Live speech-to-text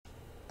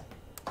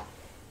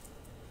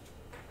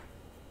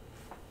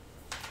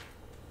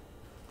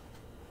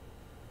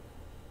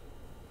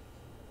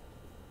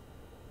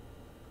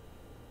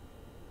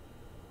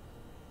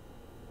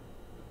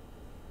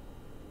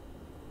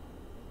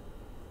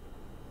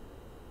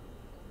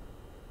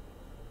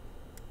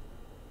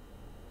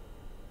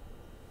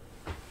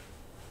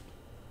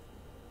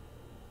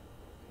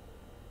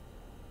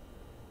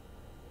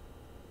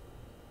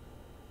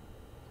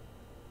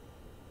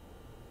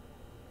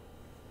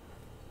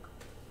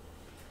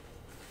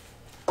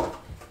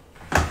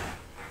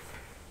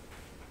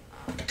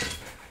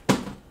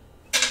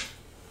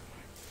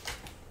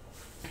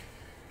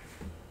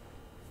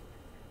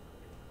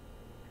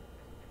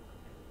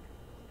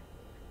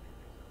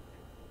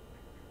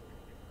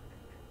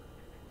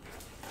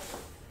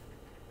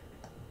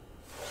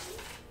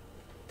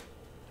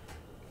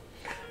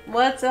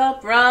What's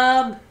up,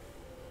 Rob?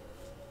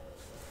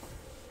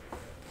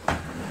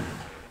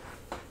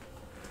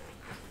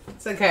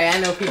 It's okay. I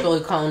know people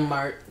who call him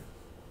Mart.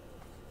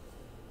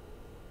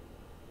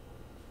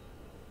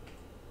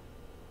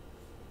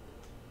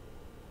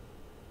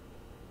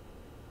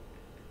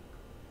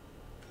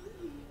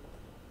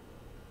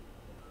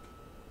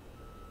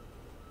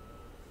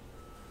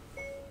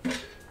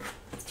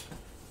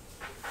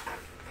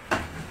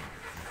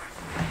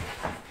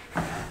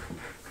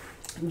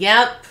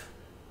 Yep.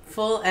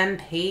 Full and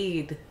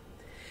paid.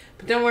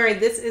 But don't worry,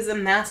 this is a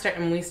master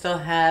and we still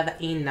have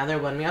another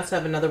one. We also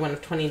have another one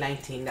of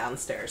 2019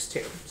 downstairs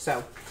too.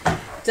 So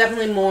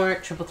definitely more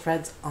triple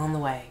threads on the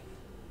way.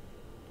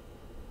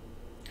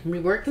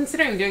 We were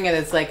considering doing it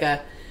as like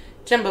a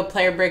jumbo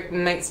player break. We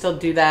might still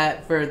do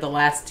that for the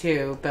last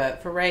two,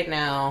 but for right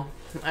now,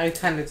 I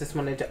kind of just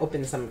wanted to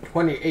open some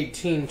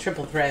 2018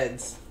 triple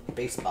threads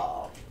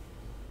baseball.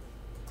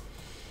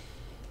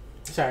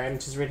 Sorry, I'm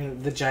just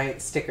reading the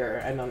giant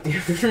sticker. I don't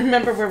even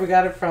remember where we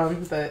got it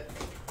from, but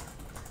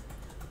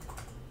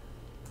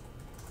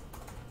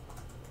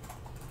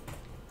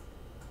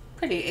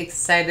pretty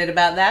excited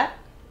about that.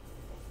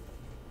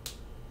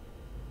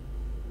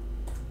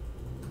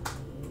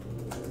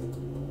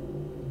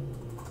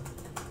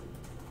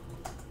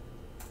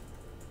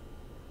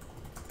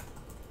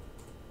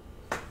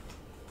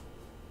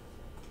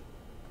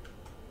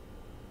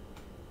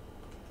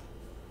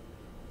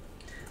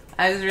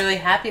 I was really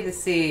happy to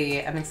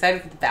see. I'm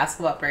excited for the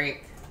basketball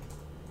break.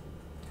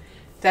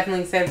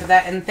 Definitely excited for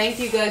that. And thank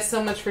you guys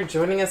so much for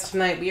joining us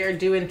tonight. We are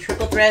doing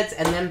triple threads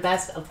and then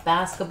best of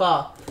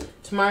basketball.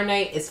 Tomorrow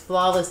night is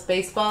flawless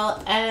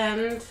baseball.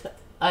 And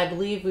I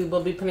believe we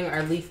will be putting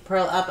our leaf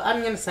pearl up. I'm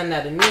going to send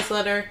out a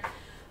newsletter.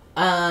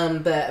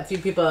 But a few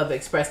people have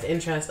expressed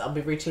interest. I'll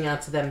be reaching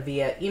out to them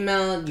via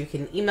email. You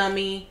can email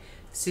me,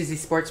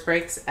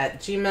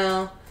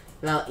 SusieSportsBreaks@gmail.com.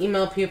 And I'll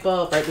email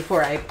people right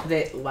before I put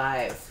it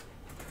live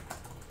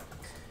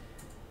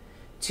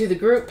to the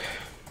group.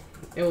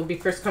 It will be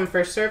first come,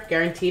 first serve,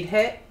 guaranteed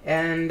hit,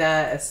 and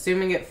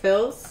assuming it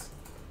fills,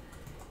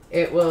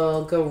 it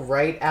will go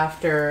right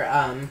after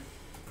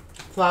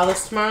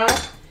Flawless tomorrow.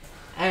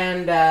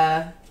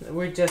 And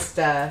we're just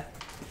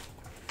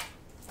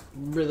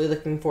really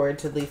looking forward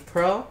to Leaf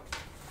Pearl.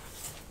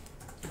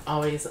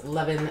 Always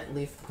loving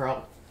Leaf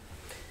Pearl.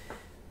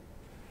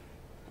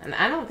 And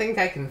I don't think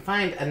I can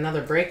find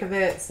another break of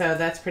it, so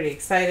that's pretty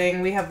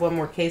exciting. We have one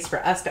more case for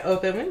us to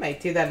open. We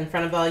might do that in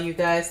front of all you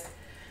guys.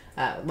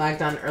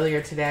 Lagged on earlier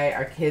today.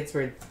 Our kids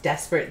were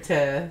desperate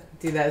to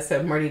do that,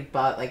 so Marty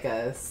bought like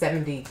a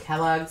 70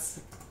 Kellogg's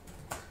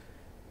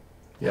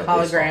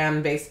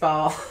hologram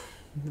baseball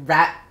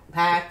rat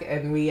pack,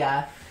 and we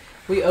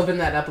opened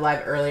that up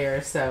live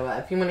earlier. So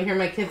if you want to hear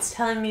my kids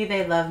telling me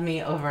they love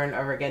me over and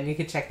over again, you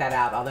can check that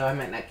out, although I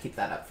might not keep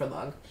that up for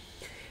long.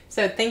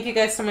 So thank you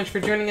guys so much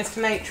for joining us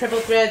tonight. Triple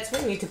threads.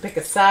 We need to pick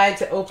a side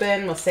to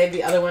open. We'll save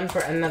the other one for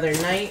another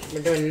night.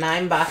 We're doing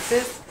 9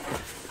 boxes.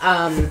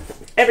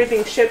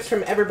 Everything ships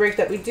from every break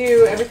that we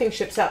do. Everything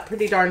ships out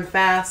pretty darn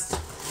fast.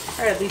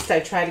 Or at least I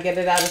try to get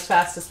it out as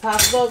fast as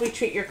possible. We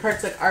treat your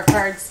cards like our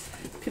cards.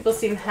 People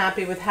seem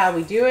happy with how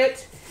we do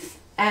it.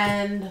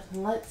 And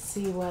let's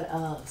see what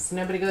else.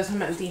 Nobody goes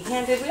home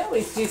empty-handed. We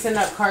always do send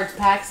out cards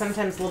packed,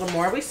 sometimes a little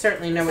more. We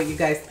certainly know what you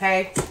guys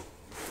pay.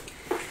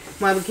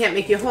 While we can't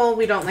make you whole,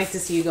 we don't like to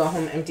see you go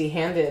home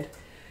empty-handed.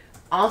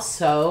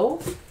 Also,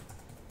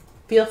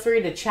 feel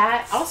free to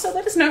chat. Also,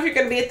 let us know if you're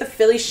going to be at the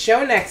Philly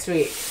show next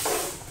week.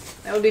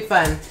 That would be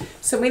fun.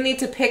 So we need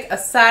to pick a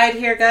side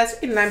here, guys.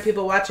 We have 9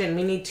 people watching.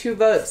 We need 2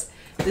 votes.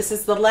 This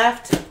is the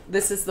left.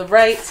 This is the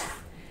right.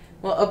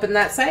 We'll open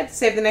that side.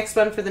 Save the next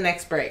one for the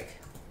next break.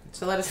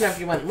 So let us know if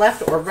you want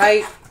left or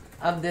right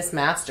of this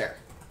master.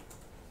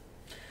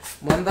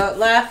 1 vote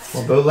left.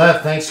 1 vote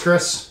left. Thanks,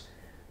 Chris.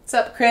 What's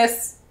up,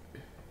 Chris?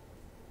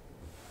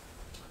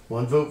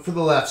 1 vote for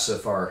the left so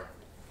far.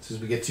 As soon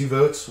as we get 2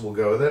 votes, we'll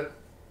go with it.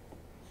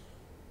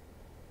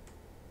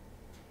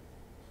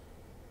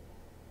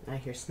 I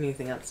hear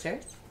sneezing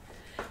upstairs.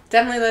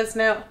 Definitely let us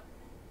know.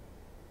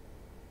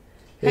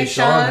 Hey,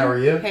 Sean, how are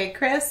you? Hey,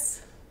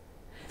 Chris.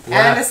 Left.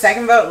 And a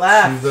 2nd vote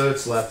left. 2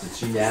 votes left.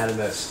 It's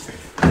unanimous.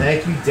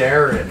 Thank you,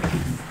 Darren.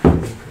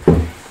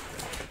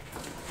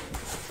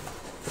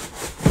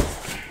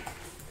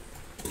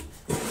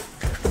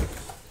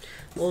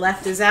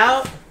 Left is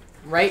out.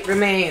 Right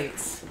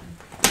remains.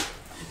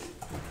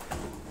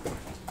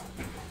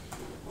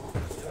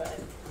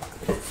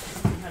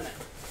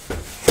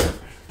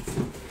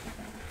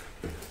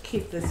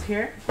 Keep this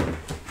here.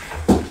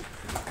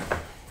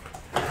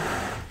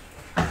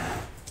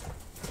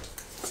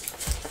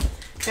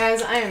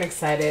 Guys, I am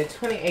excited.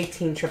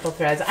 2018 triple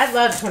threads. I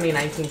love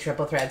 2019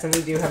 triple threads, and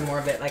we do have more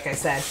of it, like I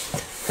said.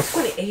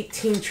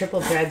 2018 triple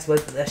threads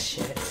was the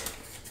shit.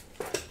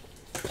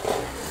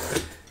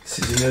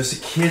 Susie knows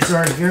the kids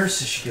aren't here,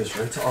 so she goes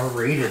right to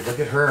R-rated.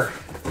 Look at her.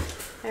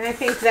 And I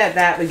think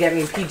that would get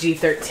me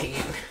PG-13.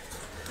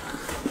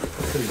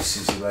 What are you,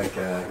 Susie, like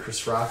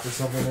Chris Rock or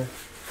something there?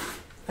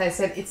 If I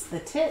said it's the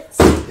tits,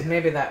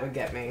 maybe that would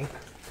get me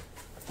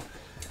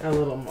a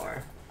little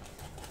more.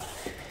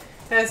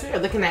 Guys, we are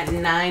looking at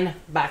 9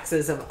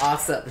 boxes of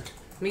awesome.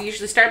 We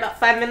usually start about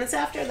 5 minutes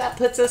after. That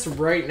puts us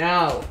right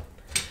now.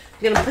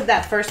 I'm going to put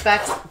that first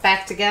box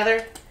back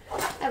together.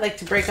 I like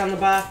to break on the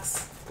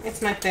box.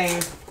 It's my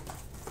thing.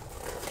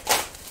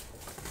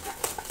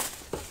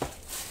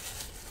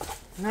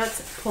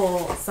 Let's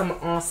pull some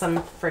awesome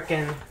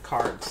frickin'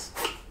 cards.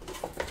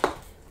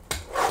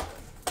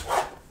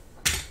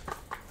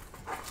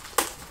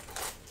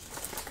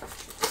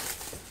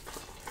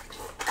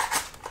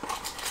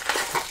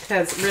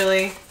 Because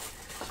really,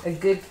 a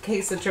good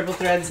case of Triple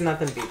Threads,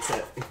 nothing beats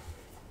it.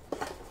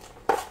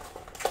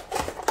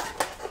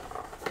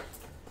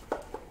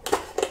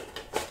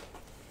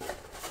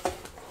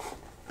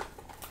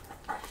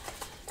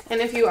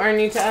 And if you are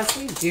new to us,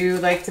 we do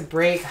like to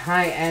break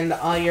high-end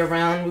all year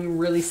round. We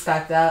really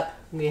stocked up.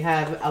 We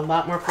have a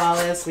lot more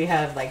flawless. We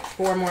have like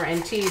 4 more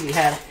NT. We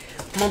have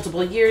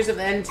multiple years of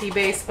NT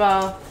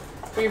baseball.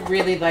 We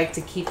really like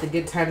to keep the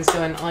good times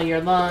going all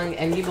year long,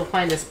 and you will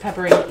find us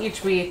peppering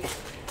each week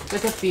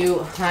with a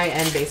few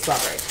high-end baseball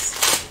breaks.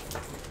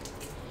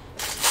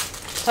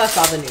 Plus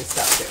all the new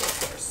stuff too, of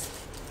course.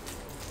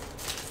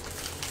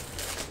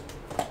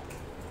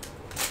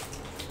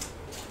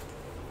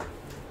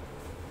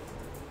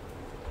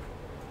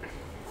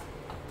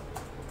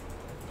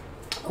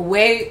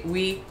 Away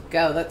we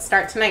go. Let's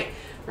start tonight.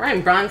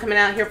 Ryan Braun coming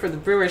out here for the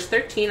Brewers,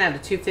 13 out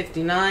of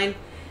 259.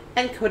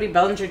 And Cody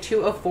Bellinger,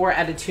 204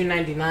 out of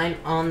 299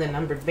 on the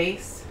numbered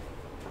base.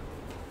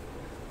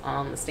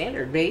 On the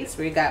standard base,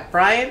 we got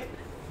Bryant,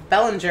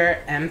 Bellinger,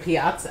 and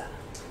Piazza.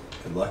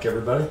 Good luck,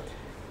 everybody.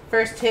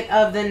 First hit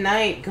of the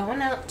night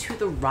going out to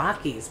the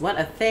Rockies. What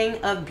a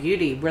thing of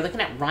beauty. We're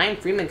looking at Ryan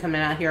Freeman coming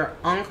out here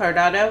on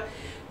Cardado.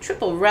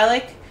 Triple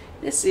relic.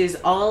 This is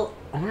all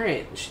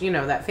orange. You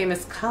know, that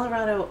famous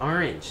Colorado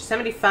orange.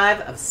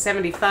 75 of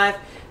 75.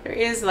 There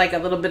is like a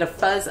little bit of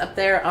fuzz up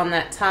there on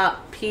that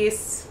top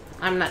piece.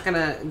 I'm not going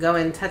to go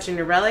in touching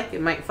your relic.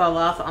 It might fall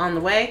off on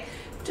the way.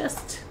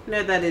 Just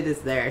know that it is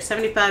there.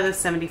 75 of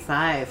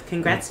 75.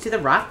 Congrats to the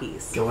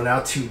Rockies. Going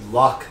out to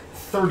Luck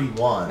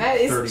 31.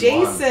 That is 31.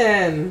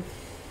 Jason.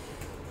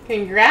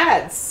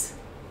 Congrats.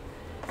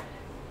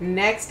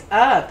 Next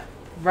up,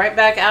 right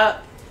back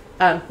out.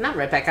 Not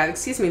right back out,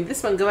 excuse me.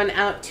 This one going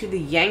out to the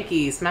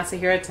Yankees.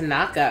 Masahiro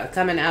Tanaka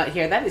coming out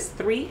here. That is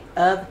 3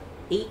 of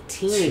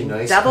 18.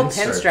 Nice double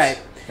pinstripe.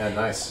 Yeah,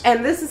 nice.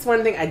 And this is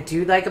one thing I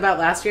do like about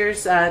last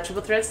year's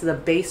Triple Threads. The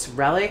base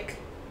relic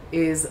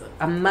is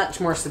a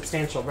much more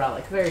substantial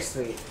relic. Very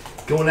sweet.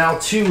 Going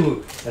out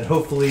to, and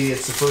hopefully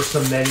it's the first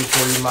of many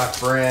for you, my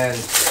friend,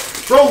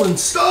 Rolling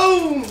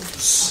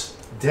Stones!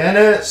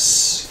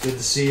 Dennis! Good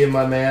to see you,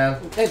 my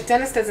man.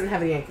 Dennis doesn't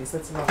have the Yankees.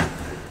 That's wrong.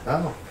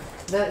 Oh.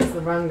 That is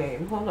the wrong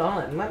name. Hold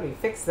on. Let me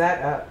fix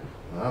that up.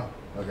 Oh,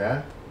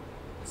 okay.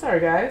 Sorry,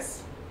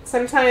 guys.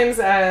 Sometimes,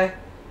 I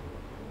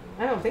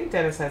don't think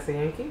Dennis has the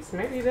Yankees.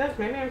 Maybe he does.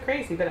 Maybe I'm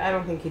crazy, but I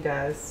don't think he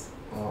does.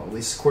 Well, at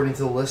least according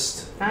to the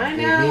list. I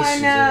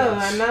know.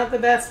 I'm not the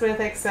best with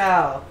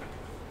Excel.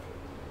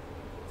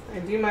 I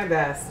do my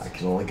best. I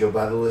can only go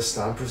by the list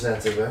I'm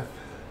presented with.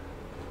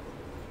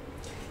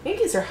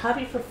 Yankees are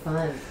hobby for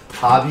fun.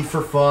 Hobby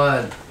for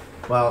fun.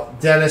 Well,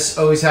 Dennis,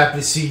 always happy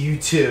to see you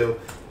too.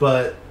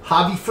 But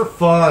hobby for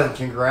fun.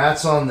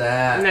 Congrats on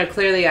that. No,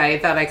 clearly I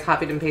thought I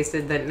copied and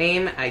pasted the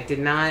name. I did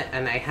not,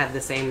 and I had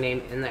the same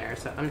name in there.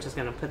 So I'm just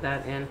going to put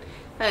that in.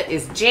 That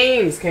is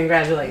James.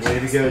 Congratulations. Way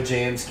to go,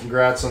 James.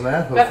 Congrats on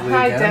that. But Hopefully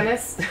hi, again.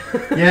 Dennis.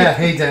 Yeah,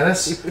 hey,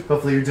 Dennis.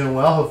 Hopefully you're doing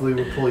well. Hopefully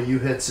we'll pull you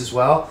hits as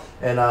well.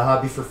 And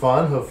hobby for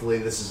fun. Hopefully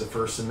this is the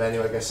first of many,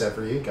 like I said,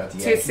 for you. Got the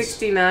Yankees.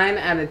 269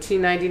 out of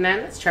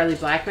 299. That's Charlie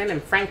Blackmon.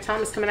 And Frank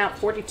Thomas coming out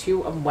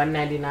 42 of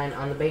 199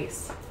 on the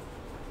base.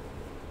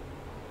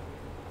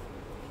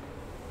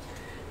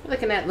 We're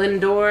looking at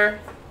Lindor,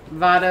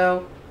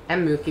 Votto,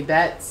 and Mookie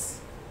Betts.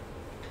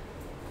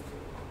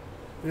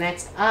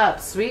 Next up,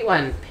 sweet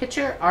one,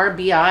 pitcher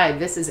RBI.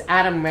 This is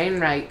Adam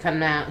Wainwright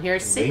coming out here.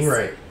 6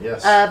 Wainwright,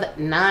 yes. of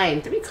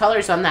 9. 3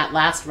 colors on that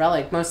last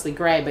relic, mostly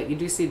gray, but you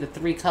do see the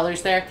 3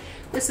 colors there.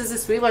 This is a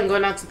sweet one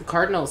going out to the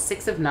Cardinals.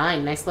 6 of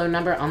 9. Nice low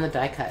number on the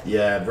die cut.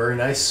 Yeah, very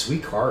nice.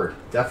 Sweet card.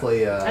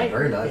 Definitely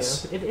very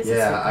nice. It is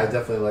yeah, I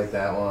definitely like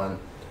that one.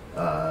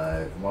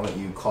 Why don't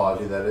you call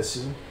it who that is,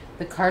 Susan?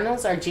 The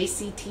Cardinals are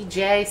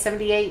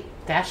JCTJ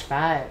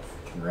 78-5.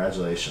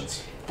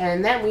 Congratulations.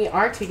 And then we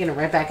are taking it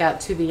right back out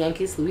to the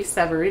Yankees. Luis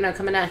Severino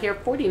coming out here,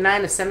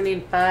 49 of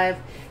 75.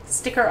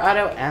 Sticker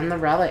auto and the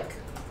relic.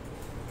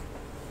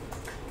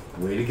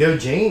 Way to go,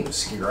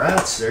 James.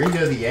 Congrats. There you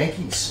go, the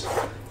Yankees.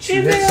 2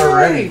 Yay! hits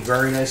already.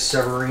 Very nice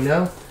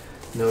Severino.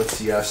 No, it's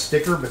the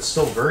sticker, but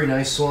still very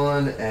nice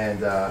one.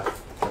 And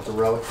got the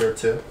relic there,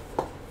 too.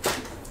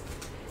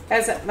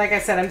 As like I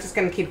said, I'm just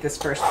going to keep this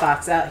first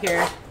box out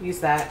here. Use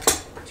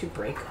that to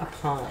break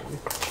upon.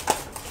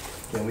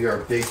 And we are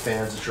big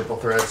fans of Triple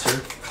Threads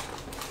here.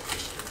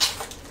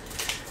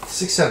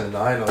 6 out of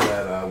 9 on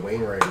that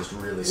Wainwright is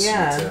really sweet.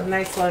 Yeah,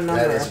 nice low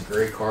number. That is a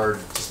great card.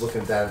 Just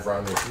looking at that in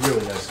front of me, it's a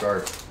really nice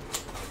card.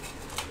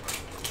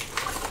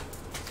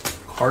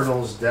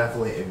 Cardinals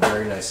definitely a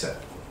very nice set.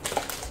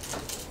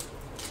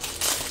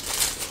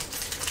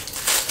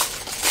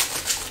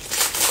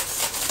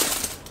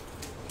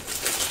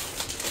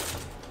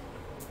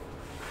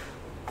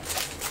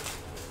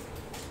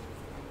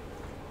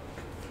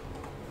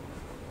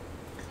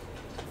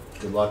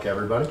 Good luck,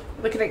 everybody.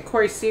 Looking at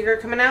Corey Seager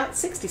coming out,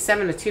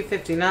 67 to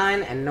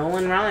 259, and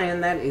Nolan Ryan,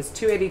 that is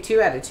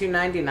 282 out of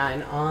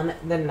 299 on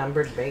the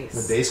numbered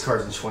base. The base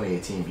cards in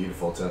 2018,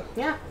 beautiful too.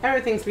 Yeah,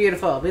 everything's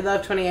beautiful. We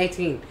love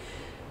 2018.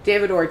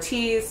 David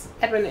Ortiz,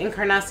 Edwin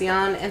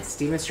Encarnacion, and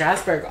Steven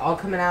Strasburg all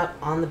coming out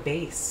on the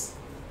base.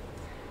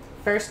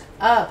 First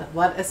up,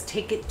 let us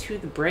take it to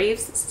the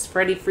Braves. This is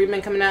Freddie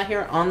Freeman coming out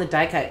here on the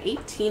die cut,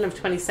 18 of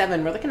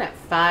 27. We're looking at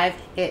 5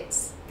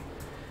 hits.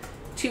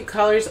 2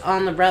 colors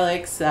on the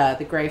relics,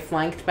 the gray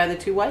flanked by the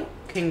 2 white.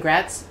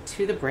 Congrats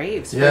to the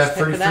Braves. Yeah,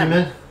 Freddie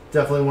Freeman,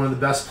 definitely one of the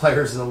best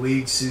players in the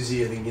league.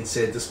 Susie, I think you can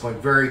say at this point,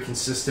 very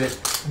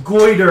consistent.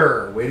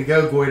 Goiter, way to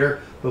go,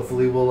 Goiter.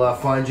 Hopefully we'll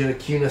find you in a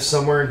Acuna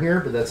somewhere in here,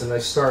 but that's a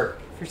nice start.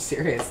 For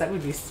serious, that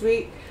would be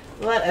sweet.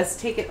 Let us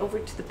take it over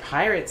to the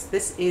Pirates.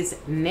 This is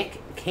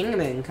Nick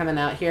Kingman coming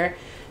out here.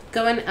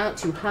 Going out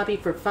to Hobby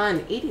for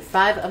Fun,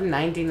 85 of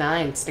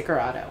 99,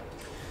 sticker auto.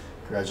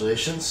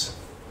 Congratulations.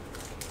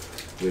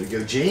 Way to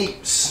go,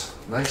 James.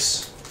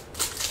 Nice.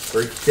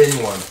 Very thin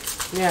one.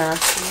 Yeah,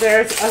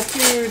 there's a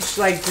huge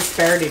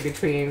disparity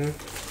between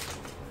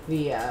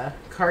the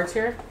cards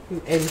here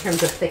in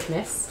terms of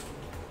thickness.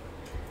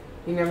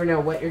 You never know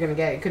what you're going to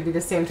get. It could be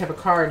the same type of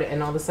card,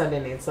 and all of a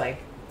sudden it's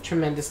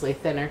tremendously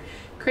thinner.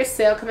 Chris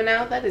Sale coming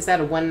out, that is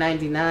out of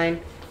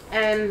 199.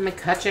 And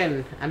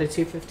McCutcheon out of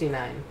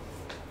 259.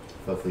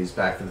 Hopefully he's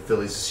back for the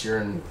Phillies this year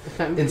and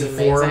into amazing.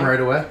 form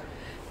right away.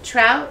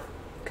 Trout,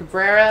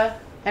 Cabrera,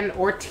 and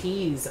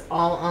Ortiz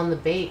all on the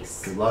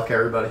base. Good luck,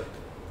 everybody.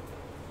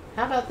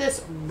 How about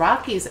this?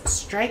 Rockies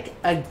strike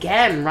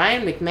again.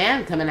 Ryan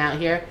McMahon coming out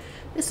here.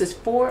 This is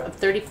 4 of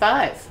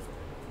 35.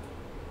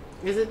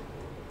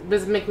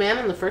 Was McMahon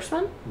on the first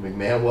one?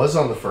 McMahon was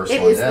on the first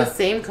one, It is the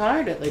same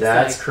card, it looks like.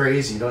 That's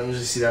crazy. You don't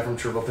usually see that from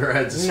Triple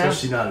Threads,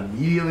 especially not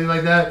immediately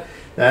like that.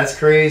 That's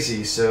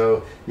crazy.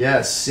 So,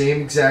 yes,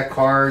 same exact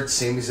card,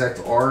 same exact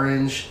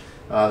orange.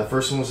 The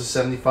first one was a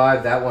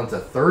 75. That one's a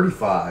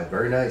 35.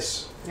 Very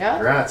nice. Yeah.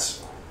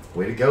 Congrats.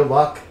 Way to go,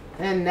 Luck.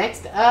 And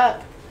next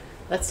up,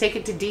 let's take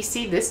it to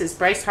DC. This is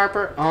Bryce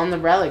Harper on the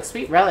relic.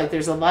 Sweet relic.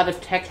 There's a lot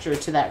of texture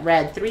to that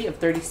red. 3 of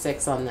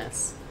 36 on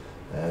this.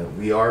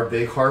 We are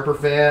big Harper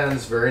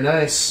fans. Very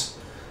nice.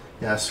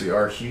 Yes, we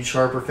are huge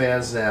Harper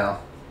fans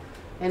now.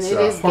 And it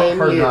is game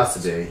hard used. not to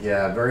be.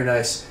 Yeah, very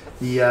nice.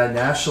 The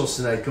Nationals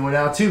tonight going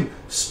out to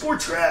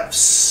Sports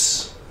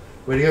Graphs.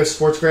 Way to go,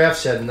 Sports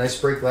Graphs. You had a nice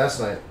break last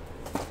night.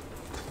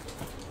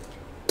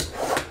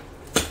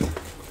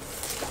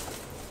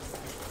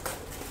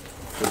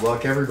 Good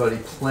luck, everybody.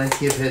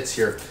 Plenty of hits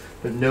here,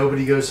 but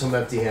nobody goes home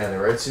empty-handed,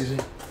 right, Susie?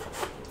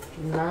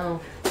 No.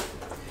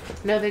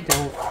 No, they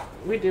don't.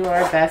 We do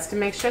our best to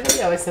make sure that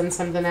we always send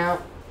something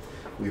out.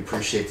 We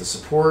appreciate the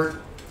support.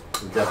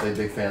 We're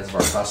definitely big fans of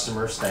our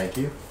customers. Thank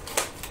you.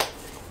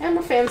 And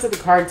we're fans of the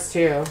cards,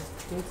 too.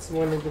 That's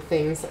one of the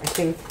things I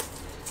think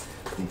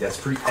that's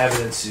pretty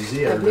evident,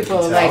 Susie. that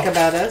people like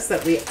about us,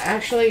 that we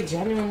actually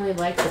genuinely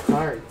like the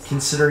cards.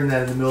 Considering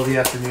that in the middle of the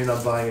afternoon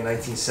I'm buying a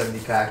 1970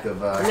 pack of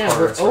cards. No,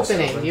 we're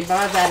opening. You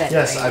bought that at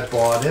Yes, night. I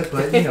bought it,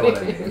 but you know what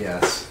I mean,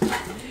 yes.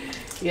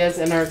 Yes,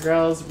 and our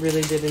girls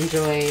really did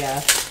enjoy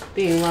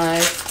being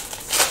live.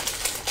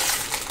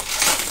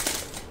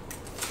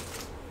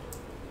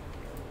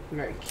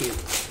 Very cute.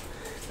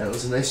 That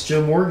was a nice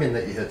Joe Morgan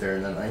that you hit there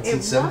in that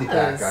 1970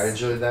 pack. I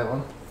enjoyed that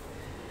one.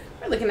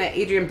 We're looking at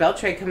Adrian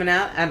Beltre coming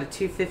out of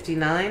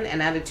 259,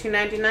 and out of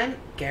 299,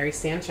 Gary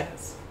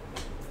Sanchez.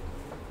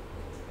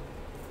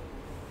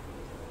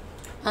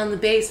 On the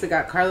base, we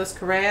got Carlos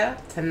Correa,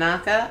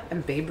 Tanaka,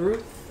 and Babe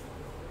Ruth.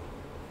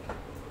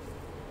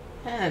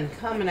 And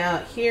coming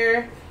out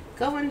here,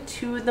 going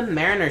to the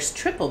Mariners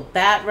triple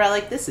bat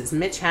relic. This is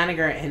Mitch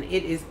Haniger, and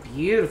it is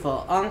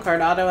beautiful.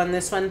 On-card auto on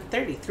this one,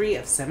 33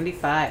 of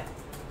 75.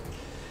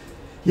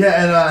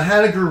 Yeah, and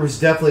Haniger was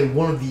definitely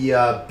one of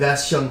the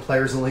best young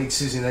players in the league,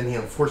 Susie, and then he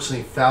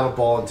unfortunately fouled a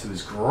ball into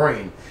his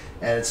groin,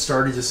 and it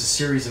started just a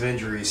series of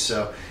injuries.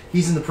 So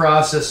he's in the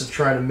process of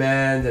trying to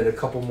mend and a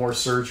couple more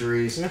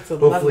surgeries. That's a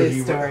lovely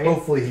story.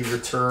 Hopefully he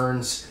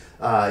returns,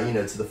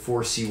 to the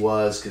force he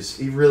was, because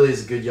he really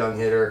is a good young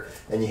hitter,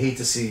 and you hate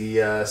to see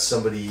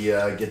somebody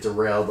get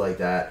derailed like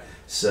that.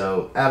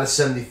 So out of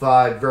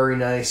 75, very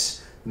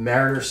nice.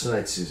 Mariners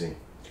tonight, Susie.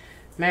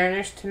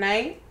 Mariners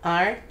tonight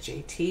are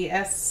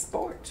JT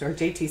Sports.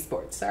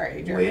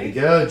 Sorry, Jeremy. Way to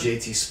go,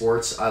 JT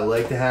Sports. I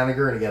like the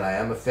Haniger, and again, I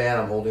am a fan.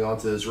 I'm holding on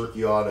to those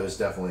rookie autos,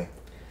 definitely.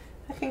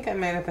 I think I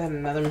might have had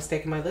another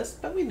mistake on my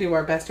list, but we do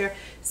our best here.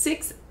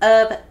 6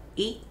 of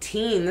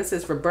 18. This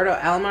is Roberto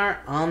Alomar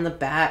on the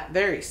bat.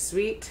 Very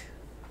sweet.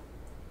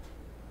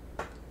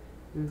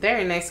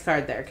 Very nice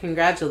card there.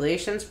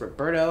 Congratulations,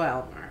 Roberto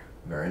Alomar.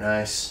 Very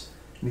nice.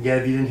 And again,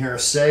 if you didn't hear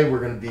us say, we're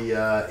going to be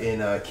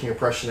in King of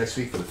Prussia next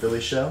week for the Philly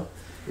show.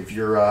 If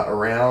you're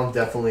around,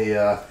 definitely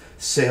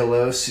say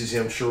hello. Susie,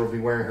 I'm sure, will be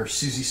wearing her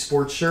Susie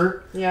Sports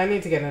shirt. Yeah, I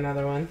need to get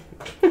another one.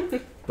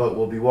 But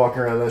we'll be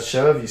walking around that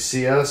show. If you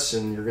see us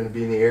and you're going to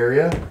be in the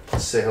area,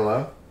 say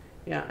hello.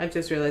 Yeah, I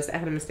just realized I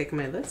had a mistake on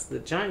my list. The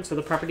Giants are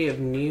the property of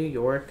New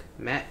York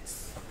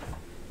Mets.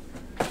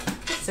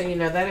 So you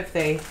know that if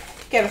they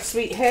Get a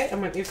sweet hit. I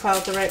want you to call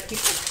it the right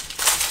people.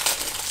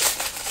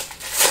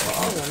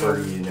 Well, I'll defer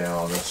to you now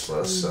on this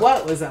list. So.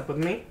 What was up with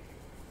me?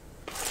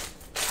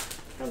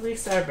 At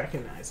least I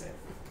recognize it.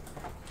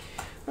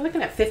 We're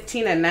looking at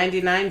 15 and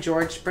 99,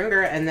 George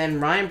Springer, and then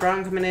Ryan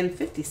Braun coming in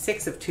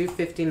 56 of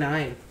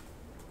 259.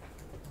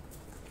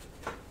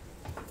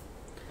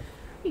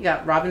 You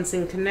got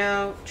Robinson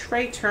Cano,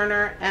 Trey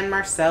Turner, and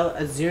Marcell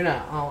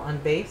Ozuna all on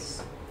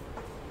base.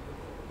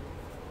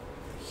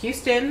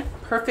 Houston,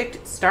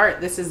 perfect start.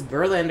 This is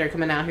Verlander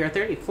coming out here,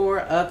 34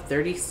 of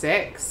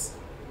 36.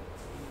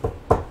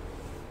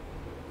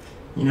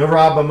 You know,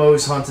 Rob, I'm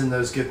always hunting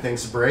those good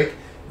things to break.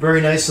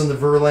 Very nice on the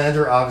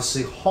Verlander,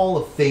 obviously Hall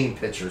of Fame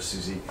pitcher,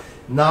 Susie.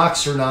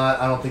 Knox or not,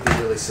 I don't think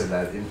they really said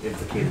that.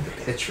 Implicated the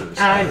pitchers.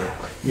 I know.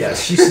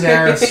 Yes, Houston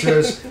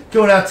Astros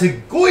going out to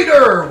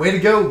Goiter. Way to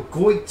go,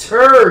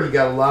 Goiter. You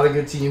got a lot of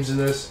good teams in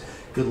this.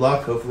 Good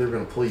luck. Hopefully we're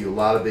going to pull you a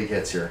lot of big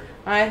hits here.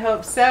 I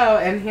hope so.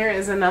 And here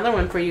is another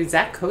one for you.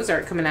 Zach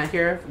Cozart coming out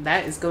here.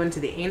 That is going to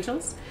the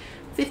Angels.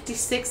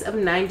 56 of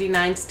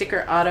 99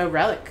 sticker auto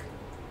relic.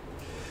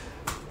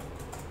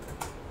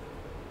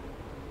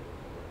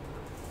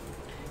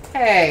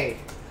 Hey.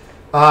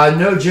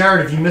 No,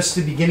 Jared, if you missed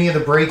the beginning of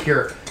the break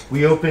here,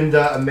 we opened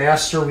a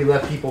master. We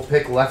let people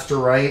pick left or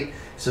right.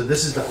 So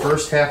this is the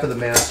first half of the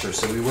master.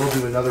 So we will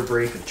do another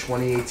break of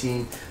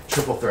 2018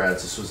 Triple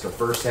Threads. This was the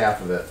first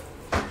half of it.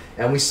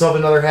 And we still have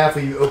another half.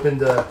 We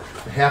opened a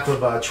half of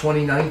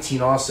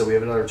 2019 also. We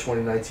have another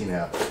 2019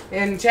 half.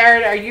 And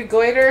Jared, are you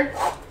Goiter?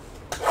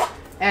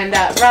 And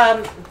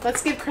Rob,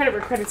 let's give credit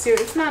where credit's due.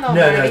 It's not all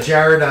No,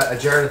 Jared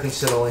I think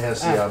said only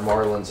has the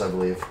Marlins, I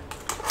believe.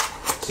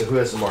 So who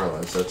has the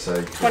Marlins? That's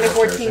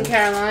 2014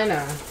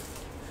 Carolina.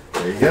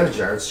 There you go,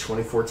 Jared's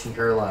 2014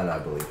 Carolina, I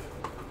believe.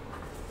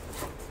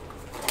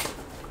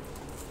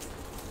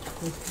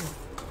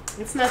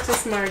 It's not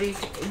just Marty.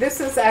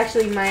 This is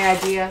actually my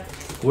idea.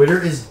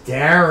 Twitter is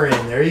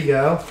Darren. There you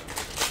go.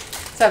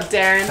 What's up,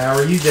 Darren? How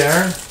are you,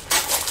 Darren?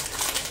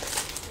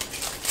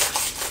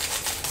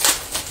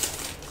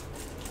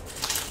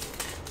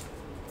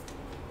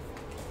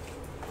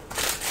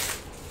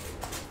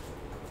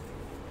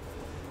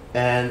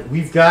 And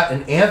we've got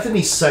an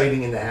Anthony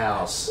sighting in the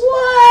house.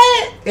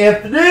 What?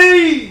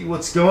 Anthony!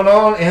 What's going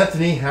on,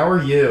 Anthony? How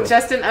are you?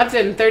 Justin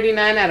Upton,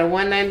 39 out of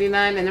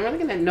 199. And then we're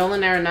looking at Nolan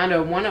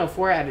Arenado,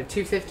 104 out of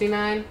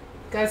 259.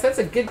 Guys, that's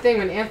a good thing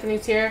when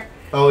Anthony's here.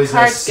 Always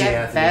nice to see get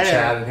Anthony better.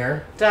 chatting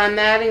here. Don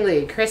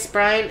Mattingly, Chris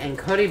Bryant, and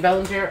Cody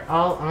Bellinger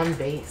all on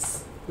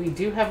base. We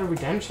do have a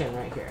redemption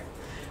right here.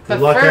 Good But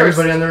luck, first,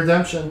 everybody, on the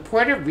redemption.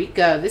 Puerto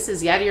Rico. This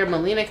is Yadier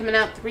Molina coming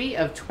out 3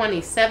 of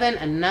 27.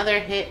 Another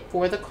hit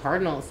for the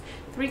Cardinals.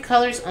 3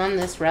 colors on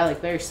this relic.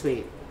 Very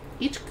sweet.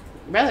 Each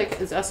relic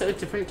is also a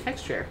different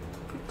texture.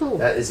 Cool.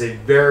 That is a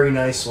very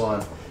nice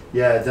one.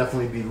 Yeah,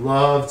 definitely be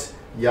loved.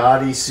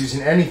 Yachty,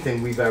 Susan,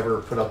 anything we've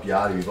ever put up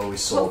Yachty, we've always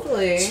sold.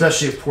 Hopefully.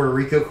 Especially a Puerto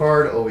Rico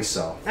card, always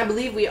sell. I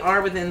believe we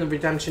are within the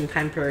redemption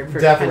time period for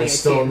Definitely 2018.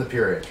 still in the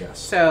period, yes.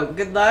 So,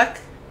 good luck.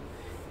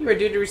 You are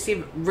due to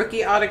receive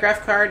rookie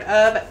autograph card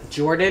of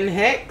Jordan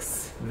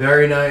Hicks.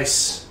 Very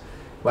nice.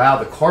 Wow,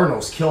 the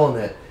Cardinals killing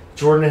it.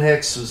 Jordan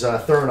Hicks was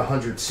throwing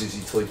 100,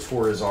 Susie, till he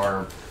tore his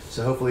arm.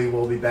 So hopefully he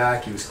will be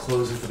back. He was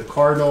closing for the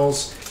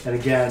Cardinals. And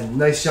again,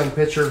 nice young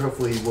pitcher.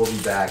 Hopefully he will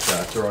be back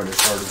throwing as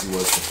hard as he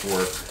was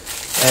before.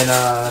 And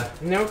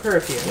no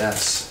curfew.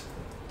 Yes.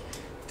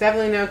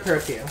 Definitely no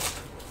curfew.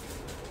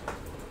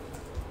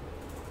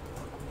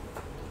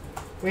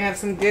 We have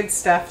some good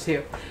stuff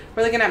too.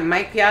 We're looking at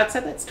Mike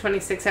Piazza. That's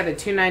 26 out of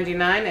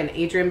 299. And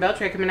Adrian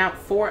Beltre coming out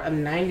 4 of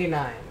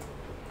 99.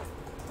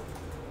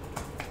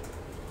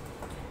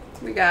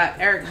 We got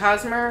Eric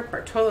Hosmer,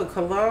 Bartolo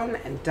Colon,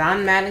 and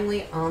Don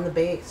Mattingly on the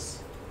base.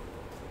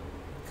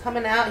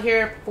 Coming out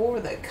here for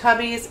the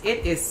Cubbies,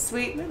 it is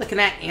sweet. We're looking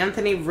at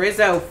Anthony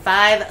Rizzo,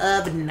 5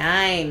 of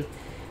 9.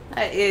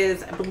 That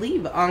is, I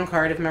believe, on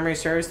card, if memory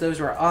serves. Those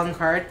were on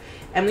card.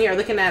 And we are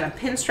looking at a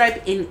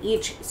pinstripe in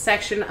each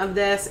section of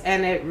this,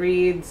 and it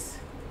reads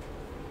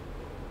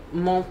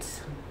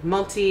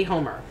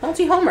multi-homer.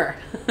 Multi-homer.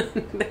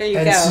 There you go.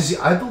 And Susie,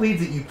 I believe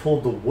that you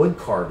pulled the wood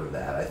card of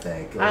that, I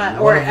think.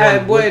 Or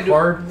a wood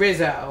card.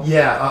 Rizzo.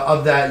 Yeah,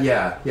 of that,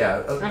 yeah.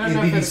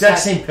 It'd be the exact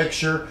same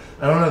picture.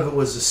 I don't know if it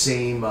was the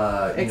same,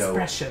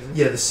 expression.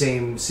 The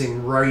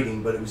same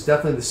writing, but it was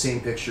definitely the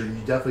same picture. You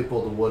definitely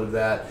pulled the wood of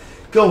that.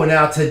 Going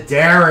out to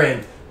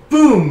Darren.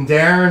 Boom,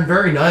 Darren.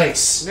 Very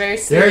nice. Very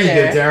sweet. There you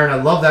go, Darren.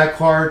 I love that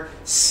card.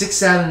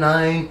 6 out of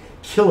 9.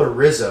 Killer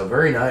Rizzo.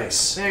 Very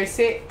nice. Very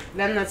sweet.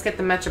 Then let's get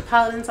the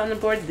Metropolitans on the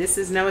board. This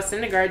is Noah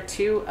Syndergaard,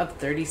 2 of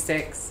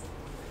 36.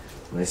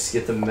 Nice to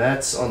get the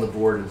Mets on the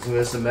board. And who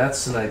has the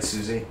Mets tonight,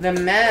 Susie? The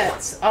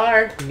Mets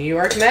are New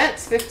York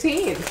Mets,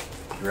 15.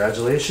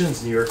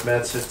 Congratulations, New York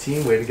Mets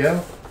 15. Way to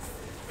go.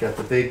 Got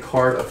the big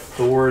card of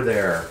Thor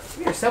there.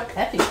 We are so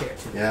peppy here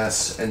today.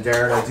 Yes, and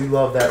Darren, I do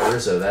love that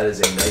Rizzo. That is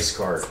a nice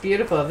card. It's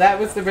beautiful. That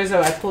was the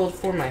Rizzo I pulled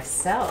for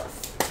myself.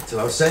 That's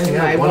what I was saying. In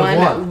Yeah, my one of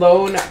one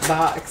lone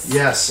box.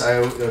 Yes,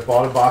 I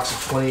bought a box of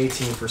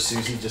 2018 for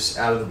Susie just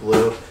out of the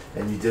blue.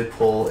 And you did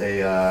pull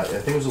a, I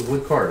think it was a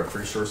wood card. I'm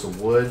pretty sure it's a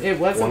wood. It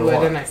was a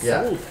wood, and I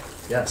sold it.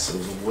 Yes, it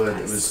was a wood.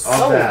 It was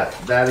of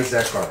that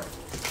exact card.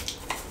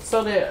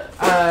 Sold it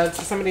to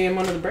somebody in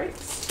one of the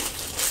breaks.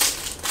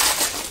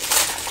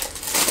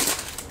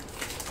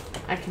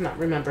 I cannot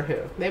remember who.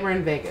 They were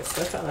in Vegas.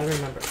 That's all I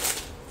remember.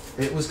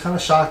 It was kind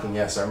of shocking,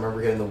 yes. I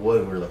remember getting the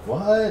wood, and we were like,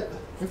 what?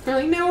 We're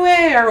like, no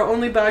way. Our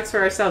only box for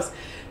ourselves.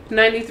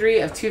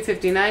 93 of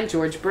 259,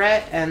 George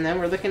Brett. And then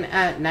we're looking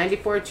at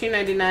 94,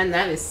 299.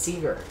 That is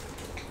Seager.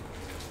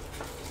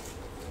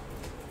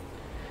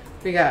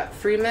 We got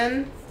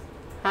Freeman,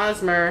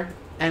 Hosmer,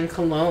 and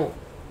Cologne.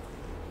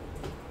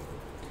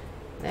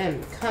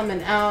 Then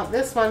coming out,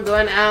 this one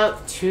going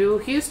out to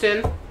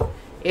Houston.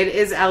 It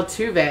is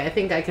Altuve. I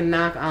think I can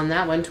knock on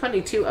that one.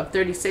 22 of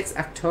 36,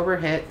 October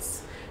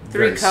hits.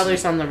 Three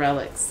colors on the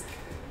relics.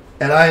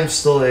 And I am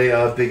still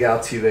a big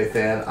Altuve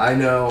fan. I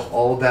know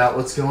all about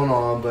what's going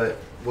on, but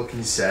what can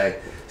you say?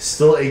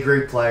 Still a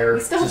great player.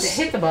 You still have to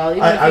hit the ball,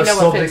 even I'm if you know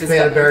still what a pitch big is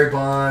fan of coming. Barry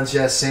Bonds.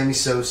 Yes, Sammy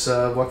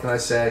Sosa. What can I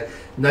say?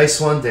 Nice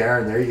one,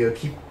 Darren. There you go.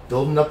 Keep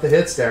building up the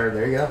hits, Darren.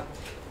 There you go.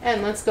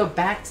 And let's go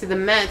back to the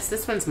Mets.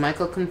 This one's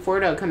Michael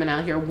Conforto coming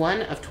out here.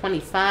 1 of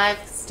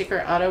 25,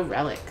 sticker auto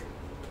relic.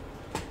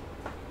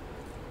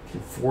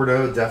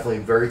 Conforto, definitely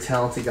a very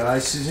talented guy,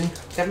 Susie.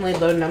 Definitely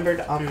low numbered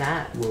on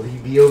that. Will he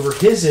be over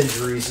his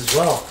injuries as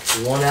well?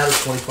 1 out of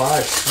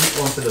 25.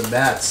 Sweet one for the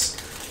Mets.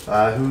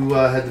 Who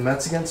had the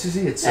Mets again,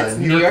 Susie? It's That's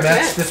New York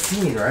Mets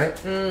 15,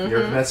 right? New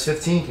York Mets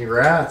 15.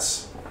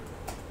 Congrats.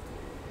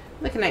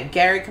 Looking at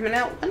Gary coming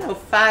out.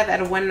 105 out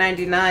of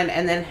 199.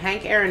 And then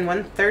Hank Aaron,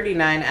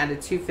 139 out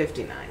of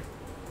 259.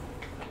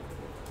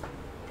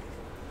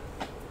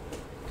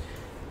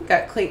 We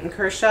got Clayton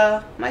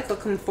Kershaw, Michael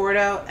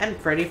Conforto, and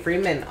Freddie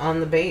Freeman on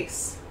the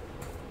base.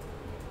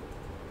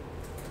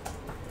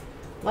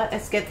 Let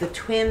us get the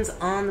Twins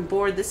on the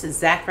board. This is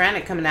Zach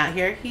Granick coming out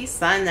here. He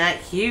signed that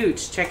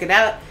huge. Check it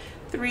out.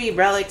 3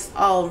 relics,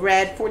 all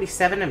red,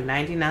 47 of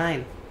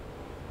 99.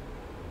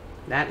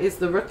 That is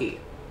the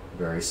rookie.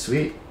 Very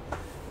sweet.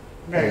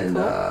 Very and,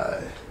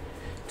 cool.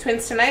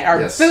 Twins tonight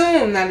are yes.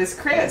 Boom. That is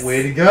Chris.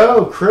 Way to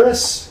go,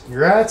 Chris.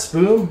 Congrats,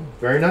 Boom.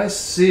 Very nice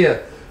to see you.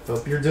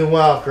 Hope you're doing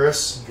well,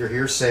 Chris. If you're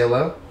here, say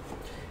hello.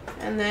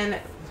 And then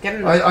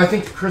getting I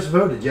think Chris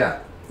voted, yeah.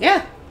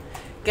 Yeah.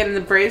 Getting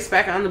the Braves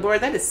back on the board.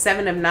 That is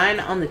 7 of 9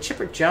 on the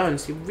Chipper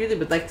Jones. You really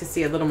would like to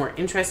see a little more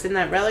interest in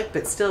that relic,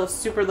 but still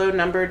super low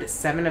numbered.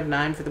 7 of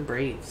 9 for the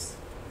Braves.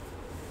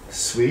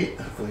 Sweet.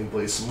 Hopefully we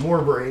play some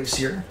more Braves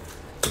here.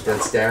 I think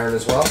that's Darren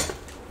as well.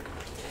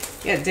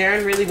 Yeah,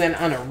 Darren really went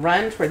on a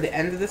run toward the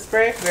end of this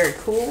break. Very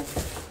cool.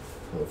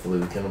 Hopefully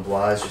we can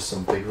oblige with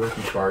some big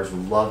rookie cards.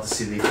 We'd love to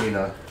see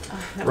the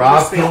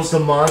Rob feels the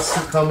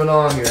monster coming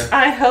on here.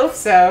 I hope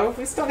so.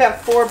 We still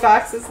got 4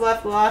 boxes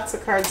left. Lots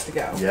of cards to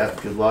go.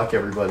 Yep. Good luck,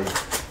 everybody.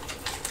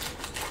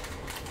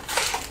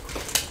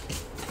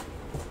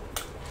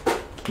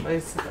 I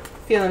was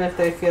feeling if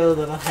they feel a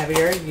little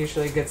heavier.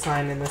 Usually a good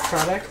sign in this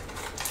product.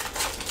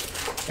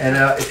 And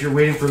if you're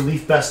waiting for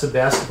Leaf Best of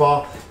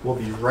Basketball, we'll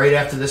be right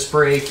after this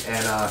break.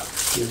 And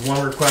we have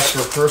one request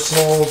for a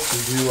personal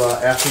to do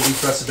after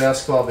Leaf Best of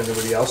Basketball. If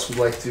anybody else would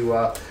like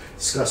to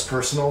discuss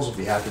personals, we'll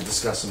be happy to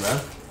discuss them then.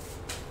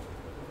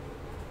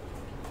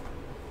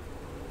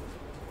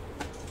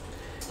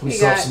 We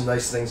still have some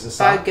nice things in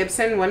stock. Bob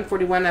Gibson,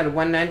 141 out of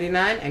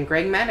 199. And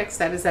Greg Maddux,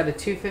 that is out of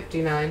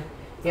 259.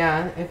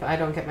 Yeah, if I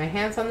don't get my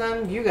hands on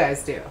them, you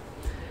guys do.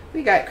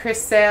 We got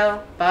Chris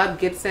Sale, Bob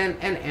Gibson,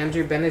 and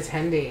Andrew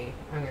Benintendi.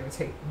 I'm going to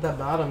take the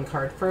bottom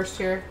card first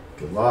here.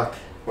 Good luck.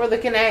 We're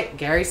looking at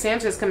Gary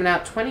Sanchez coming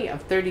out 20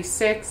 of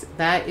 36.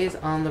 That is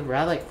on the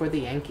relic for the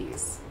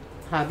Yankees.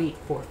 Hobby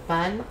for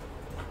fun.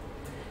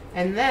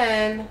 And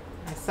then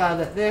I saw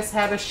that this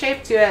had a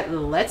shape to it.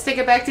 Let's take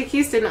it back to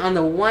Houston on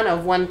the 1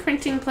 of 1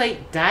 printing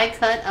plate die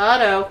cut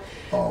auto.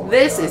 Oh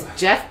this is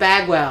Jeff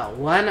Bagwell,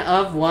 1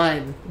 of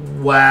 1.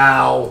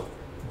 Wow.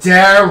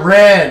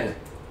 Darren.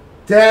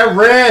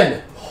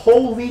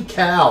 Holy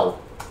cow.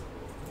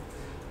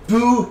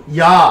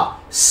 Booyah.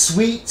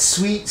 Sweet,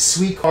 sweet,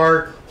 sweet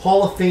card.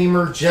 Hall of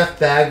Famer Jeff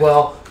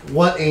Bagwell.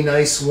 What a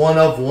nice 1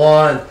 of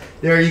 1.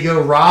 There you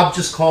go. Rob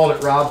just called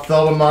it. Rob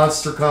felt a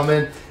monster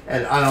coming.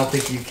 And I don't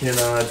think you can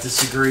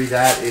disagree.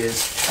 That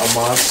is a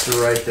monster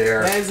right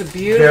there. That is a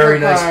beautiful Very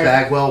nice card.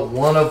 Bagwell.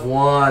 1 of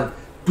 1.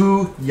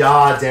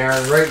 Booyah,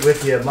 Darren. Right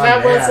with you. My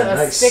that man. was a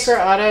Nice. sticker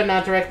auto,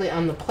 not directly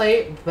on the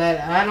plate, but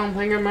I don't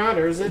think it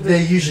matters.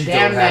 They usually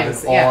don't have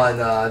it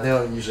on. They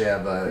don't usually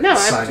have a no,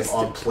 signing I'm just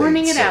on plate.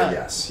 pointing it so out.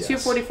 Yes, yes.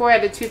 244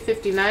 out of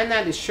 259.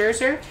 That is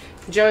Scherzer.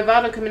 Joey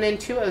Votto coming in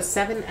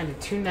 207 out of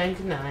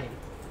 299.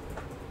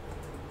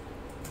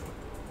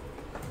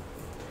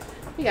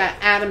 We got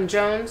Adam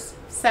Jones,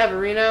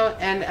 Severino,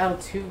 and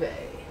Altuve.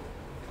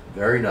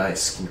 Very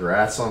nice.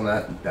 Congrats on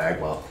that,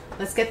 Bagwell.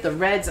 Let's get the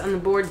Reds on the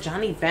board.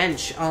 Johnny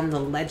Bench on the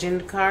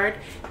Legend card.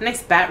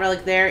 Nice bat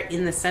relic there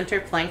in the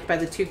center, flanked by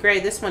the 2 gray.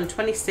 This one,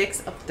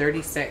 26 of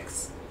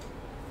 36.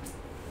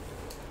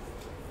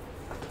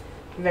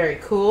 Very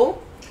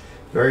cool.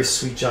 Very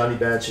sweet Johnny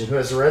Bench. And who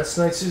has the Reds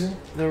tonight, Susan?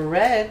 The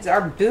Reds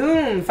are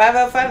boom.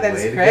 505. That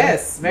is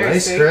Chris. Very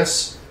nice, sweet.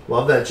 Chris.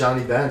 Love that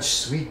Johnny Bench.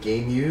 Sweet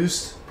game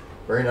used.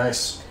 Very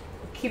nice.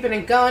 Keeping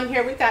it going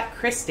here, we got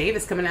Chris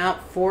Davis coming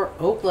out for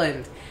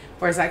Oakland.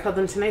 Or as I called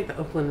them tonight, the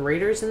Oakland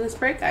Raiders in this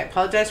break. I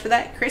apologize for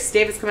that. Chris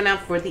Davis coming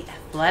out for the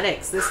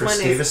Athletics. This Chris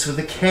one Davis with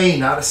a K,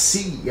 not a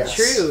C. Yes.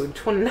 True.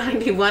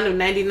 91 of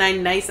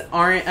 99. Nice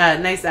orange,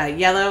 nice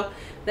yellow.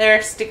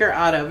 There, sticker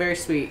auto. Very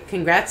sweet.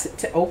 Congrats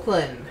to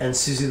Oakland. And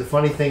Susie, the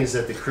funny thing is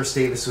that the Chris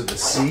Davis with the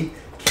C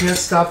can't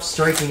stop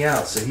striking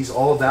out, so he's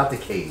all about the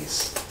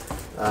Ks.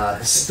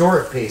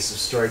 Historic pace of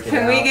striking out.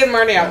 Can we give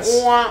Marty a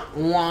wah,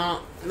 wah?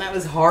 That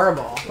was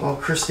horrible. Oh,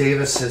 Chris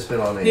Davis has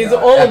been on a He's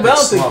all epic about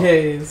slump.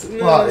 the Ks.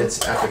 Well,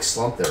 it's epic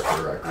slump there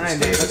for Chris I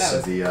know, Davis. but that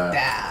was the,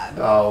 bad.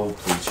 Oh,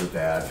 please, you're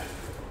bad.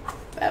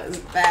 That was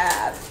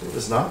bad. It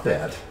was not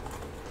bad.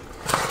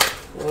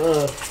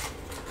 Ugh.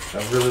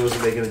 I really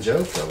wasn't making a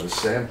joke. I was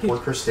saying poor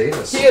Chris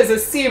Davis. He is a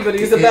C, but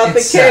he's about the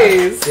Ks.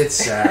 Sad. It's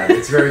sad.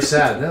 It's very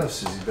sad. No,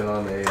 Susie's been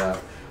on a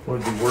one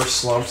of the worst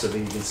slumps I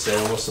think you can say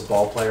almost a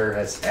ball player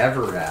has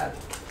ever had.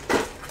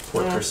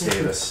 Poor Chris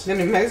Davis. Then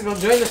he might as well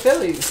join the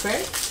Phillies,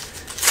 right?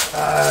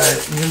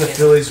 Even the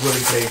Phillies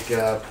wouldn't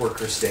take poor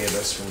Chris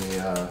Davis from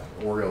the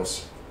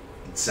Orioles.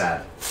 It's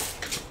sad.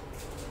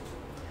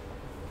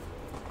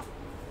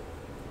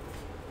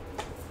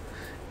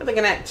 We're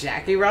looking at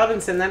Jackie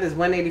Robinson. That is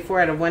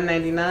 184 out of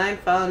 199.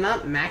 Following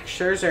up, Max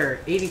Scherzer,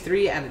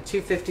 83 out of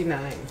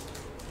 259.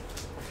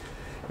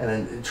 And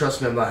then,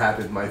 trust me, I'm not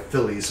happy with my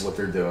Phillies, what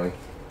they're doing.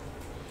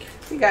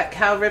 We got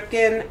Cal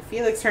Ripken,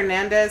 Felix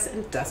Hernandez,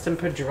 and Dustin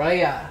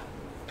Pedroia.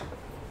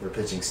 Their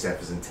pitching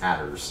staff is in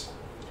tatters.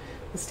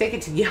 Let's take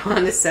it to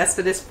Yoenis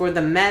Cespedes for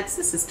the Mets.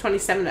 This is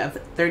 27 of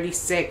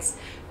 36.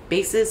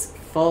 Bases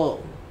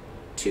full.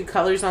 2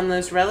 colors on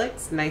those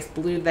relics. Nice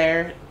blue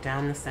there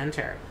down the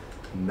center.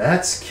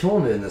 Mets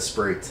killing it in this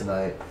break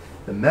tonight.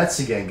 The Mets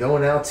again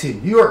going out to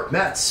New York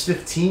Mets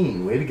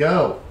 15. Way to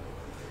go.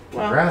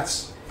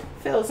 Congrats.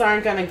 Phils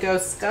aren't going to go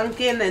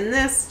skunking in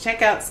this.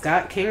 Check out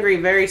Scott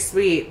Kingery. Very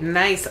sweet.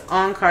 Nice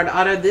on-card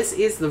auto. This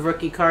is the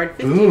rookie card.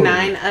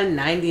 59 of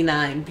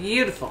 99.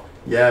 Beautiful.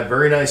 Yeah,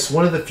 very nice.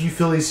 One of the few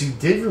Phillies who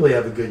did really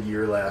have a good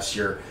year last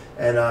year.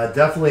 And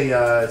definitely,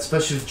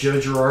 especially with Joe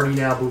Girardi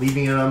now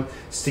believing in him,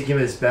 sticking him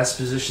at his best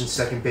position,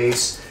 second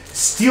base.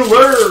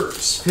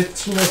 Steelers,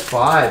 15 of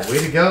 5. Way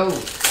to go.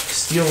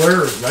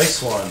 Steelers,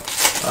 nice one.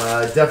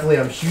 Definitely,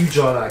 I'm huge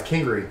on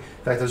Kingery.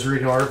 In fact, I was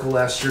reading an article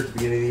last year at the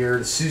beginning of the year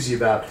to Susie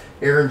about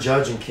Aaron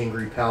Judge and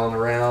Kingery palling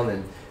around,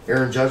 and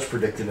Aaron Judge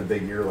predicted a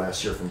big year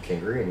last year from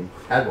Kingery, and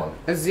he had one.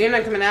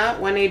 Ozuna coming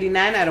out,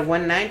 189 out of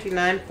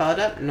 199. Followed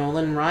up,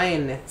 Nolan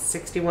Ryan,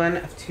 61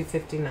 of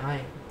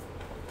 259.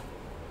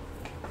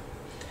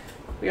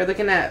 We are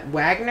looking at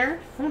Wagner,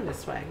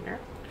 Honus Wagner,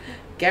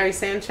 Gary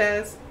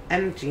Sanchez,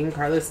 and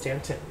Giancarlo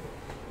Stanton.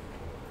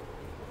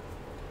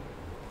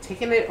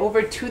 Taking it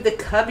over to the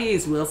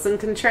Cubbies. Wilson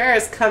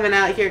Contreras coming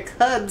out here.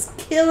 Cubs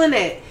killing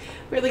it.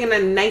 We're looking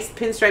at a nice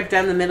pinstripe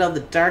down the middle,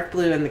 the dark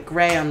blue and the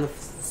gray on the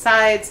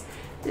sides.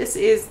 This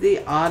is the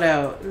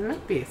auto. It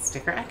might be a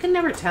sticker. I can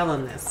never tell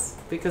on this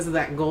because of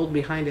that gold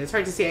behind it. It's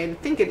hard to see. I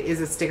think it is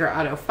a sticker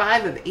auto.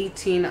 5 of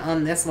 18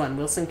 on this one.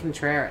 Wilson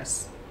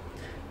Contreras.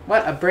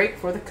 What a break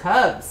for the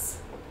Cubs.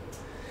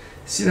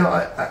 See,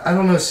 I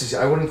don't know, Susie.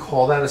 I wouldn't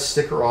call that a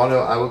sticker auto.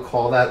 I would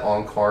call that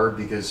on card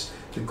because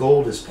the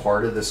gold is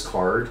part of this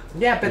card.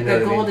 Yeah, but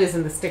the gold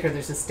isn't the sticker.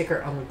 There's a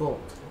sticker on the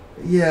gold.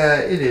 Yeah,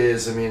 it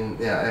is. I mean,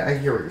 yeah, I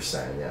hear what you're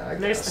saying. Yeah, I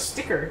guess. There's a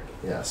sticker.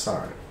 Yeah,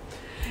 sorry.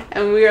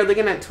 And we are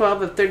looking at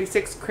 12 of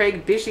 36.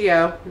 Craig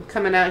Biggio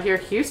coming out here.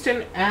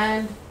 Houston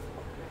and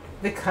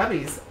the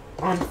Cubbies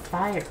on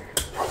fire.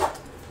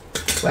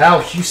 Wow,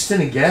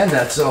 Houston again.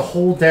 That's a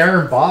whole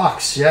Darren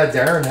box. Yeah,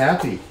 Darren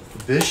happy.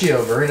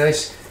 Biggio, very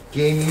nice.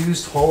 Game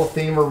used, Hall of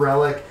Famer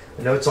relic.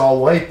 I know it's all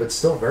white, but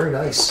still very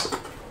nice.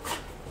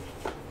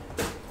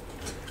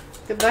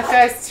 Good luck,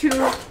 guys. 2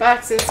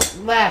 boxes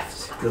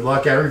left. Good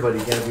luck, everybody.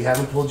 Again, if we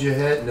haven't pulled you a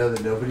hit, know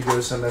that nobody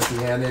goes home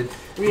empty-handed.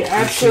 We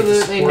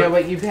absolutely know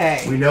what you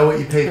pay. We know what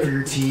you pay for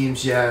your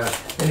teams, yeah.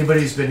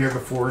 Anybody who's been here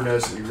before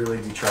knows that we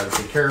really do try to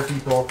take care of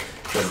people,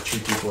 try to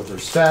treat people with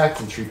respect,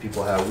 and treat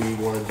people how we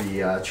want to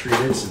be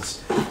treated,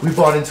 since we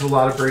bought into a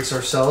lot of breaks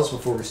ourselves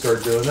before we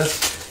started doing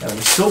this, and we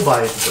still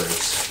buy into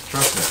breaks.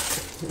 Trust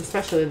me.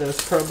 Especially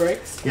those Pro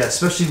breaks. Yeah,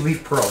 especially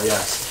Leaf Pearl,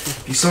 yes.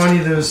 If you saw any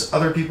of those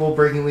other people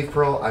breaking Leaf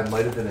Pearl, I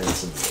might have been in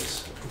some of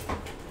those.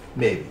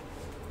 Maybe.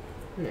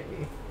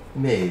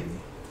 Maybe.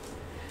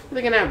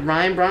 Looking at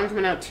Ryan Braun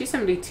coming out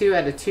 272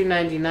 out of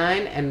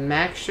 299 and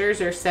Max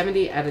Scherzer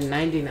 70 out of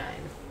 99.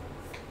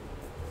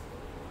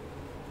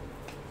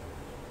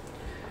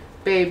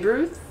 Babe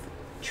Ruth,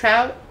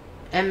 Trout,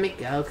 and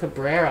Miguel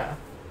Cabrera.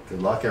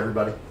 Good luck,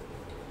 everybody.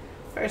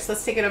 First,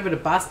 let's take it over to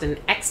Boston.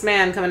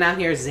 X-Man coming out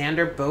here,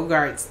 Xander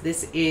Bogaerts.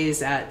 This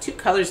is 2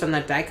 colors on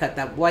that die cut.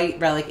 That white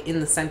relic in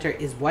the center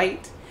is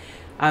white.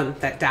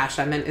 That dash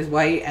I meant is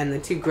white, and the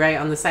 2 gray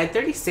on the side.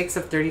 36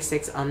 of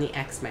 36 on the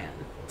X-Man.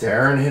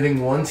 Darren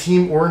hitting one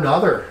team or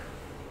another.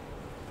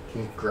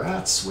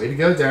 Congrats. Way to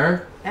go,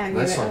 Darren. And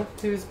Nice you know one.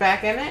 who's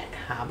back in it?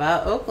 How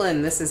about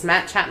Oakland? This is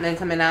Matt Chapman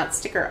coming out.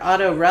 Sticker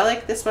auto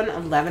relic. This one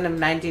 11 of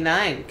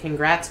 99.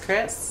 Congrats,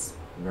 Chris.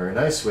 Very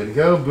nice. Way to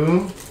go.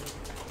 Boom.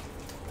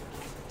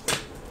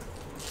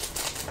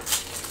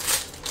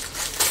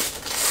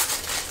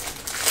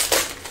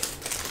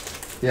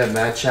 Yeah,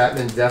 Matt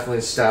Chapman definitely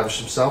established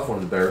himself one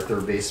of the better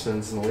third basemen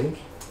in the league.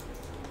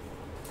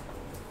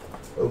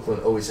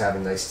 Oakland always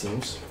having nice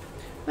teams.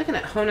 Looking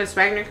at Honus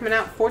Wagner coming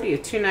out 40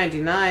 of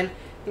 299.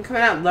 And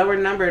coming out lower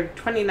numbered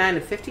 29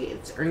 of 50.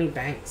 It's Ernie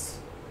Banks.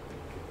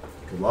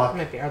 Good luck.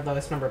 Might be our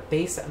lowest number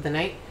base of the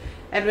night.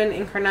 Edwin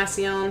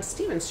Encarnacion,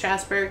 Steven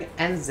Strasburg,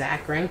 and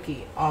Zach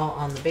Greinke all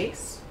on the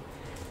base.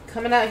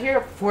 Coming out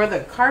here for the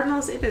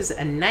Cardinals, it is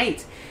a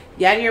Knight.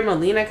 Yadier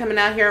Molina coming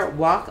out here,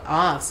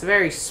 walk-offs.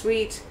 Very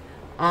sweet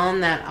on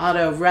that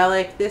auto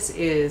relic. This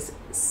is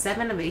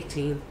 7 of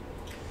 18.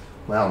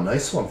 Wow,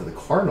 nice one for the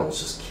Cardinals.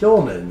 Just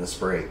killing it in this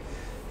break.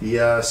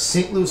 The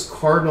St. Louis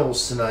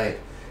Cardinals tonight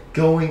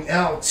going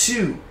out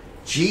to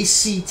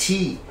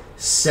JCT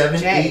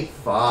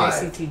 785.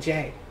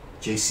 JCTJ.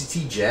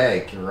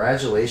 JCTJ,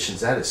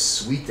 congratulations. That is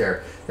sweet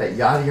there. That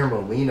Yadier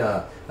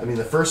Molina. I mean,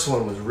 the first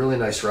one was really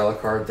nice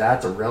relic card.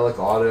 That's a relic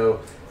auto.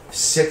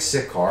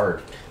 Sick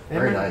card.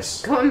 Very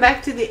nice. Going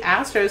back to the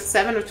Astros,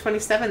 7 of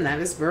 27. That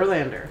is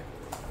Verlander.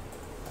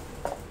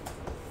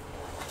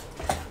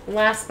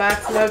 Last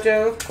box,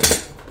 Mojo.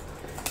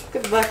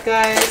 Good luck,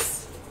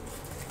 guys.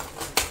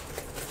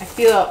 I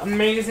feel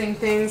amazing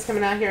things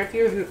coming out here. If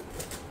you have...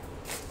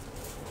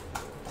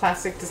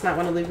 Plastic does not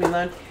want to leave me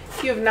alone.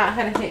 If you have not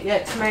had a hit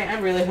yet tonight, I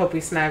really hope we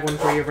snag one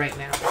for you right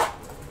now.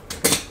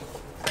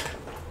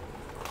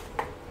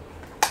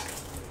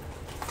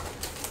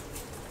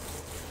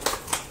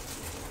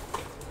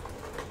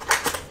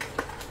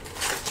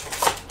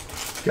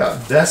 Got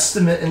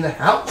Vestament in the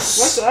house.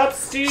 What's up,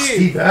 Steve?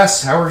 Steve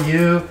S., how are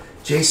you?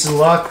 Jason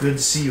Luck, good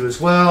to see you as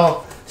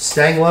well.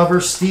 Stang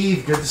Lover,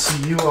 Steve, good to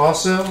see you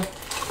also.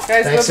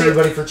 Guys, Thanks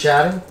everybody for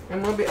chatting.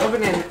 And we'll be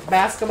opening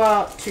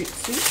basketball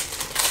treats.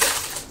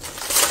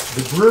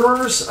 The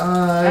Brewers,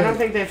 I don't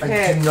think they've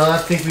hit. I do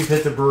not think we've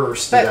hit the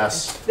Brewers, Steve But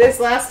S. this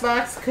last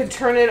box could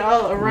turn it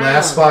all around.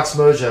 Last box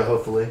mojo,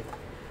 hopefully.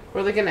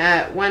 We're looking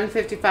at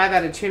 155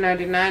 out of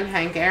 299.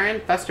 Hank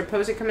Aaron. Buster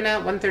Posey coming out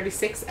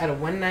 136 out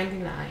of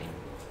 199.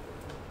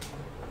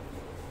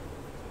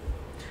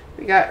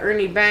 We got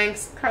Ernie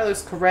Banks,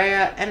 Carlos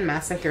Correa, and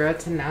Masahiro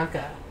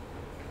Tanaka.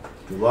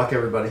 Good luck,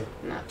 everybody.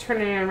 Not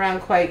turning it around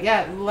quite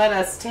yet. Let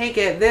us take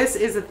it. This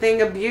is a thing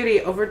of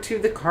beauty. Over to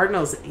the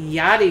Cardinals.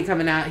 Yachty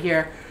coming out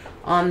here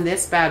on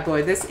this bad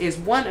boy. This is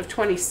 1 of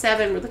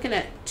 27. We're looking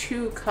at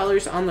 2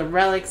 colors on the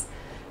relics,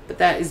 but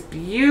that is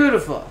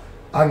beautiful.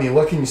 I mean,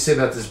 what can you say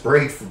about this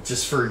break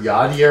just for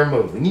Yadier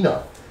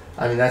Molina?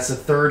 I mean, that's the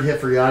third hit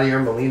for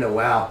Yadier Molina.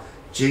 Wow.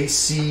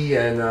 JC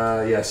and,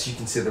 yes, you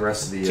can see the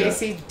rest of the...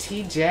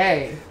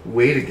 JCTJ.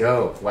 Way to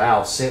go.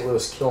 Wow, St.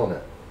 Louis killing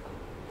it.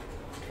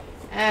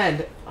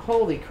 And,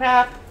 holy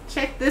crap,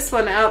 check this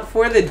one out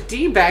for the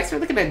D-backs. We're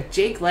looking at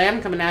Jake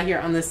Lamb coming out here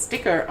on the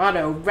sticker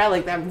auto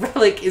relic. That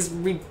relic is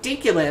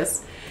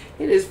ridiculous.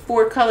 It is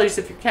 4 colors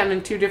if you're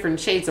counting 2 different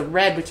shades of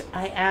red, which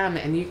I am,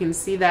 and you can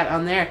see that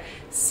on there.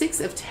 6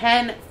 of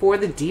 10 for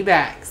the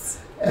D-backs.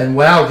 And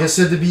wow, guess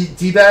who the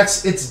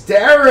D-backs? It's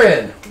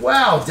Darren.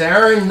 Wow,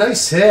 Darren,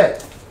 nice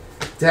hit.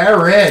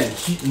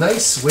 Darren,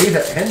 nice way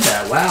to end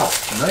that. Wow,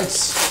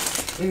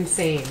 nice.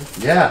 Insane.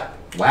 Yeah,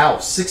 wow,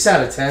 6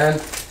 out of 10.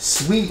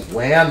 Sweet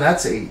Lamb,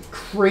 that's a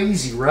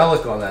crazy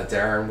relic on that,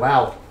 Darren.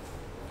 Wow.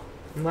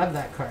 Love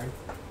that card.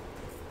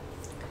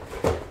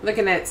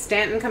 Looking at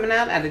Stanton coming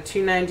out of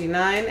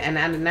 299 and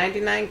out of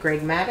 99,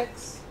 Greg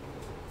Maddux.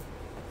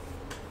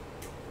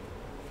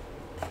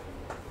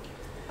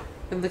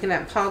 We're looking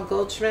at Paul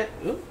Goldschmidt.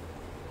 Ooh,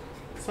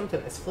 something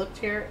is flipped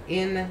here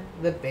in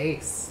the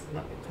base.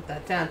 Let me put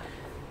that down.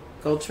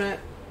 Goldschmidt.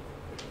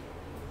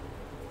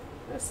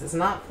 This is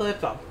not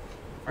flipped.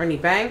 Ernie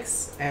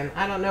Banks, and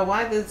I don't know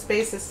why the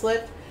space is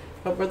flipped,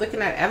 but we're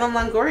looking at Evan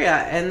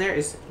Longoria, and there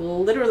is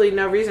literally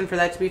no reason for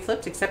that to be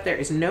flipped, except there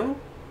is no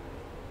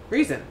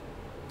reason.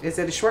 Is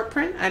it a short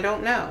print? I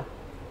don't know.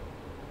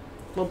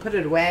 We'll put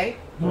it away.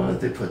 Well,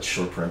 they put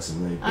short prints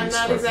in the I'm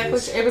not exactly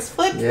sure. It was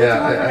flipped.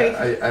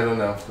 Yeah, I don't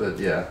know, but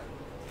yeah.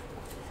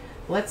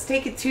 Let's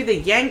take it to the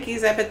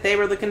Yankees. I bet they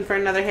were looking for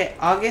another hit.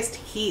 August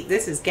Heat.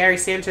 This is Gary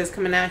Sanchez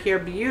coming out here.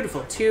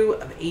 Beautiful. 2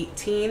 of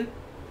 18.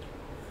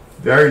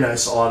 Very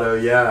nice auto,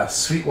 yeah.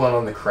 Sweet one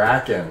on the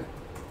Kraken.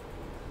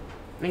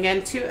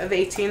 Again, 2 of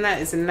 18.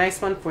 That is a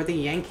nice one for the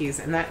Yankees,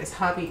 and that is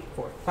Hobby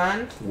for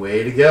Fun.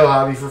 Way to go,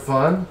 Hobby for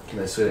Fun.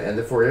 Nice way to end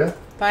it for you.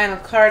 Final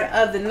card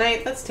of the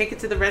night. Let's take it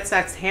to the Red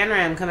Sox.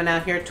 Hanram coming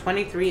out here.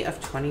 23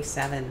 of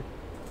 27.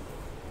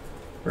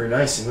 Very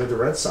nice. And with the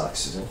Red Sox,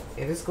 Susan.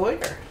 It is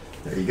Goiter.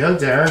 There you go,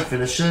 Darren.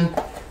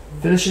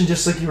 Finishing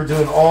just like you were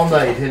doing all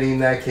night, hitting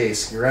that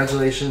case.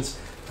 Congratulations.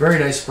 Very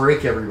nice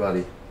break,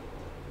 everybody.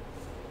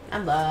 I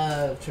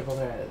love Triple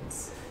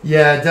Threads.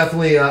 Yeah,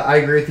 definitely. I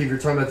agree with you. If you're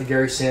talking about the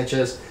Gary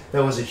Sanchez,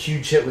 that was a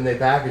huge hit when they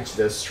packaged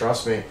this.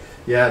 Trust me.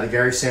 Yeah, the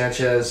Gary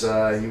Sanchez,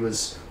 he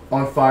was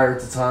on fire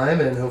at the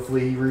time, and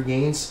hopefully he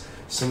regains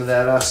some of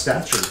that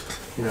stature.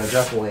 You know,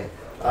 definitely.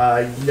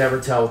 You never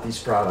tell with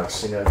these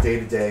products. You know, day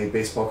to day,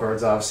 baseball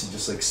cards obviously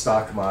just like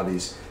stock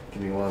commodities.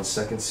 Give me 1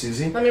 second,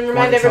 Susie. Let me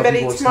remind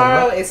everybody,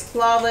 tomorrow is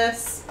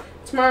Flawless.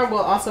 Tomorrow will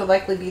also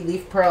likely be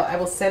Leaf Pearl. I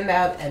will send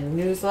out a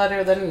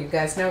newsletter letting you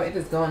guys know it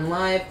is going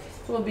live.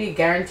 It will be a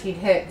guaranteed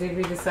hit. Did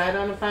we decide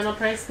on a final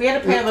price? We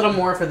had to pay a little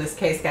more for this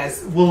case,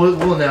 guys.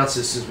 We'll announce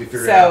this as we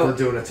figure it out. We're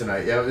doing it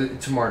tonight. Yeah,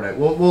 tomorrow night.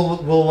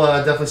 We'll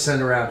definitely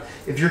send it around.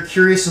 If you're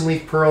curious in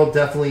Leaf Pearl,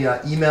 definitely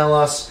email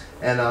us,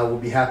 and we'll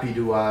be happy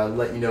to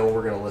let you know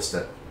we're going to list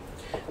it.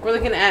 We're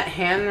looking at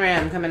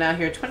Hanram coming out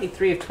here,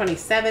 23 of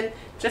 27.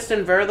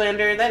 Justin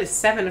Verlander, that is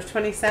 7 of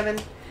 27.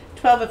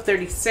 12 of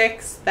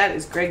 36. That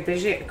is Craig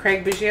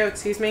Biggio,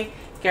 excuse me.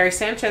 Gary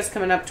Sanchez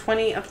coming up,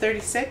 20 of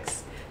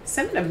 36.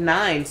 7 of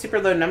 9.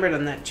 Super low numbered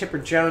on that. Chipper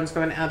Jones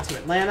going out to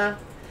Atlanta.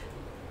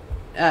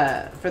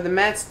 For the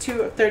Mets,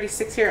 2 of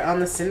 36 here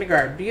on the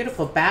Syndergaard.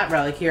 Beautiful bat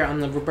relic here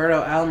on the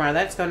Roberto Alomar.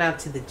 That's going out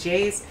to the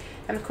Jays.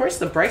 And, of course,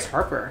 the Bryce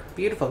Harper.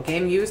 Beautiful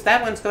game used.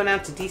 That one's going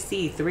out to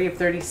DC, 3 of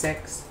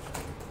 36.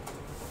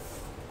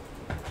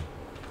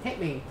 Hit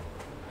me.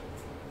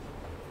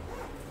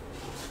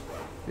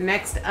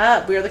 Next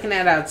up, we are looking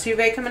at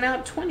Altuve coming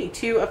out,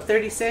 22 of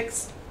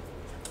 36.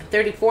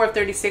 34 of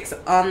 36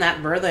 on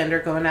that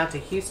Verlander going out to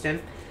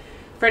Houston.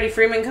 Freddie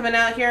Freeman coming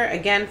out here,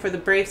 again for the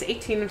Braves,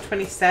 18 of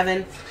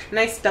 27.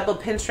 Nice double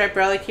pinstripe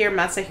relic here,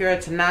 Masahiro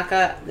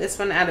Tanaka. This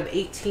one out of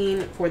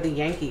 18 for the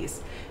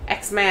Yankees.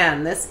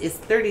 X-Man, this is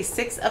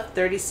 36 of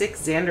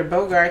 36, Xander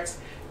Bogaerts.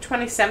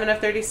 27 of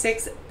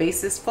 36,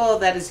 bases full.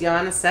 That is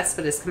Giannis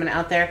Cespedes coming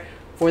out there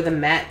for the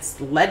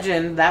Mets.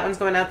 Legend, that one's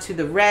going out to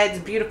the Reds.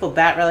 Beautiful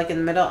bat relic in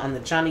the middle on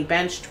the Johnny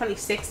Bench,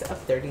 26 of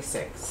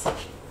 36.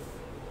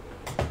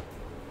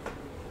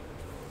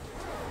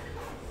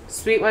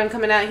 Sweet one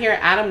coming out here,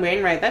 Adam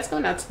Wainwright. That's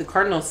going out to the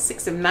Cardinals,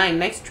 6 of 9.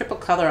 Nice triple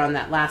color on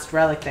that last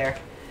relic there.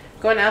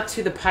 Going out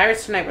to the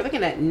Pirates tonight, we're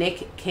looking at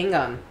Nick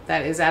Kingham.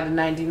 That is out of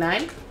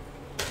 99.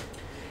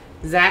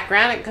 Zach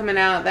Granick coming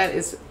out. That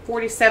is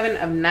 47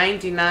 of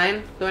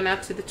 99. Going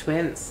out to the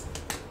Twins.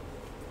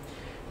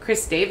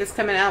 Chris Davis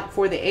coming out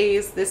for the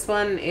A's. This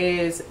one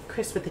is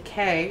Chris with a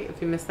K,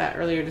 if you missed that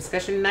earlier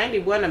discussion.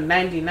 91 of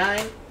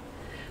 99.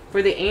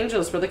 For the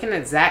Angels, we're looking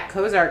at Zach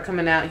Cozart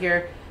coming out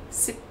here.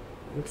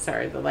 I'm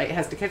sorry, the light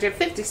has to catch it.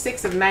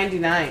 56 of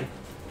 99.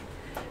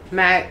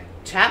 Matt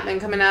Chapman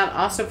coming out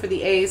also for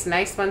the A's.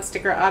 Nice one,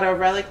 sticker auto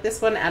relic.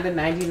 This one out of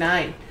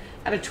 99.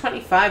 Out of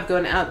 25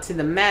 going out to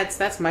the Mets.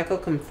 That's Michael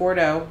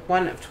Conforto,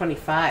 1 of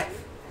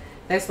 25.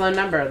 Nice low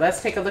number.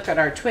 Let's take a look at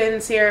our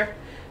Twins here.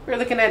 We're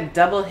looking at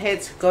double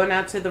hits going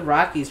out to the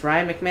Rockies.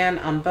 Ryan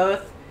McMahon on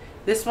both.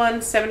 This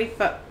one,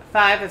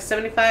 75 of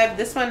 75.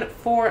 This one,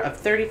 4 of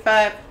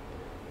 35.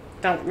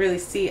 Don't really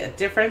see a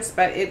difference,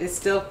 but it is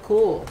still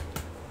cool.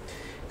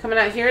 Coming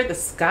out here, the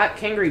Scott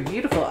Kingery,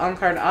 beautiful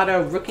on-card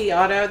auto, rookie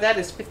auto. That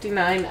is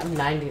 59 of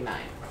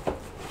 99.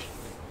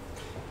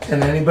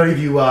 And anybody, if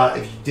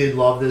you did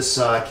love this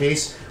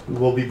case, we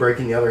will be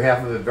breaking the other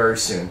half of it very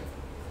soon.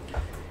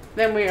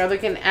 Then we are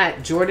looking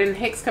at Jordan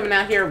Hicks coming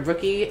out here,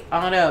 rookie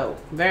auto.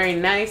 Very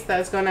nice. That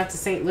is going out to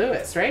St.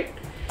 Louis, right?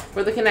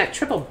 We're looking at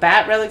triple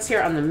bat relics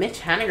here on the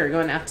Mitch Haniger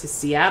going out to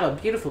Seattle.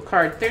 Beautiful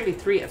card,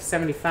 33 of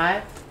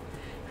 75.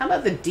 How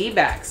about the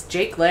D-backs?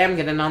 Jake Lamb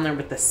getting on there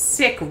with the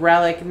sick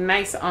relic.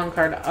 Nice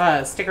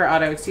on-card sticker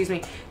auto, excuse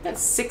me.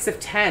 That's 6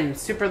 of 10.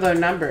 Super low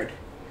numbered.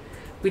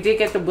 We did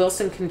get the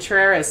Wilson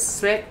Contreras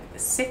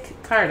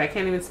sick card. I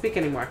can't even speak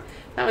anymore.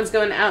 That one's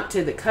going out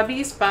to the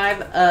Cubbies,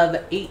 5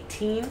 of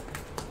 18.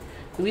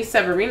 Luis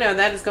Severino,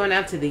 that is going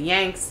out to the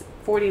Yanks,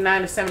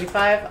 49 of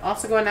 75.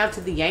 Also going out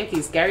to the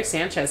Yankees, Gary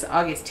Sanchez,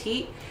 August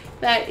Heat.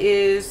 That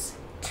is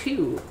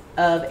 2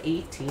 of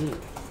 18.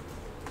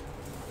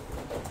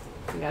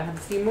 You gotta have a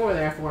few more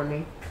there for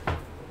me.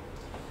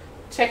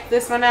 Check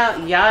this one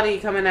out.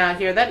 Yachty coming out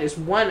here. That is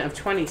 1 of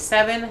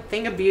 27.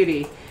 Thing of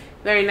beauty.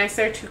 Very nice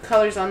there. 2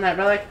 colors on that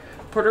relic.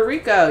 Puerto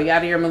Rico,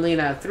 Yadier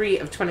Molina, 3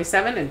 of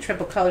 27, and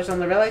triple colors on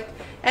the relic.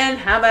 And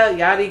how about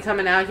Yachty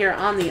coming out here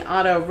on the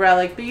auto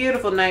relic?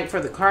 Beautiful night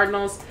for the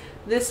Cardinals.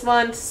 This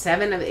one,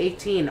 7 of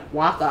 18.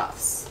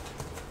 Walk-offs.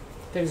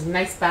 There's a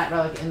nice bat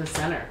relic in the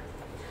center.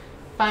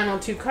 Final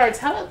 2 cards.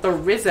 How about the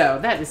Rizzo?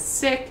 That is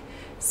sick.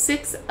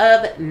 6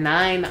 of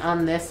 9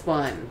 on this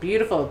one.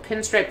 Beautiful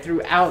pinstripe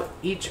throughout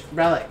each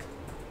relic.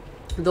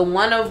 The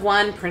 1 of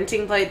 1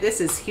 printing plate. This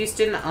is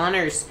Houston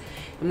Honors.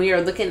 And we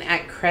are looking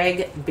at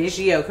Craig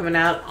Biggio coming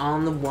out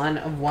on the 1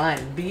 of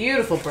 1.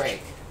 Beautiful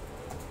break.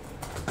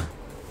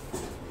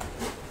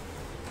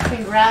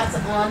 Congrats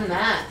on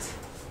that.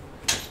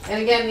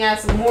 And again, yeah,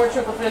 some more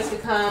triple threads to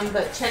come,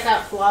 but check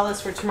out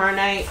Flawless for tomorrow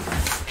night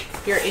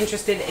if you're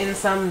interested in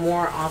some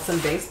more awesome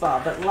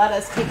baseball. But let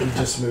us take it. You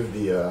just moved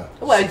the...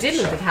 Oh, I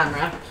did move the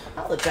camera.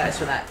 I apologize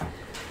for that.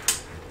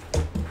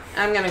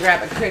 I'm going to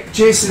grab a quick...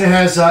 Jason, it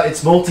has,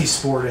 it's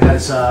multi-sport. It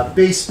has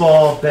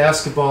baseball,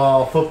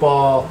 basketball,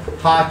 football,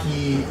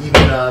 hockey, even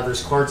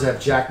there's cards that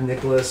have Jack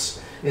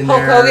Nicklaus in Hulk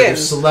there. Hogan.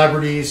 There's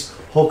celebrities.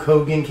 Hulk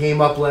Hogan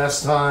came up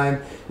last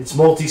time. It's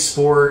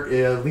multi-sport.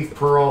 Leaf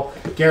Pearl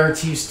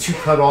guarantees 2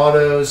 cut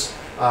autos.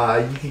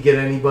 You could get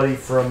anybody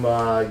from,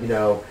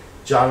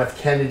 John F.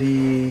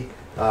 Kennedy.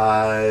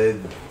 I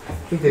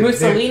think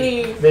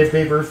Mussolini. They have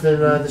Babe Ruth in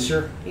this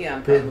year? Yeah,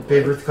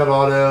 Babe Ruth cut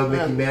auto.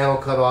 Mickey Mantle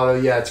cut auto.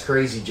 Yeah, it's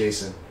crazy,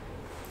 Jason.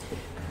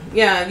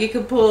 Yeah, you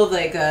could pull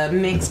like a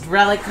mixed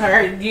relic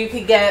card. You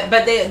could get,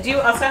 but they do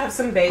also have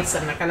some base.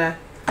 I'm not gonna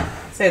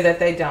say that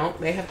they don't.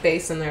 They have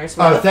base in there as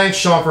well. Oh, thanks,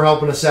 Sean, for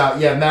helping us out.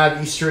 Yeah,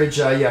 Matt Eastridge.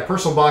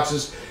 Personal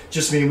boxes.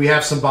 Just mean we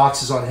have some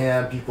boxes on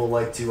hand. People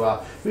like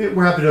to.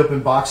 We're happy to open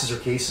boxes or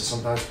cases.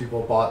 Sometimes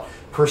people bought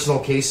personal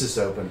cases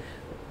to open.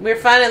 We're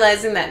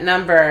finalizing that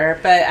number,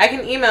 but I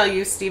can email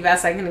you, Steve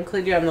S. I can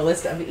include you on the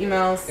list of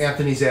emails.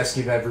 Anthony's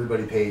asking if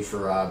everybody paid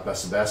for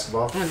Best of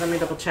Basketball. Let me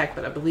double check,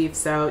 but I believe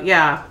so.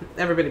 Yeah,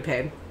 everybody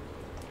paid.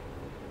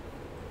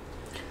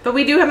 But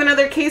we do have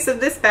another case of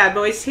this bad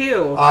boy,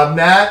 too.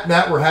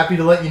 Matt, we're happy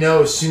to let you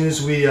know as soon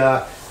as we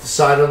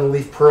decide on the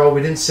Leaf Pearl.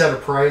 We didn't set a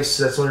price.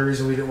 That's the only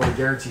reason we didn't want to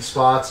guarantee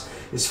spots.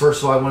 Is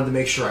first of all, I wanted to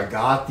make sure I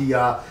got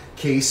the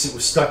case. It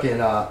was stuck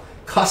in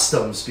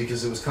customs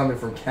because it was coming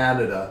from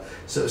Canada.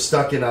 So it was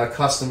stuck in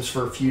customs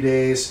for a few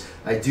days.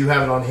 I do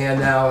have it on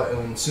hand now,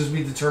 and as soon as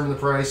we determine the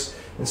price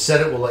and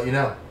set it, we'll let you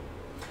know.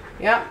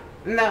 Yep,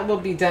 and that will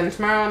be done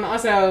tomorrow. I'm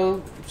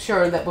also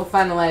sure that we'll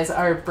finalize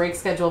our break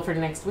schedule for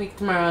next week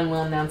tomorrow, and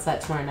we'll announce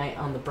that tomorrow night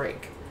on the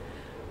break,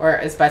 or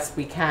as best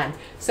we can.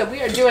 So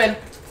we are doing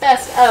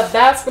Best of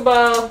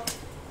Basketball.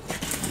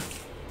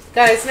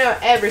 Guys, know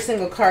every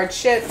single card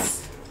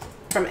ships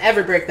from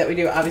every break that we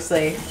do,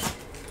 obviously.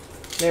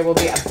 There will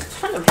be a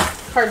ton of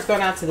cards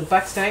going out to the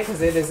Bucks tonight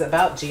because it is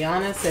about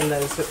Giannis and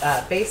those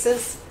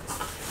bases.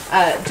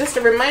 Just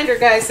a reminder,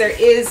 guys, there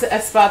is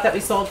a spot that we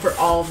sold for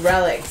all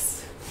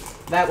relics.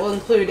 That will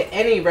include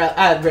any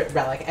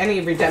relic, any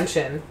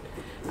redemption.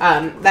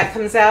 That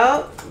comes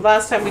out.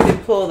 Last time we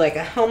did pull like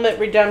a helmet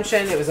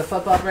redemption. It was a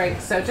football break.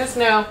 So just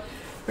know,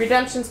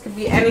 redemptions could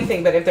be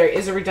anything, but if there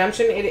is a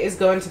redemption, it is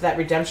going to that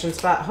redemption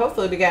spot.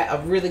 Hopefully we get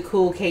a really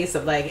cool case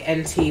of like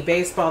NT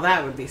baseball.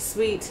 That would be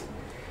sweet.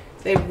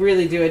 They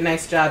really do a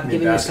nice job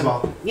giving basketball?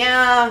 you some.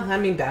 Yeah, I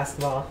mean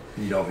basketball.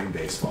 You don't mean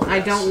baseball. I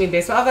don't mean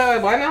baseball,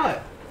 although why not?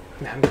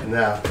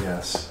 No,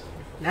 yes.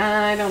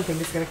 I don't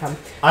think it's going to come.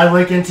 I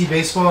like NT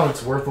baseball, and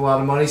it's worth a lot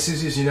of money,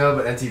 Susie, as you know,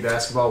 but NT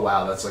basketball,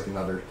 wow, that's like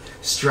another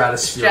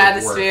stratosphere.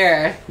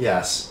 Stratosphere.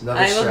 Yes, another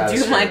I will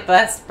stratosphere. do my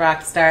best,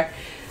 Brockstar.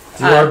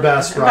 Do our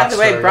best, Brockstar. By the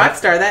way, Yep.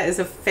 Brockstar, that is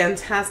a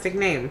fantastic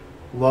name.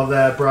 Love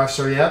that,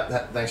 Brockstar.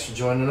 Yep. Thanks for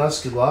joining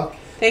us. Good luck.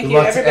 Thank Good you,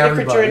 luck to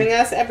everybody, for joining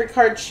us. Every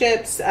card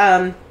ships.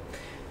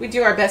 We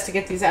do our best to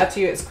get these out to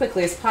you as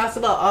quickly as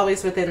possible,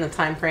 always within the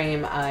time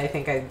frame. I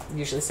think I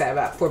usually say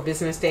about 4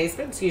 business days,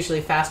 but it's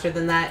usually faster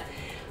than that.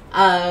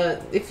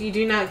 If you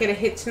do not get a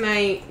hit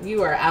tonight,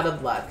 you are out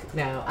of luck.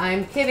 No,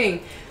 I'm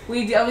kidding.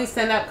 We always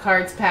send out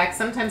cards packs,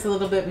 sometimes a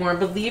little bit more.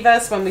 Believe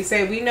us when we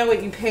say we know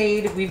what you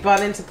paid. We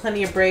bought into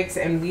plenty of breaks,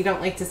 and we don't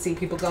like to see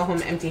people go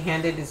home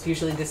empty-handed. It's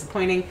usually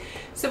disappointing.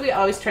 So we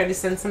always try to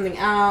send something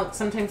out,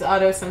 sometimes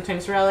auto,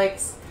 sometimes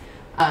relics.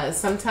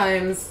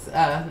 Sometimes,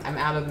 I'm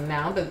out of them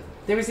now, but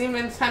there was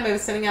even a time I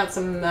was sending out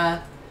some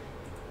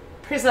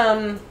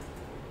Prism,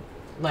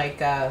 like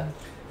Fab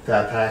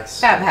Packs.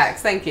 Fab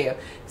Hacks, thank you.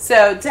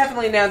 So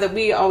definitely know that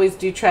we always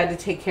do try to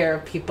take care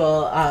of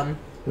people.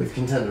 We have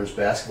Contenders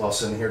basketball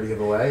sitting here to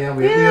give away. Yeah,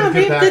 we have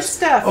good packs. Good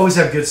stuff. Always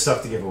have good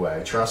stuff to give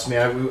away. Trust me,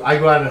 I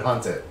go out and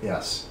hunt it.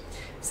 Yes.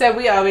 So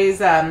we always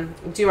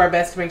do our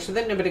best to make sure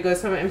that nobody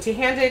goes home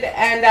empty-handed,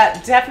 and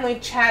definitely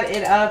chat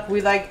it up.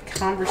 We like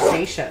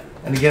conversation.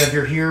 And again, if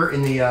you're here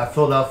in the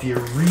Philadelphia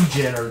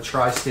region or the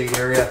tri-state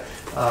area,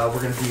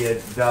 we're going to be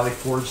at Valley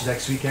Forge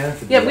next weekend.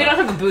 For the, we don't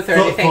have a booth or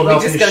anything. We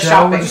Philadelphia just go show.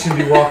 shopping. We're just going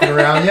to be walking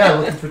around,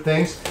 looking for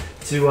things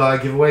to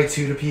give away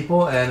to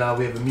people. And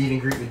we have a meet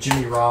and greet with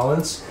Jimmy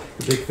Rollins.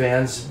 We're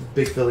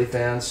big Philly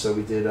fans. So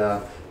we did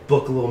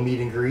book a little meet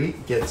and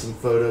greet, get some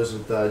photos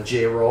with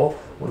J-Roll,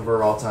 one of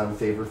our all-time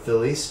favorite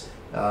Phillies.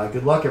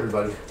 Good luck,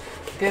 everybody.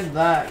 Good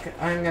luck.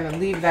 I'm going to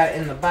leave that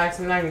in the box.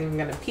 I'm not even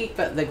going to peek,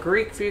 but the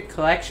Greek Freak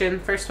Collection.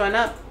 First one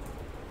up.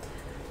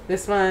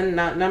 This one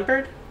not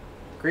numbered.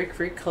 Greek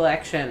Freak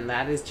Collection.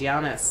 That is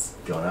Giannis.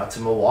 Going out to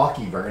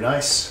Milwaukee. Very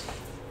nice.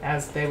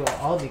 As they will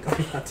all be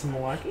going out to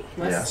Milwaukee.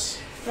 Yes.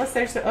 Unless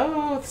there's...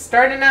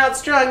 starting out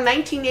strong.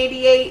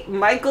 1988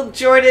 Michael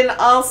Jordan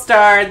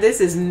All-Star. This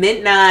is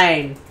Mint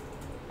 9.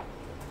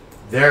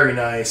 Very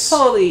nice.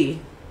 Holy...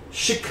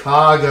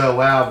 Chicago,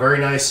 wow, very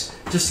nice.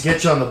 Just to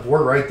get you on the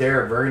board right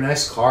there, very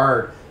nice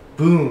card.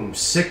 Boom,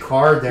 sick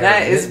card there.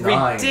 That is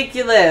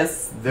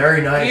ridiculous.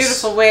 Very nice.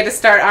 Beautiful way to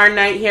start our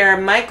night here.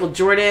 Michael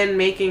Jordan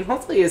making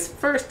hopefully his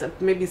first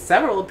of maybe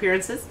several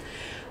appearances.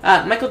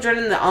 Michael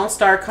Jordan, the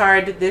All-Star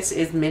card. This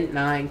is Mint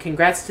 9.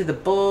 Congrats to the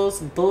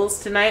Bulls.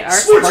 Bulls tonight are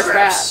Sports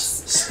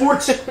Refs.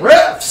 Sports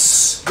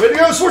Refs. Way to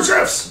go, Sports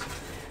Refs.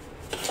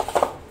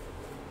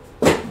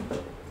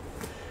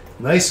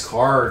 Nice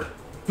card.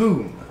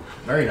 Boom.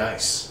 Very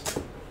nice.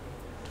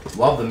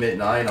 Love the Mint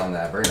 9 on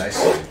that. Very nice.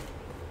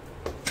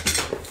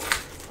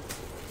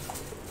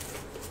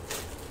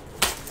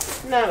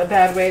 Not a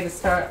bad way to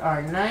start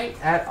our night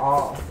at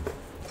all.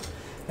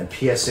 And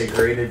PSA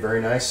graded,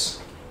 very nice.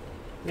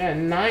 Yeah,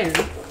 9.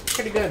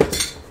 Pretty good.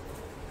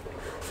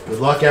 Good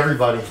luck,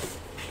 everybody.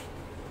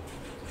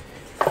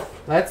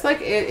 Let's look.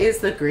 It is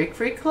the Greek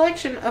Freak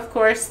collection, of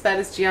course. That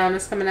is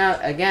Giannis coming out.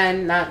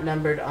 Again, not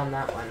numbered on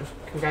that one.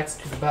 Congrats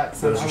to the Bucks.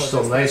 Those are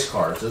still nice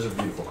cards. Those are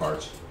beautiful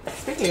cards.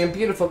 Speaking of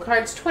beautiful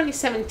cards,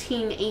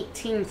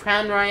 2017-18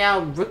 Crown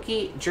Royale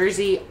rookie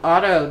jersey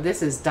auto.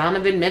 This is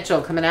Donovan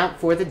Mitchell coming out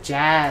for the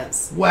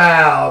Jazz.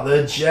 Wow,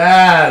 the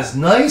Jazz.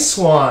 Nice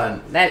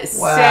one. That is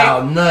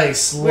wow, sick.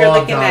 nice. We're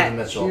Love looking Donovan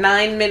at Mitchell.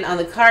 9 mint on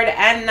the card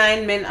and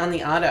 9 mint on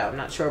the auto. I'm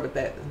not sure what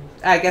that...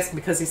 I guess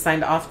because he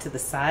signed off to the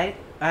side.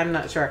 I'm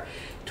not sure.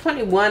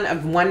 21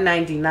 of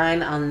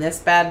 199 on this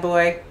bad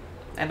boy.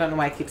 I don't know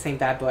why I keep saying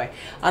bad boy.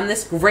 On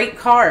this great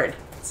card.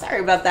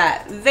 Sorry about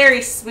that.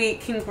 Very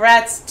sweet.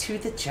 Congrats to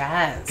the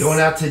Jazz. Going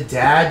out to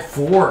Dad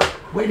Ford.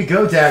 Way to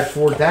go, Dad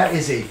Ford. That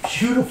is a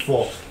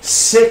beautiful,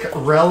 sick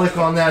relic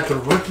on that. The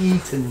rookie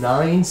to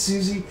 9,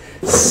 Susie.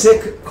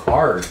 Sick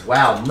card.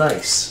 Wow,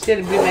 nice.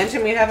 Did we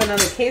mention we have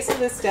another case of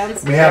this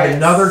downstairs? We have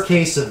another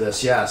case of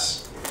this,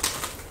 yes.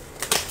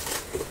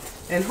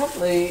 And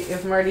hopefully,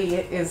 if Marty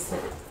is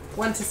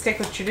one to stick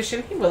with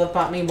tradition, he will have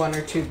bought me 1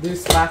 or 2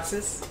 loose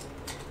boxes.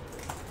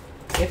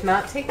 If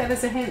not, take that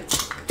as a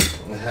hint.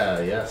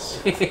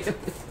 Yes.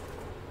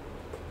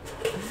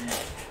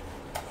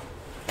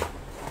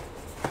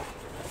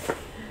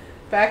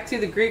 Back to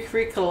the Greek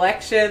Freak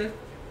collection.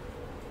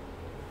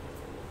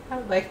 I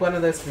would like one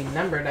of those to be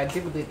numbered. I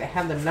do believe they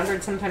have them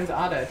numbered, sometimes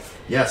autoed.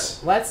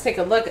 Yes. Let's take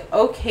a look.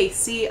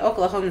 OKC,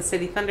 Oklahoma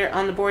City Thunder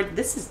on the board.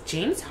 This is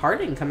James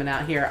Harden coming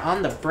out here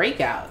on the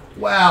breakout.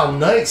 Wow,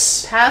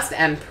 nice. Past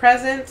and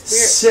present.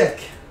 Sick.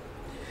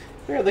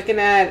 We're looking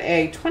at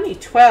a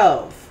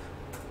 2012.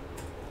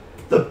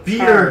 The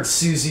beard,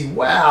 Susie.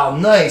 Wow,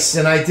 nice.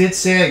 And I did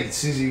say,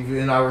 Susie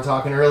and I were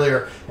talking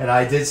earlier, and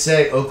I did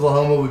say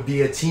Oklahoma would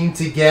be a team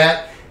to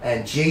get,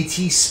 and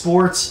JT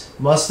Sports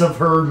must have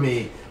heard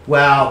me.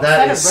 Wow,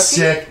 that is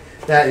sick.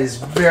 That is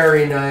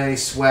very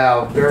nice.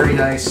 Wow, very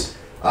nice.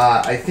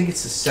 I think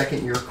it's the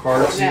second-year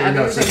card. Yeah,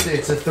 no, it's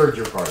a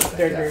third-year card.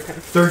 Third-year card.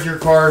 Third-year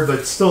card,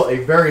 but still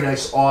a very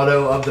nice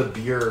auto of the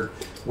beard.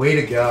 Way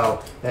to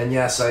go. And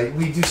yes,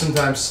 we do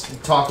sometimes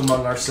talk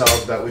among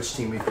ourselves about which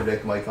team we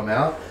predict might come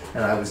out,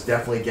 and I was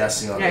definitely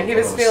guessing on Yeah, he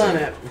was feeling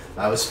it.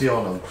 I was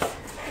feeling them.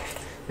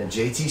 And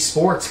JT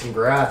Sports,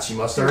 congrats. You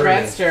must have heard me.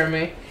 Congrats,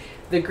 Jeremy.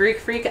 The Greek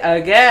Freak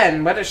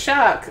again. What a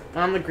shock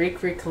on the Greek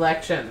Freak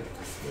collection.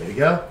 Way to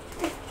go.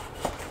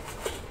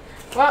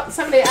 Well,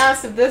 somebody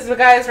asked if these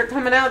guys were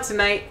coming out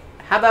tonight.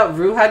 How about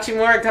Rui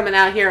Hachimura coming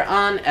out here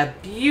on a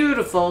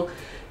beautiful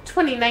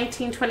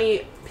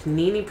 2019-20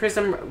 Panini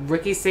Prism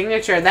rookie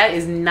signature. That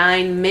is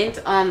 9 mint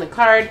on the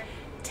card,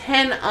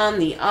 10 on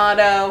the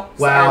auto.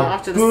 Wow.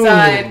 Off to the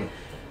side.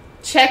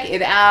 Check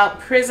it out.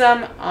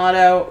 Prism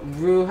Auto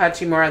Rui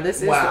Hachimura.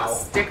 This is the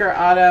sticker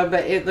auto,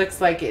 but it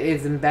looks like it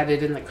is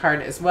embedded in the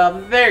card as well.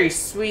 Very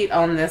sweet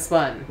on this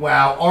one.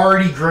 Wow,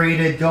 already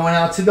graded, going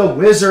out to the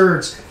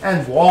Wizards.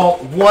 And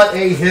Walt, what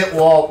a hit,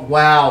 Walt.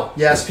 Wow.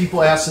 Yes,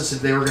 people asked us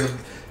if they were going to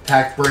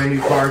pack brand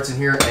new cards in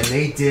here, and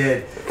they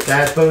did.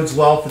 That bodes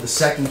well for the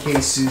second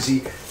case,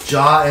 Susie.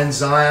 Ja and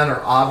Zion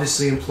are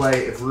obviously in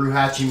play. If Rui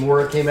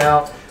Hachimura came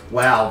out,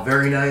 wow,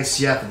 very nice.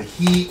 Yeah, for the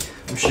Heat.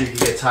 I'm sure you can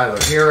get Tyler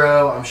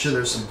Hero. I'm sure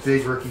there's some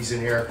big rookies in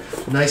here.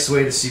 Nice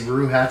way to see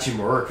Rui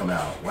Hachimura come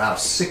out. Wow,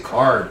 sick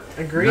card.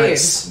 Agreed.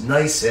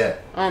 Nice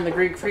hit. On the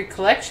Greek Freak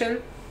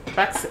collection.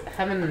 Bucks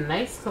having a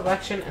nice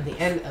collection at the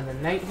end of the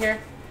night here.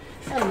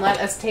 And let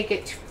us take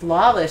it to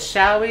flawless,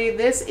 shall we?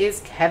 This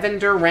is Kevin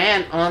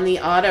Durant on the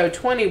auto.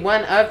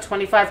 21 of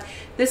 25.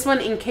 This one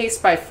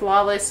encased by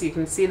Flawless. You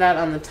can see that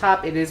on the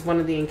top. It is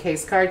one of the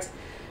encased cards.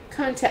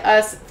 Coming to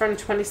us from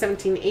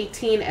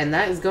 2017-18, and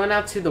that is going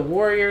out to the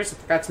Warriors. I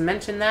forgot to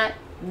mention that.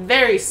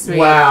 Very sweet.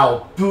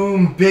 Wow.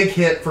 Boom. Big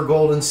hit for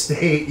Golden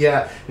State.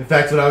 Yeah. In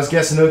fact, when I was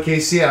guessing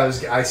OKC,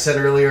 I said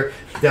earlier,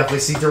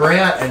 definitely see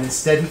Durant, and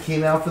instead he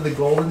came out for the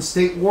Golden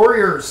State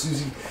Warriors.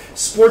 Susie,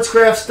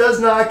 Sportscrafts does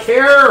not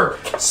care.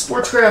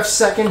 Sportscrafts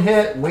second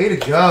hit. Way to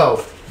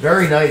go.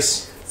 Very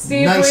nice.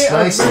 Steve, nice.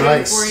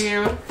 For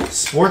you.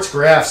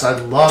 Sportscrafts. I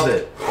love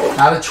it.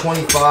 Out of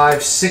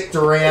 25. Sick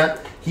Durant.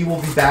 He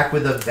will be back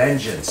with a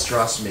vengeance,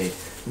 trust me.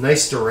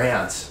 Nice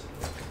Durant.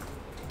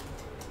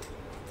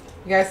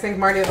 You guys think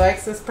Marty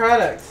likes this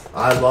product?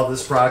 I love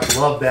this product.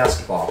 Love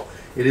basketball.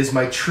 It is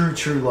my true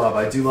love.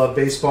 I do love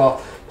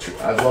baseball.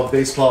 I've loved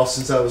baseball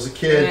since I was a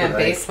kid. Yeah,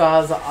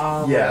 baseball's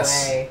all the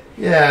way.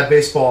 Yeah,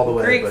 baseball all the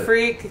way. Greek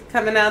Freak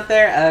coming out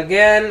there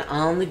again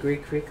on the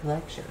Greek Freak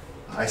collection.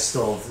 The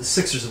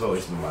Sixers have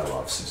always been my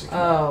love, Susie.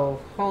 Oh,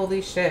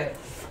 holy shit.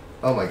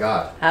 Oh my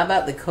God. How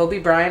about the Kobe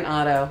Bryant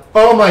auto?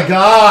 Oh my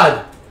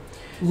God.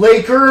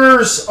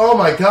 Lakers! Oh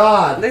my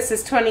God! This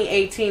is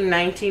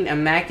 2018-19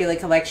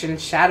 Immaculate Collection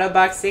Shadow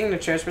Box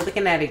Signatures. We're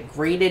looking at a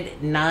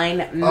graded 9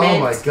 mint. Oh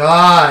my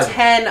God!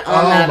 10 on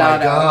that auto. Oh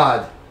my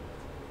God!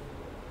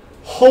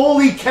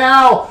 Holy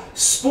cow!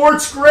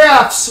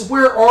 Sportsgraphs,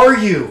 where are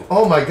you?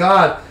 Oh my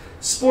God!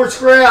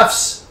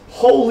 Sportsgraphs!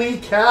 Holy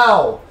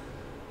cow.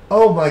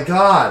 Oh, my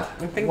God.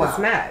 I think wow. that's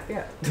Matt,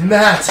 yeah.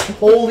 Matt,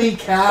 holy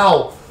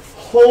cow.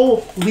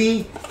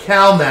 Holy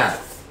cow, Matt.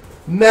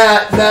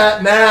 Matt.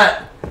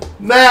 Matt.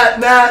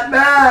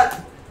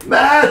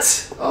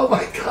 Oh,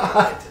 my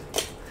God.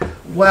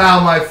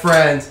 Wow, my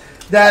friend.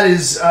 That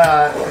is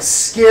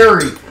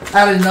scary.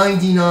 Out of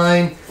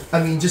 99.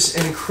 I mean, just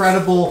an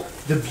incredible...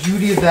 The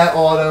beauty of that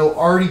auto,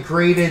 already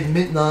graded,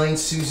 mint 9,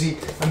 Susie.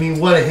 I mean,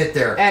 what a hit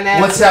there. And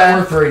what's that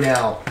worth right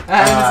now?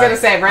 I was going to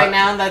say, right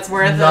now, that's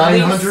worth $900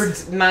 at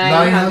least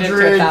 $900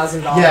 to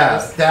 $1,000. Yeah,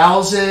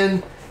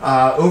 1,000.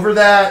 Over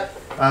that.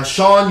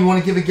 Sean, you want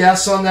to give a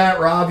guess on that?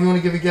 Rob, you want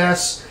to give a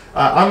guess?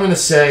 I'm going to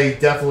say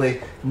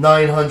definitely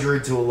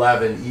 900 to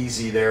 11.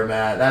 Easy there,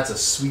 Matt. That's a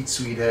sweet,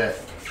 sweet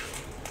hit.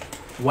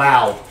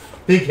 Wow.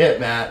 Big hit,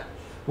 Matt.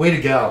 Way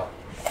to go.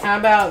 How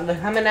about the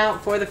coming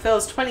out for the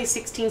Phils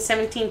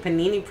 2016-17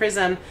 Panini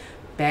Prism?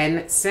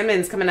 Ben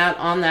Simmons coming out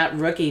on that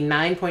rookie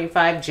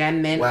 9.5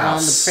 gem mint on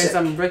the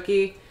Prism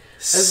rookie.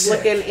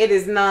 It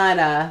is not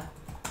a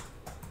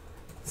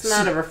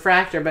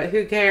refractor, but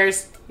who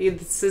cares?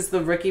 This is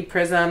the rookie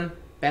Prism.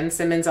 Ben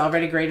Simmons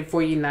already graded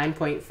for you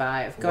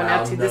 9.5. Going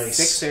out to the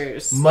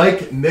Sixers.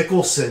 Mike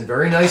Mickelson,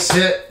 very nice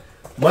hit.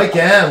 Mike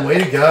M,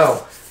 way to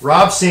go.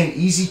 Rob saying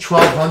easy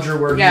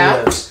 1,200 where he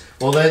lives.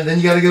 Well, then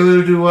you got to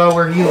go to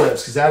where he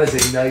lives, because that is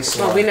a nice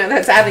one. Well, we know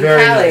that's out in Cali.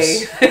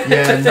 Nice.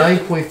 Yeah,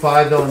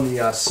 9.5 though on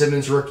the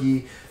Simmons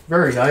rookie.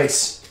 Very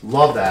nice.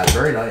 Love that.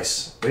 Very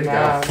nice. Way to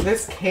go.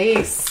 This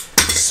case.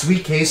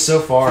 Sweet case so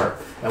far.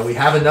 And we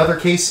have another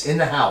case in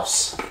the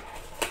house.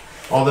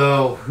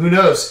 Although, who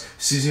knows?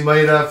 Susie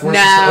might force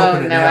us to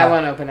open it now. No, I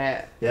won't open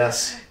it.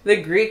 Yes. The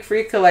Greek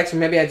Freak Collection.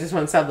 Maybe I just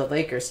want to sell the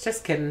Lakers.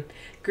 Just kidding.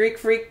 Greek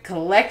Freak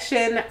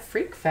Collection.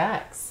 Freak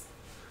Facts.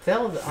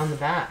 Filled on the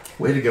back.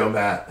 Way to go,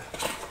 Matt.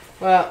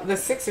 Well, the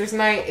Sixers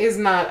night is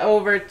not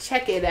over.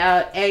 Check it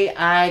out.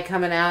 AI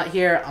coming out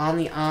here on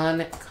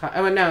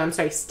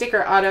the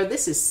sticker auto.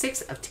 This is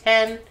 6 of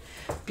 10.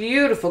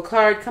 Beautiful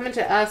card coming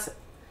to us.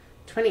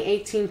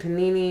 2018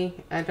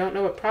 Panini. I don't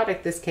know what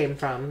product this came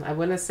from. I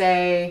want to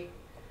say...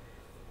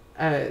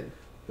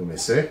 Let me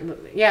see.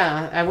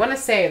 Yeah, I want to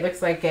say it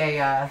looks like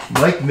a...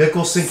 Mike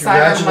Mickelson,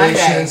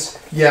 congratulations.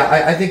 Yeah,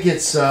 I think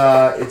it's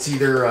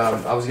either,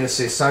 I was going to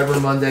say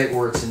Cyber Monday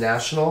or it's a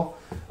national.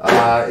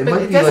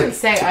 It doesn't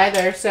say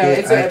either, so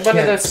it's one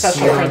of those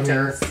special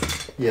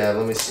printings. Yeah,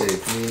 let me see.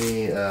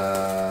 Panini.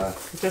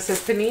 It just says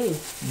Panini.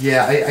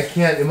 Yeah, I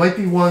can't. It might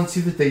be one,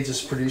 too, that they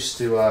just produced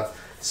to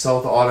sell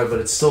with the auto, but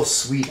it's still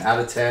sweet. Out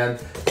of 10.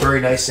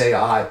 Very nice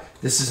AI.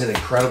 This is an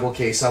incredible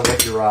case. I'm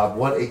with you, Rob.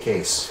 What a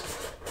case.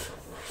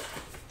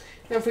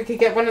 If we could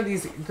get one of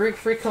these Greek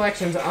Freak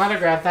Collections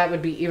autographed, that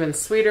would be even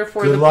sweeter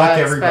for the Good luck,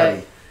 Bucks,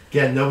 everybody.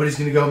 Again, nobody's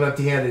going to go home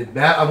empty-handed.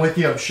 Matt, I'm with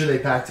you. I'm sure they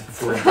packed it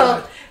before you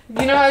got it.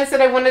 You know, I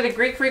said I wanted a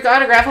Greek Freak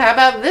autograph. How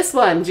about this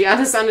one?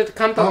 Giannis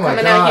Antetokounmpo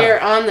coming out here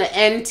on the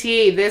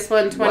NT. This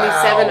one,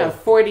 27 of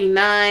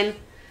 49.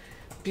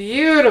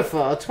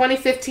 Beautiful.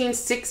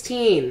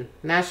 2015-16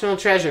 National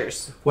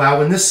Treasures. Wow,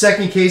 when this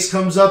second case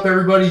comes up,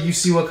 everybody, you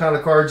see what kind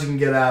of cards you can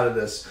get out of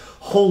this.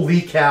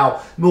 Holy cow.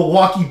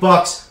 Milwaukee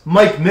Bucks,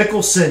 Mike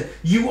Mickelson,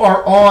 you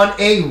are on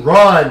a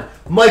run.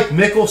 Mike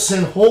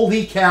Mickelson,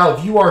 holy cow.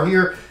 If you are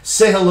here,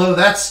 say hello.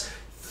 That's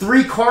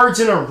 3 cards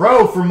in a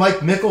row for Mike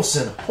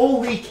Mickelson.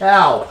 Holy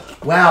cow.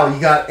 Wow,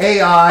 you got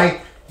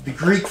AI, the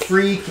Greek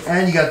Freak,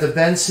 and you got the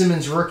Ben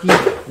Simmons rookie.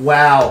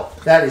 Wow,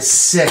 that is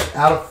sick.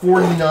 Out of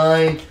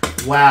 49.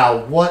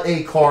 Wow, what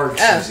a card,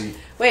 Susie.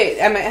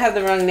 Wait, I might have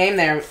the wrong name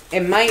there.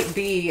 It might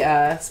be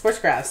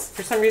Sportsgraphs.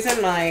 For some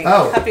reason, my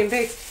copy and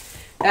paste.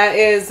 That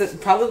is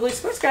probably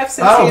Sportsgraphs.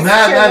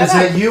 Matt, is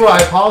that you? I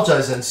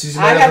apologize then. Susie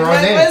might have the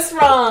wrong name. I got my list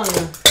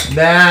wrong.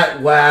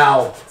 Matt,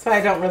 wow. That's why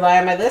I don't rely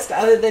on my list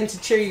other than to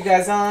cheer you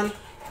guys on.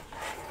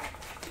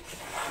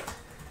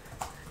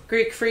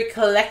 Greek Freak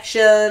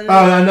Collection.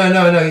 Oh,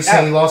 no. He's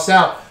saying he lost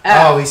out.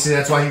 He's saying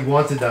that's why he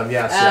wanted them.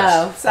 Yes.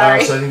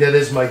 Sorry. So I think that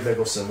is Mike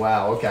Mickelson.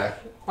 Wow, okay.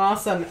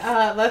 Awesome.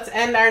 Let's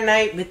end our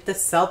night with the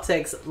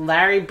Celtics.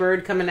 Larry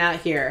Bird coming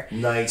out here.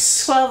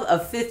 Nice. 12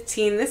 of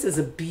 15. This is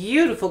a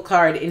beautiful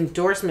card.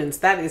 Endorsements.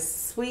 That is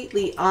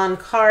sweetly on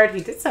card.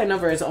 He did sign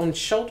over his own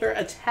shoulder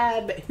a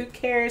tad, but who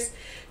cares?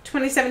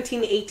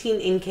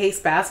 2017-18 in case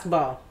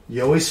basketball.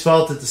 You always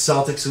felt that the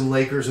Celtics and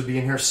Lakers would be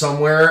in here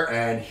somewhere,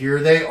 and here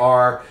they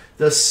are.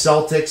 The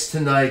Celtics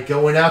tonight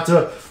going out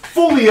to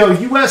Folio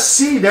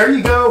USC. There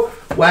you go.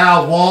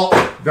 Wow, Walt.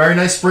 Very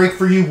nice break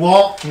for you,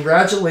 Walt.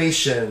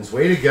 Congratulations.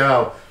 Way to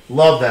go.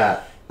 Love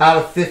that. Out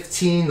of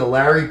 15, the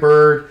Larry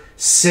Bird.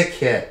 Sick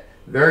hit.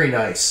 Very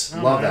nice.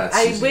 Love that,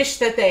 Susie. I wish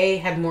that they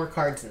had more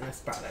cards in this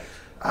product.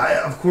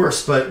 Of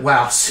course, but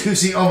wow,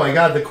 Susie, oh my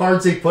God, the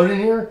cards they put in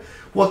here,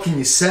 what can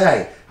you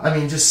say? I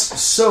mean, just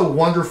so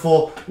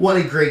wonderful. What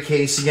a great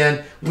case.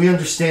 Again, we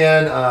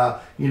understand,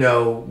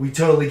 we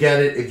totally get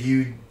it. If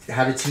you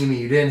had a team and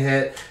you didn't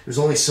hit, there's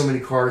only so many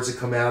cards that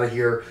come out of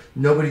here.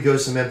 Nobody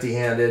goes home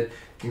empty-handed.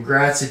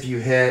 Congrats if you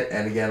hit,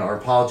 and again, our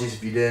apologies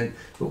if you didn't,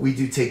 but we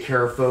do take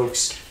care of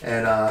folks,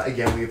 and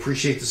again, we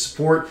appreciate the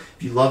support.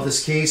 If you love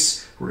this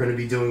case, We're going to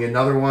be doing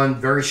another one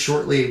very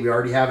shortly. We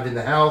already have it in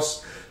the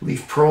house.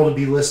 Leaf Pearl to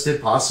be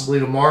listed possibly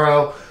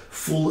tomorrow.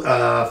 Full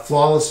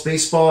Flawless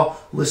Baseball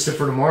listed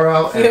for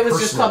tomorrow. And it was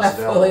just called that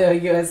Folio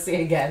USC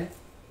again.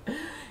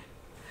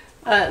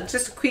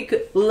 Just a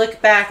quick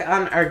look back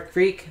on our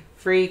Greek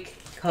Freak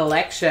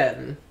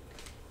collection.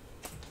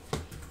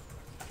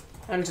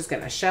 I'm just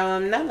going to show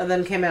them. None of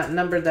them came out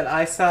numbered that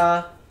I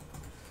saw,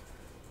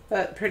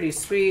 but pretty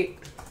sweet.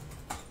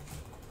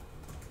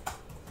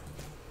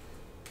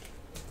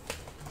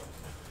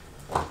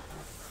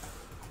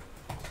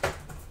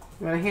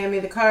 You want to hand me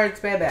the cards,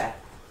 baby?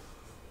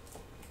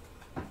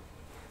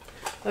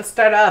 Let's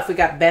start off. We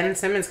got Ben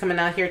Simmons coming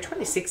out here.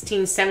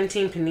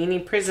 2016-17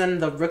 Panini Prism,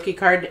 the rookie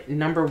card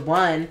number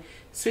 1.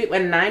 Sweet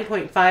one,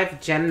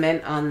 9.5 gem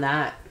mint on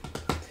that.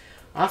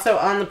 Also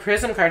on the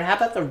Prism card, how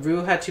about the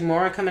Ryu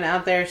Hachimura coming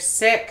out there?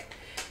 Sick.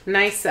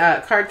 Nice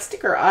card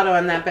sticker auto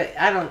on that, but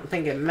I don't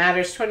think it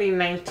matters.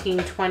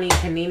 2019-20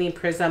 Panini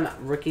Prism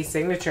rookie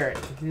signature.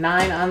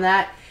 9 on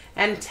that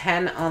and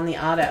 10 on the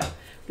auto.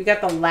 We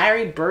got the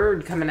Larry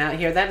Bird coming out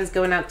here. That is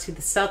going out to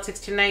the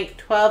Celtics tonight.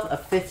 12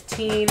 of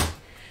 15.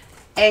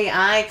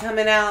 AI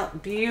coming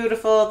out.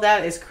 Beautiful.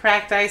 That is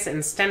cracked ice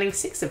and stunning.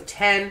 6 of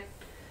 10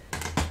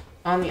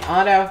 on the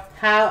auto.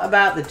 How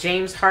about the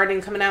James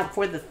Harden coming out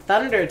for the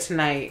Thunder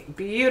tonight?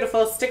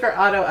 Beautiful sticker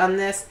auto on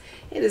this.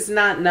 It is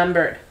not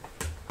numbered.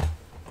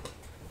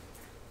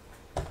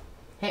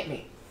 Hit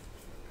me.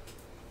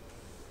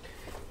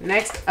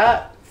 Next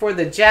up for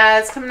the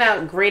Jazz coming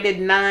out graded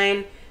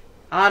 9.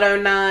 Auto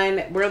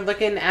 9. We're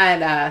looking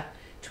at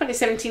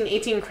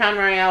 2017-18 Crown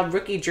Royale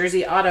rookie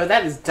jersey auto.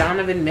 That is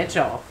Donovan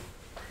Mitchell.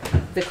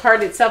 The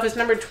card itself is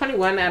numbered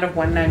 21 out of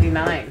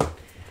 199.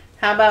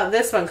 How about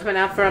this one coming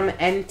out from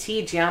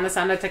NT Giannis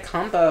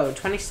Antetokounmpo,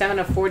 27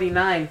 of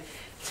 49,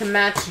 to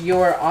match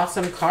your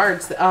awesome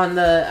cards on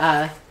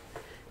the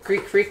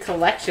Greek Freak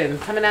collection.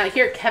 Coming out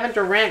here, Kevin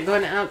Durant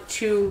going out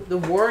to the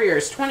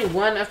Warriors,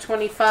 21 of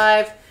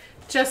 25.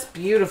 Just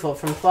beautiful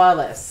from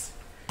Flawless.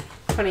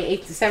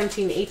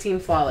 2017-18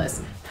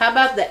 Flawless. How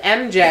about the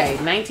MJ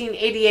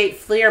 1988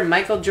 Fleer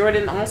Michael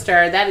Jordan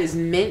All-Star? That is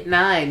mint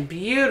 9.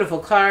 Beautiful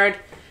card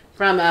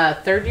from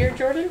third year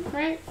Jordan,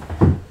 right?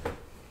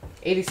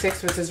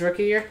 86 was his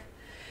rookie year.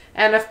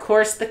 And of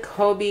course the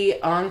Kobe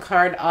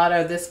on-card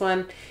auto. This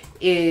one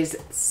is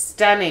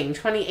stunning.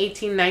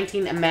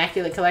 2018-19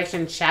 Immaculate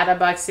Collection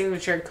Shadowbox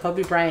Signature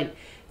Kobe Bryant.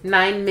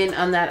 9 mint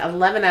on that.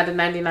 11 out of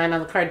 99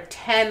 on the card.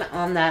 10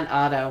 on that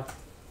auto.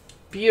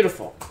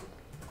 Beautiful.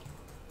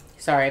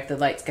 Sorry if the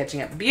light's catching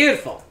up.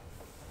 Beautiful.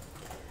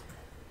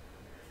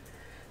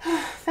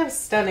 That was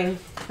stunning.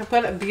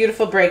 What a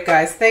beautiful break,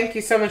 guys. Thank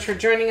you so much for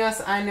joining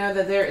us. I know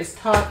that there is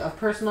talk of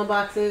personal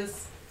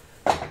boxes.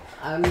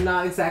 I'm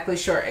not exactly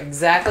sure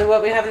exactly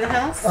what we have in the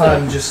house. So.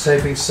 I'm just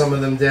typing some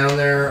of them down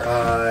there.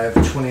 I have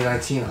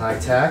 2019 High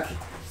Tack.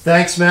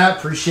 Thanks, Matt.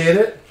 Appreciate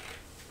it.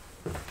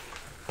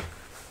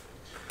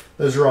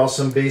 Those are all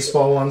some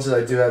baseball ones that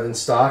I do have in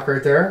stock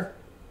right there.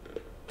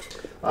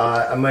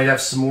 I might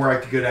have some more I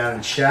could go down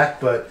and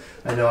check, but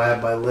I know I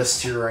have my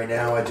list here right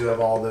now. I do have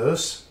all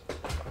those.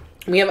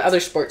 We have other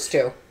sports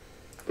too.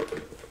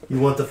 You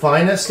want the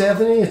finest,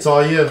 Anthony? It's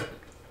all you.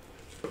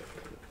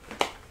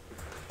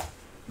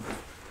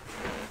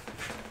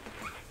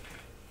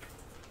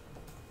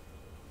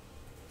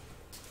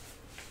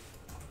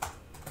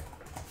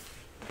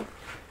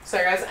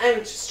 Sorry guys, I'm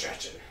just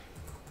stretching.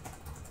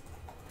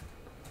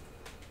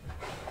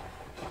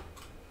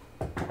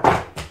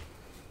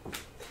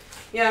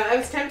 Yeah, I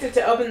was tempted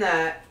to open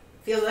that.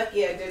 Feel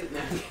lucky I didn't.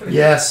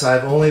 Yes, I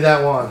have only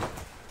that one.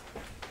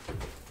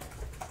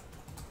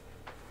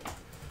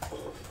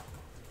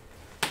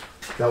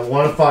 Got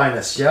one of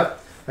finest.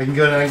 Yep. I can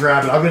go down and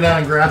grab it. I'll go down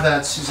and grab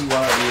that, Susie,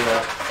 while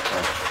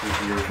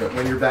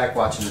when you're back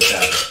watching the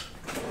chat.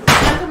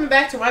 I'm coming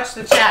back to watch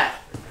the chat.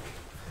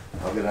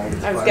 I'll go down and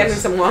get the I was finest. getting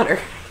some water.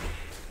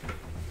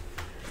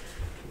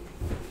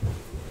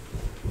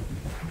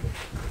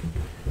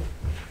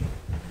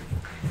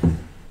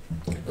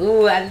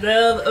 Ooh, I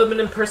love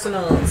opening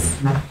personals.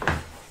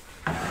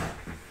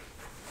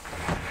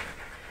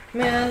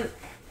 Man,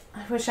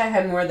 I wish I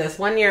had more of this.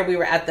 One year we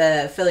were at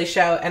the Philly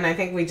show, and I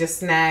think we just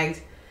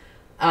snagged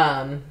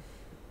a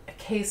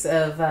case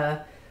of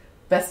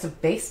Best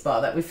of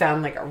Baseball that we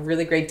found like a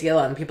really great deal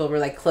on. People were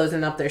like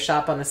closing up their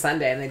shop on a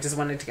Sunday, and they just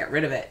wanted to get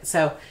rid of it.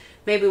 So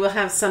maybe we'll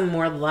have some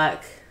more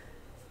luck.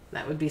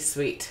 That would be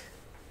sweet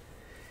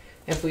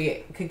if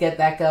we could get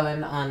that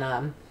going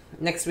on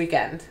next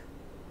weekend.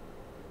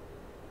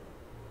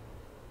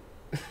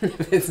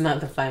 If it's not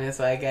the finest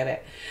way, I get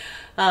it.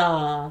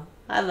 Oh,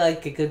 I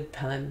like a good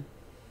pun.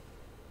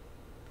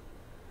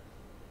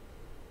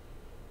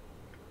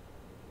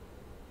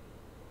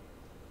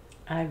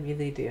 I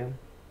really do.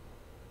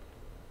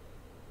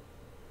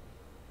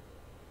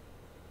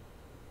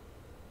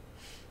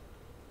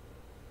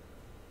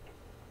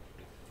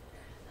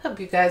 Hope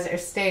you guys are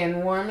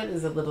staying warm. It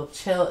is a little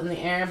chill in the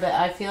air, but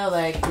I feel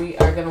like we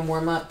are going to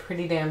warm up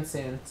pretty damn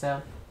soon.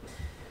 So,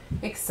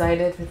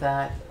 excited for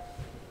that.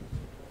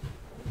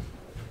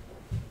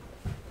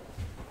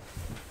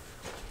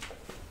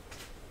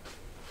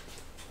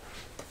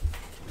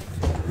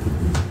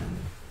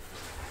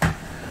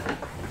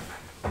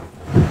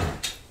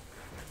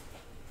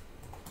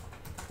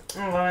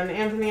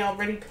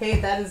 already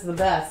paid. That is the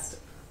best.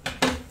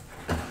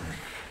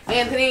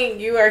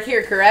 Anthony, you are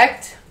here,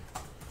 correct?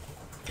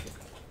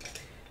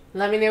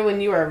 Let me know when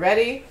you are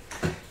ready.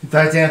 In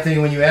fact, Anthony,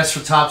 when you asked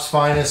for Topps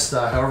Finest,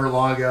 however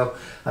long ago,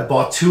 I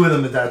bought 2 of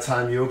them at that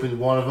time. You opened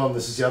one of them.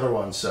 This is the other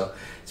one. So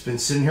it's been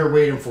sitting here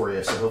waiting for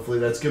you. So hopefully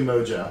that's good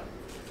mojo.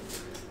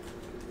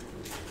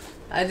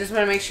 I just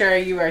want to make sure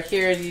you are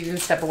here. You didn't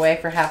step away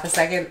for half a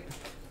second.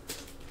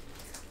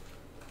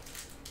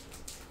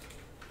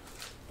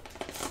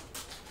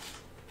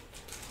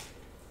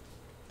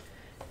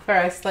 Before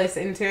I slice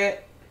into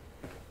it.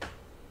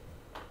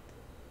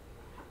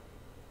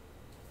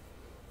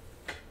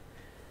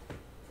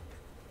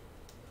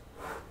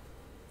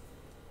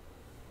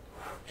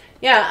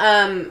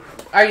 Yeah,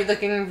 are you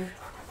looking...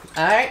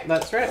 Alright,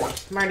 that's right.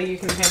 Marty, you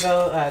can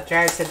handle...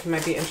 Jared said you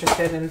might be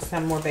interested in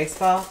some more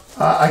baseball.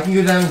 I can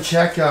go down and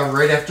check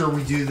right after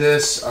we do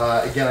this.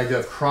 Again, I do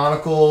have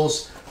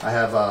Chronicles. I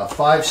have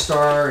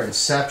 5-star,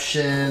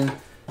 Inception,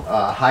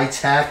 High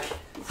Tech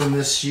from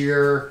this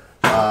year.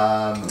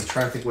 I'm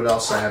trying to think what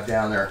else I have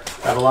down there.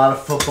 I have a lot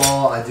of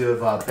football. I do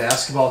have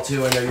basketball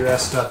too. I know you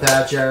asked about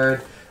that, Jared.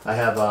 I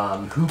have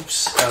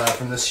hoops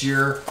from this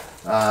year.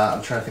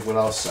 I'm trying to think what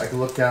else. I can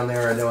look down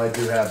there. I know I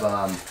do have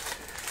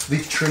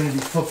Leaf Trinity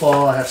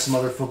football. I have some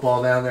other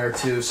football down there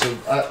too. So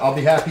I'll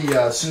be happy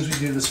as soon as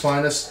we do this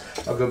Finest.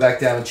 I'll go back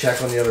down and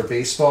check on the other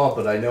baseball.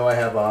 But I know I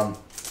have,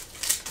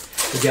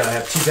 again, I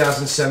have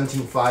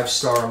 2017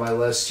 5-star on my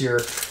list here.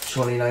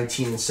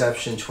 2019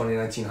 Inception,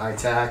 2019 High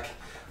Tech,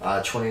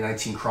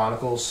 2019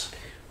 Chronicles.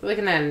 We're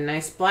looking at a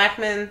nice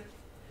Blackman,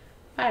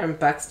 Byron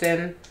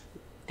Buxton,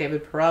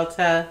 David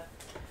Peralta,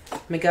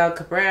 Miguel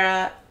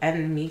Cabrera,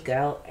 and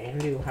Miguel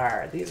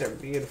Andujar. These are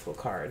beautiful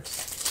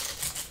cards.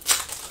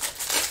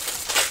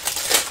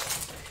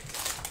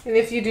 And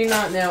if you do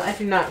not know, I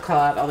do not call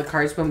out all the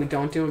cards when we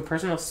don't do them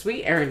personal.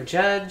 Sweet Aaron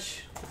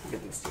Judge. I'll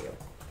give these to you.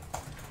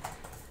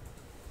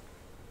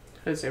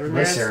 Jose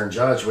Ramirez. Nice Aaron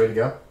Judge. Way to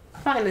go.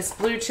 Finest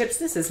blue chips.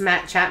 This is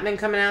Matt Chapman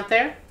coming out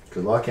there.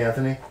 Good luck,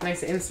 Anthony.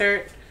 Nice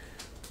insert.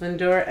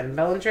 Lindor and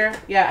Bellinger.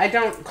 Yeah, I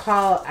don't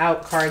call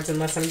out cards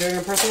unless I'm doing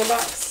a personal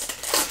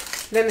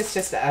box. Then it's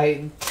just,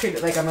 I treat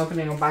it like I'm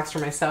opening a box for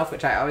myself,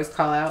 which I always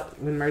call out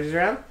when merges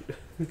around.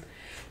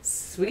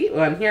 Sweet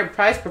one here.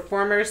 Prize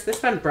Performers.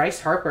 This one,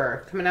 Bryce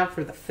Harper, coming out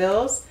for the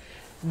Phils.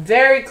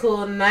 Very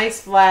cool.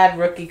 Nice Vlad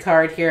rookie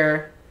card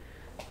here.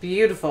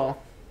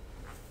 Beautiful.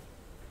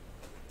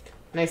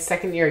 Nice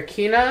second year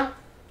Aquino.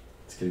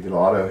 Let's get a good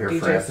auto here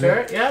for Anthony.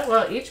 Stewart. Yeah,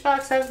 well, each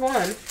box has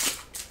one.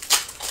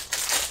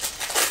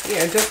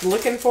 Yeah, just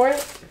looking for it.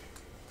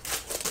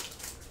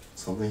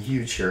 Something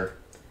huge here.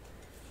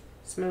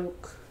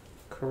 Smoke.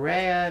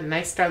 Correa.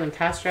 Nice Starlin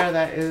Castro.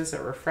 That is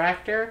a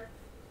refractor.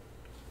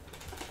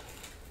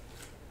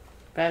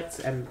 Betts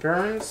and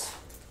Burns.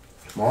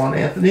 Come on,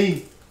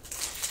 Anthony.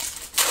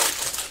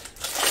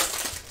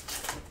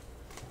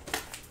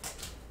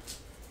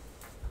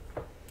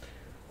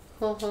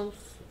 Pujols.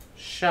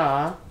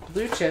 Shaw.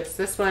 Blue chips.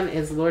 This one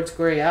is Lourdes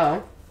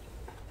Gurriel.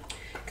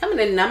 Coming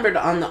in numbered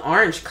on the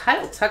orange.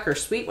 Kyle Tucker.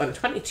 Sweet one.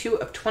 22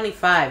 of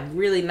 25.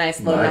 Really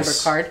nice low number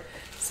card.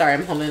 Sorry,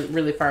 I'm holding it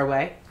really far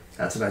away.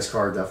 That's a nice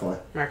card, definitely.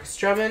 Marcus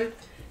Stroman.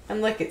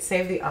 And look, it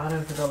saved the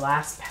auto for the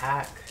last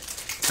pack.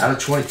 Out of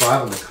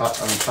 25 on the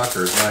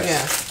Tucker is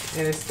nice.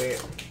 Yeah, it is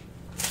sweet.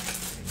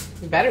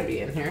 You better be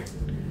in here.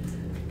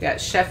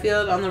 Got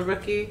Sheffield on the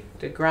rookie.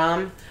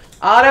 DeGrom.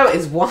 Auto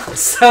is Juan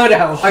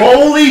Soto.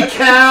 Holy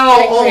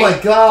cow! Oh my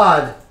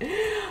god!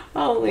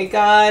 Holy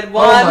god.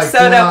 Juan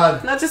Soto.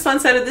 God. Not just Juan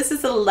Soto. This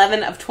is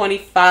 11 of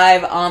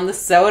 25 on the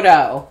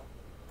Soto.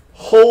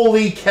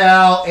 Holy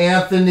cow,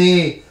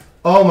 Anthony.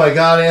 Oh my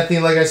god, Anthony,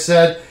 like I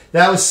said,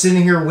 that was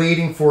sitting here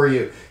waiting for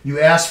you. You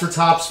asked for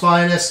Topps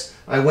Finest.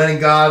 I went and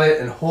got it,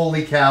 and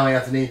holy cow,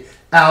 Anthony.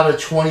 Out of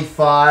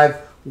 25.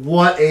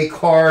 What a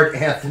card,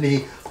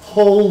 Anthony.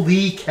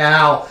 Holy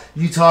cow.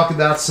 You talk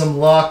about some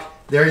luck.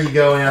 There you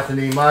go,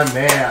 Anthony. My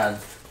man.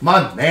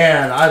 My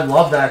man. I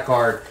love that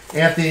card.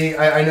 Anthony,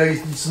 I know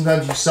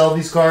sometimes you sell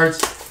these cards.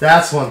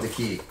 That's one to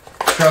keep.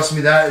 Trust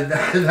me,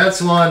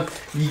 that's one.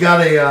 You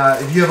got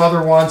if you have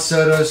other Juan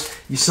Sotos,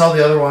 you sell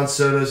the other Juan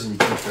Sotos and you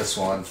keep this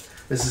one.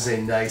 This is a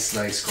nice,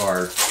 nice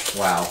card.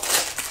 Wow.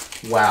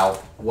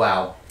 Wow.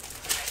 Wow.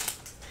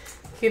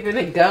 Keeping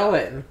it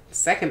going.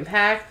 Second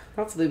pack.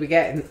 Hopefully we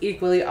get an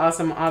equally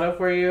awesome auto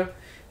for you.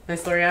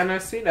 Nice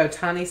Loriano. Sweet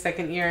Ohtani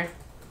second year.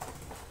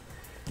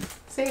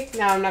 See,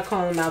 now I'm not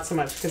calling them out so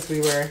much because we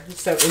were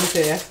so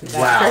into that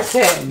first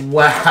hit.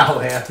 Wow,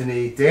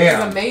 Anthony.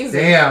 Damn. Amazing.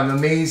 Damn,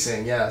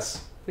 amazing,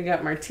 yes. We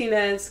got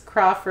Martinez,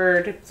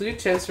 Crawford, blue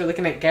chips. We're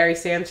looking at Gary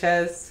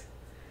Sanchez,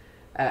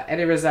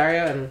 Eddie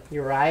Rosario, and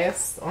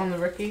Urias on the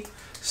rookie.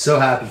 So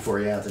happy for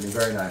you, Anthony.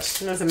 Very nice.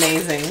 That was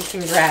amazing.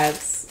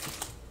 Congrats.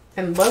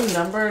 And low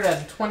numbered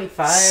at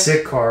 25.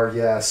 Sick card,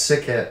 yeah.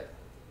 Sick hit.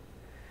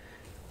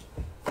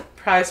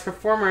 Prize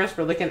Performers.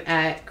 We're looking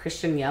at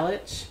Christian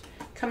Yelich.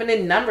 Coming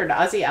in numbered,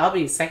 Ozzie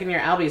Albies. Second year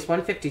Albies,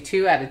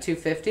 152 out of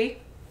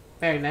 250.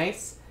 Very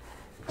nice.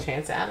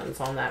 Chance Adams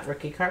on that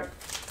rookie card.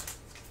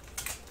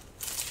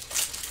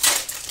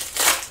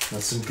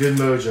 That's some good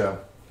mojo.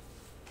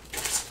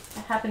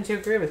 I happen to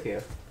agree with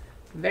you.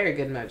 Very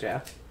good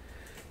mojo.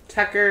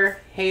 Tucker,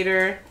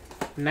 Hader.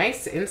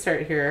 Nice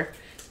insert here.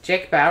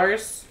 Jake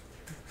Bowers.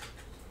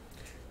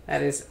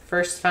 That is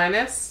First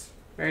Finest.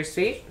 Very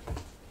sweet.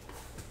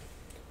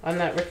 On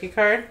that rookie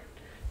card.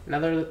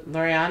 Another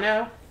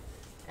Laureano.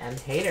 And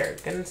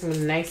Hader. Getting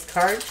some nice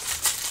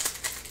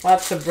cards.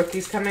 Lots of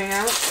rookies coming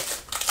out.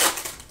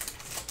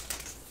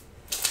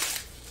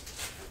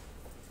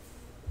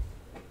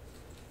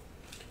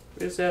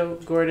 Rizzo,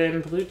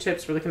 Gordon, blue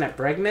chips. We're looking at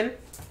Bregman,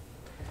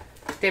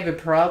 David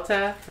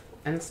Peralta,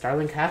 and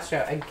Starlin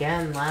Castro.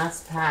 Again,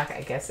 last pack.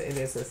 I guess it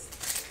is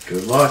this.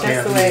 Good luck,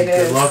 That's Anthony. the way it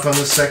is. Good luck on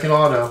the second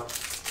auto.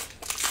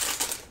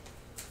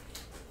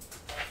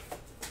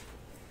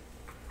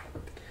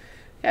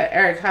 Yeah,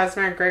 Eric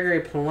Hosmer,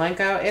 Gregory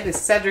Polanco. It is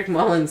Cedric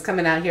Mullins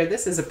coming out here.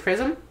 This is a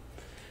Prism.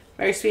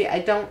 Very sweet. I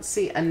don't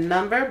see a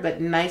number,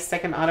 but nice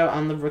second auto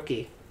on the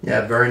rookie.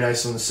 Yeah, very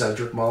nice on the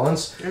Cedric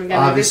Mullins. Again,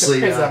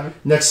 Obviously,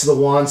 next to the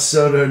Juan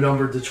Soto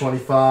numbered to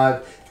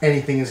 25,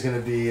 anything is going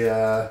to be,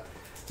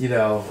 you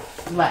know...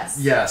 Less.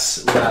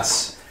 Yes,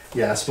 less.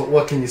 Yes, but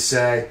what can you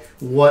say?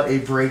 What a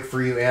break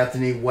for you,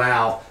 Anthony.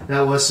 Wow,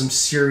 that was some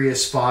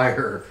serious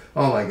fire.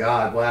 Oh, my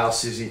God. Wow,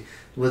 Susie.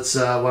 Let's,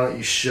 why don't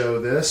you show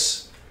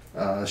this?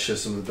 Show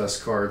some of the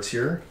best cards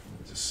here.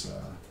 Just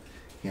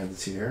hand it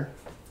to you here.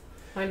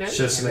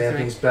 Show some of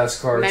Anthony's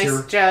best cards here.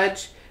 Nice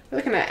Judge. We're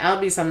looking at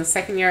Albies on the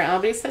second year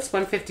Albies. That's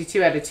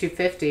 152 out of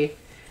 250.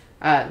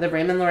 The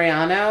Raymond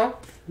Laureano.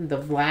 The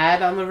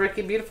Vlad on the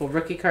rookie. Beautiful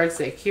rookie cards.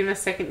 The Acuna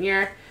second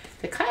year.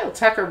 The Kyle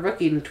Tucker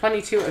rookie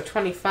 22 of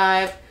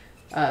 25.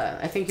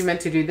 I think you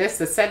meant to do this.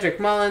 The Cedric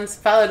Mullins.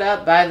 Followed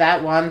up by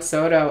that Juan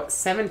Soto.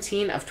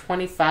 17 of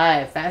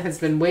 25. That has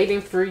been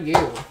waiting for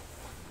you.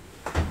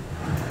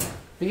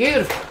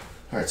 Beautiful.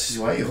 All right, Susie,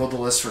 why don't you hold the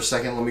list for a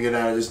second? Let me go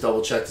down and just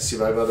double check to see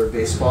if I have other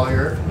baseball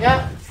here.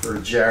 Yep. For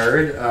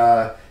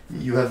Jared.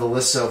 You have the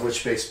list of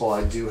which baseball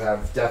I do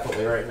have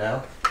definitely right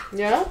now.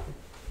 Yeah.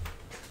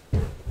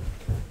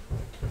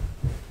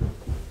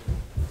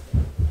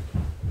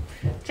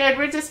 Jared,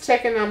 we're just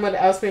checking on what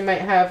else we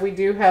might have. We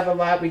do have a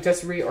lot. We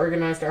just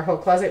reorganized our whole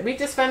closet. We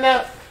just found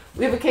out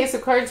we have a case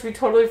of cards we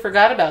totally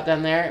forgot about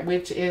down there,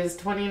 which is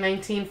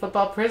 2019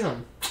 Football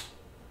Prism.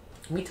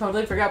 We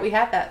totally forgot we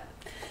had that.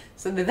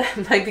 So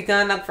that might be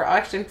going up for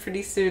auction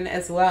pretty soon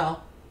as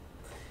well.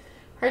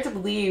 Hard to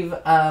believe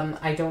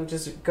I don't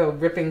just go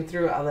ripping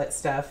through all that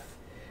stuff.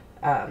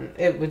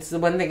 It was the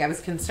one thing I was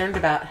concerned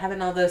about,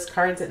 having all those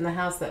cards in the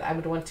house that I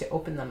would want to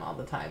open them all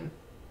the time.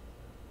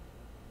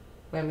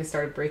 When we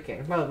started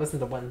breaking. Well, it wasn't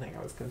the one thing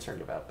I was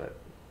concerned about, but...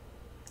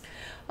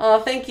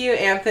 Oh, thank you,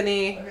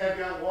 Anthony. Okay, I've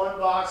got one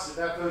box of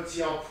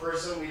FOTL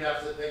Prism we'd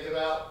have to think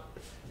about.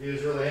 If he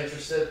was really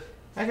interested.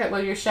 Okay,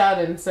 well, you're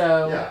shouting,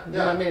 so... Yeah,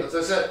 that's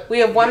what I said. We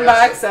have one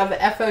box of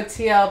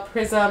FOTL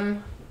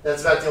Prism...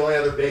 That's about the only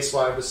other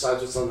baseball I have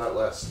besides what's on that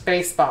list.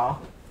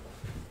 Baseball.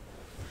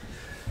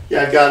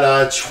 Yeah, I've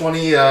got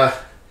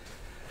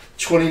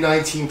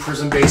 2019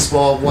 Prism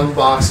Baseball, one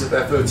box of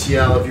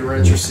FOTL. If you were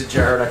interested,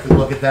 Jared, I could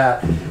look at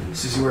that.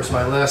 Susie, where's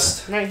my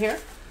list? Right here.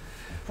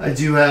 I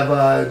do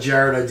have,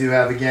 Jared, I have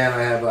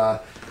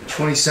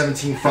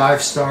 2017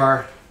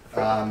 5-star.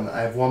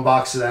 I have one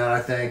box of that,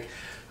 I think.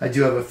 I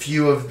do have a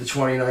few of the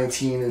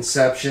 2019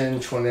 Inception,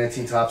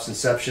 2019 Topps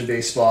Inception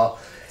Baseball.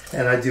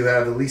 And I do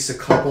have at least a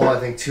couple, I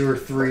think 2 or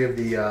 3 of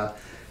the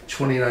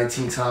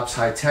 2019 Topps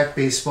High Tech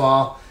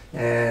Baseball.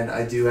 And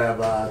I do have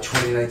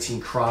 2019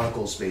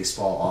 Chronicles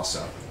Baseball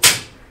also.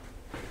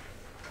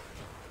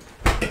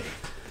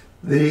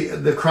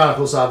 The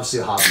Chronicles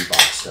obviously a hobby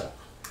box though.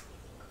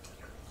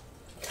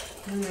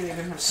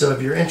 So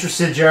if you're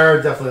interested,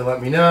 Jared, definitely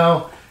let me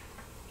know.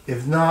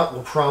 If not,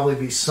 we'll probably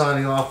be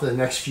signing off in the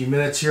next few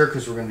minutes here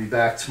because we're going to be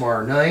back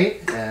tomorrow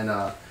night. And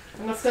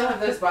we'll still have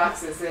those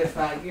boxes if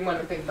you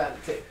want to think about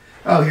it too.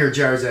 Oh, here,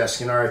 Jared's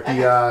asking. All right,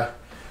 the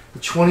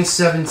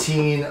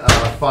 2017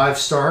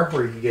 5-star,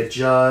 where you can get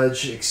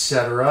Judge,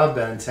 etc.,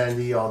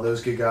 Benintendi, all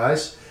those good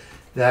guys.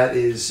 That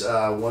is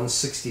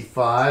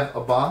 $165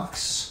 a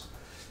box.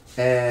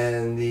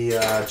 And the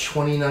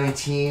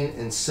 2019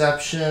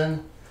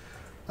 Inception,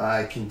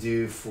 I can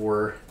do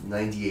for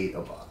 $98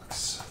 a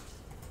box.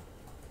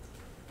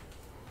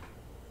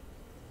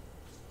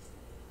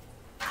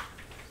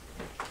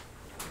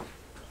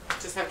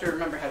 Just have to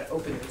remember how to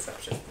open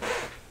Inception.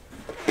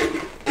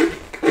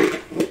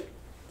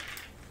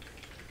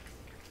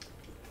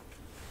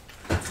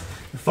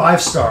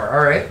 5-star,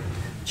 all right.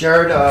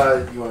 Jared,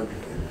 you want to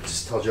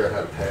just tell Jared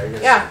how to pay, I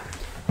guess? Yeah.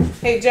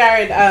 Hey,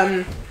 Jared,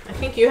 I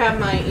think you have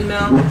my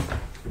email,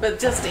 but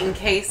just in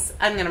case,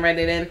 I'm going to write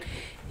it in.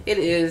 It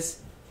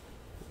is,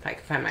 if I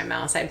can find my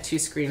mouse, I have 2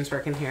 screens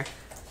working here.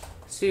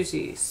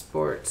 Susie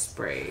Sports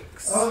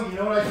Breaks. Oh, you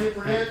know what I did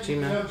forget?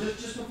 You know,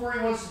 just before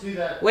he wants to do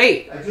that.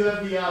 Wait. I do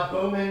have the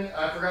Bowman,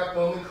 I forgot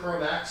Bowman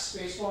Chrome X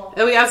baseball.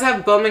 Oh, we also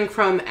have Bowman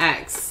Chrome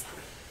X.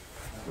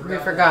 We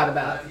forgot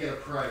about I have to get a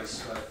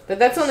price, but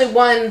that's only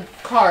one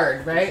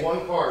card, right? It's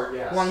one card,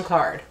 yes. One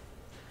card.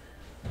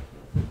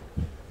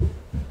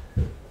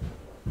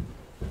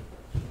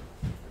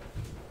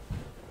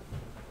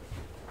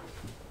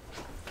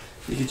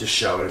 could just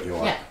show it if you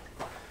want. Yeah.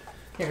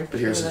 Here, but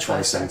here's the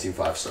 2017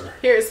 5-star.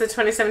 Here's the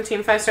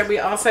 2017 5-star. We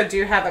also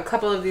do have a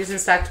couple of these in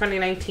stock.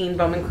 2019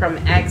 Bowman Chrome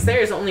X. There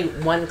is only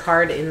one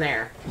card in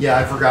there. Yeah,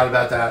 I forgot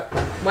about that.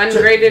 One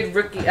graded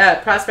rookie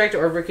prospect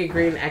or rookie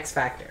green X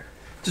Factor.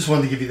 Just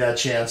wanted to give you that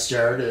chance,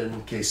 Jared,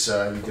 in case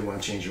you did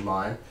want to change your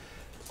mind.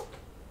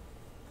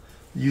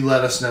 You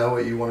let us know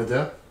what you want to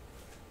do.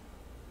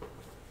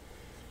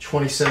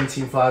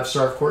 2017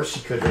 5-star, of course.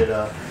 You could hit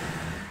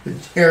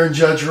Aaron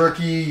Judge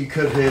rookie. You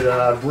could hit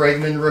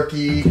Bregman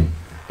rookie.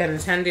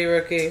 Benintendi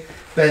rookie.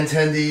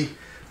 Benintendi.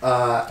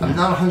 I'm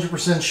not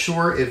 100%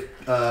 sure if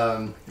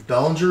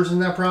Bellinger's in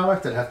that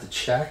product. I'd have to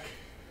check.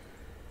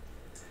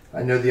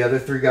 I know the other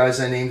three guys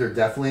I named are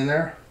definitely in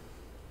there.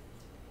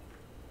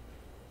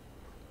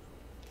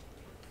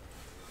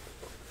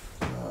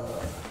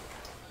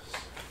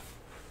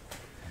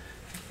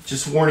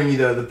 Just warning you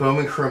though, the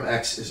Bowman Chrome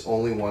X is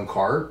only one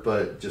card,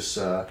 but just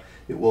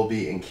it will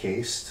be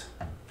encased.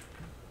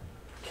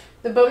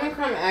 The Bowman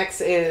Chrome X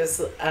is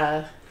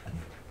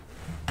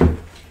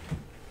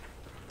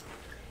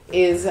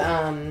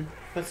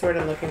what's the word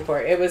I'm looking for?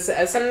 It was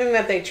something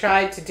that they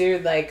tried to do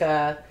like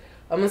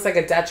almost like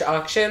a Dutch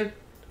auction.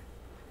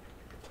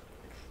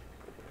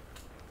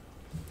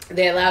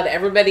 They allowed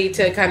everybody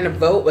to kind of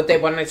vote what they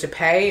wanted to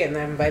pay and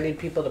then invited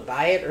people to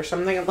buy it or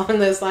something along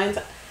those lines.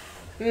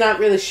 I'm not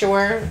really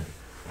sure.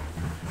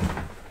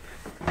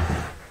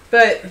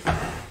 But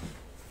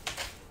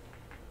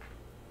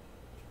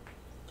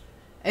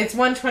it's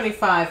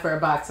 $125 for a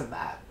box of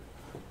that.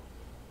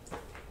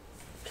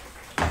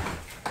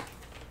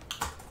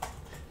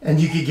 And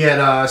you could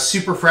get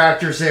super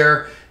fractors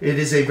there. It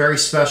is a very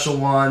special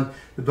one.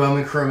 The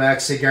Bowman Chrome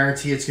X, they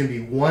guarantee it's going to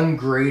be one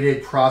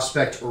graded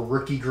prospect or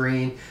rookie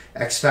green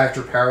X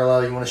Factor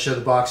parallel. You want to show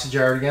the box to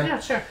Jared again? Yeah,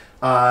 sure.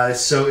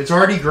 So it's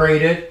already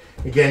graded.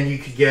 Again, you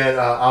could get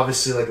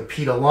obviously like a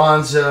Pete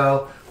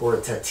Alonso or a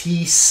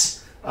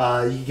Tatis.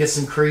 You can get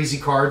some crazy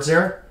cards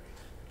there.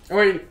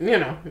 Or, you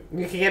know,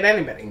 you can get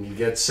anybody. And you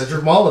get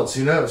Cedric Mullins,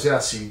 who knows? Yeah,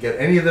 so you get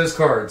any of those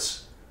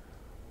cards.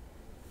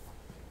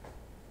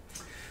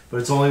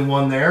 But it's only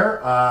one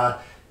there. How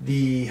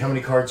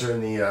many cards are in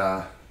the, you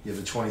have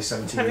the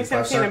 2017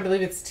 2017, I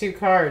believe it's 2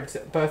 cards,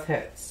 both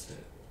hits,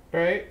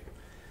 right?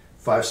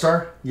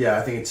 5-star? Yeah,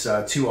 I think it's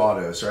 2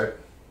 autos, right?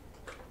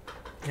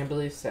 I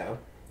believe so.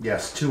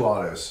 Yes, 2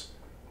 autos.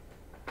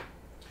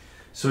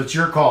 So it's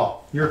your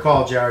call. Your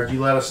call, Jared.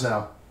 You let us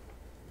know.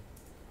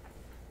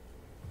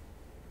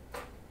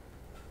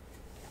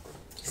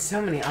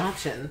 So many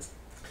options.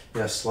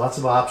 Yes, lots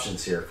of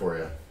options here for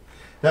you.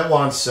 That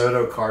Juan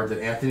Soto card that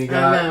Anthony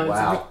got. I know,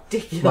 wow. it's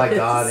ridiculous. My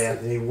God,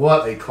 Anthony,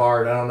 what a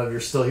card. I don't know if you're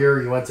still here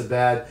or you went to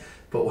bed,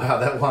 but wow,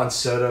 that Juan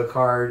Soto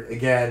card.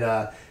 Again,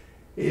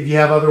 if you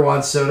have other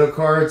Juan Soto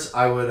cards,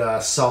 I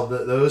would sell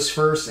those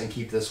first and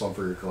keep this one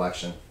for your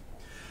collection.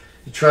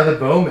 You try the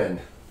Bowman.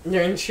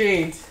 You're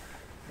intrigued.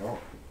 Oh.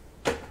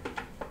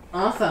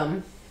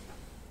 Awesome.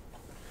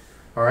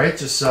 All right,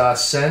 just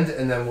send,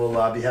 and then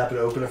we'll be happy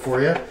to open it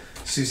for you.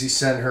 Susie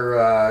sent her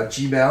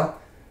Gmail,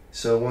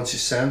 so once you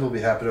send, we'll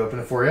be happy to open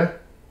it for you.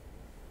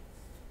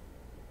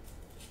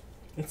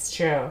 It's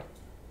true.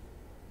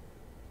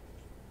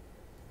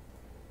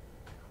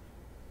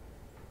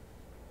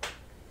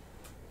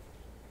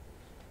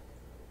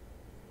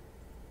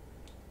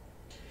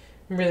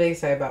 I'm really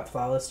excited about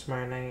Flawless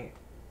tomorrow night.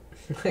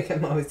 Like,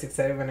 I'm always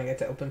excited when I get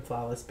to open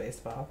Flawless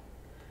baseball.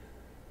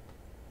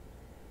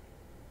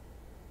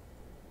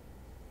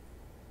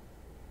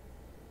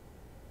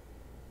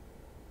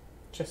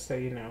 Just so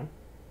you know.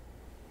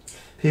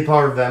 PayPal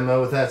or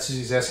Venmo with that?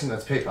 Susie's asking.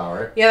 That's PayPal,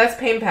 right? Yeah, that's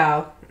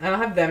PayPal. I don't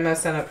have Venmo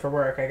set up for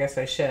work. I guess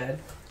I should.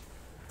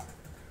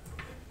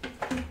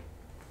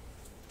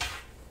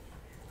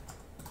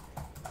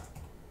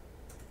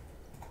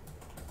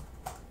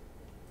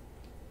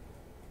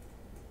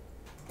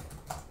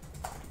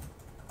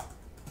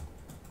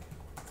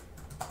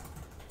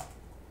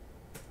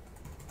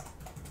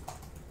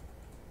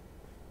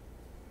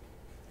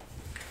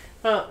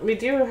 Well, we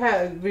do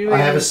have... I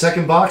have a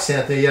second box,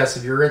 Anthony. Yes,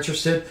 if you're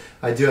interested,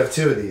 I do have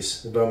 2 of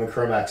these. The Bowman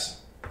Chrome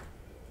X.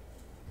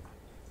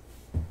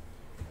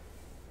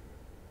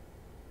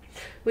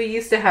 We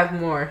used to have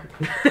more.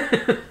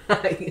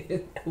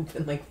 I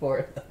opened like 4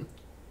 of them.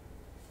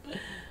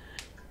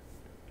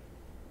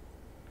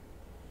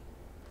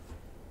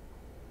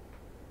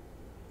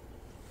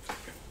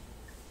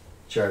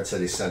 Jared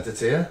said he sent it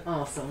to you.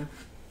 Awesome.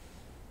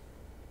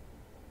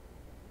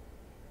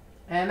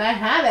 And I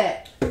have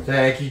it.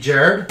 Thank you,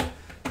 Jared.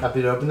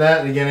 Happy to open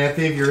that. And again,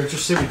 Anthony, if you're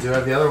interested, we do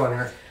have the other one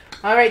here.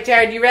 All right,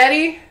 Jared, you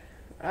ready?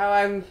 Oh,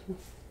 I'm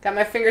got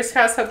my fingers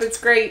crossed. Hope it's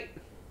great.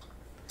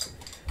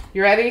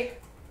 You ready?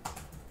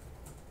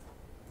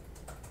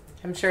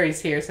 I'm sure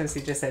he's here since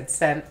he just said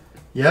sent.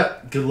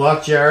 Yep. Good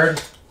luck,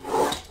 Jared.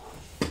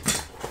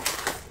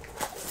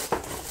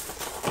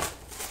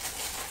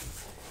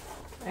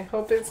 I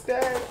hope it's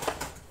good.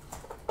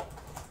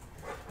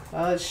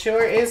 Well, it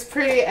sure is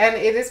pretty, and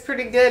it is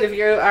pretty good if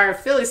you are a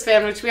Phillies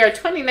fan, which we are.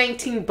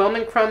 2019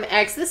 Bowman Chrome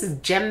X. This is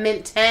Gem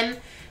Mint 10,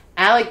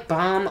 Alec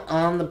Baum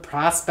on the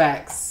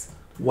prospects.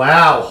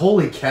 Wow,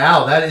 holy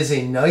cow, that is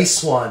a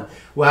nice one.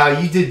 Wow,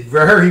 you did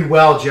very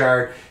well,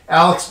 Jared.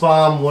 Alex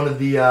Baum, one of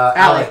the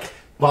Alec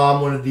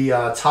Baum, one of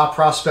the top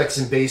prospects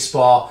in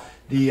baseball,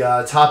 the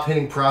top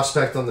hitting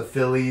prospect on the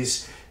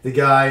Phillies. The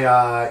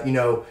guy,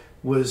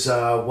 was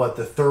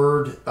the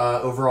third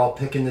overall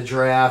pick in the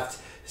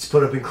draft. He's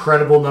put up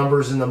incredible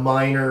numbers in the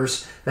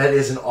minors. That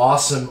is an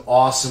awesome,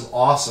 awesome,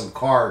 awesome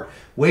card.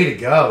 Way to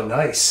go,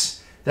 nice.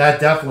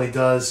 That definitely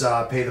does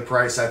pay the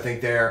price, I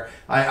think, there.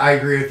 I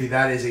agree with you.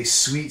 That is a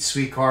sweet,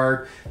 sweet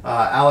card.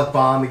 Alec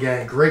Baum,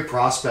 again, great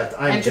prospect.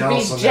 I'm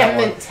jealous on that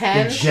one. Gem-Mint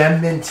 10. The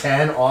Gem-Mint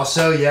 10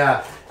 also,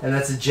 yeah. And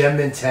that's a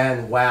Gem-Mint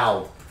 10.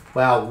 Wow.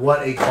 Wow,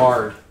 what a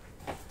card.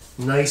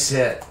 Nice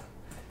hit.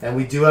 And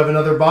we do have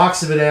another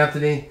box of it,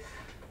 Anthony.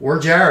 Or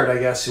Jared,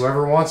 I guess.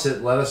 Whoever wants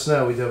it, let us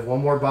know. We do have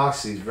one more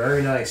box of these.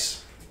 Very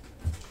nice.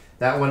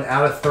 That one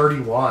out of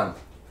 31.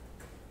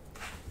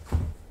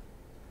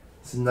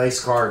 It's a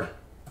nice card.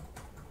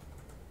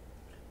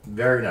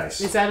 Very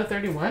nice. It's out of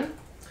 31?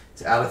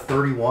 It's out of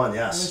 31,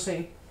 yes. Let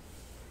me see.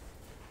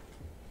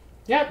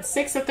 Yep,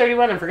 6 of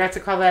 31. I forgot to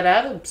call that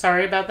out. I'm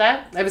sorry about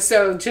that. I was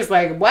so just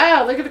like,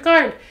 wow, look at the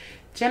card.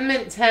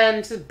 Gem-Mint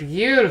 10, just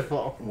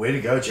beautiful. Way to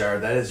go,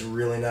 Jared. That is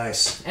really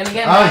nice. And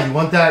again, you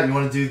want that? You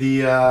want to do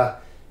the,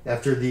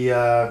 after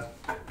the,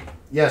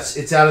 yes,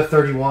 it's out of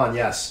 31,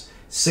 yes.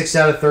 6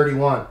 out of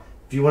 31.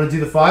 If you want to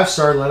do the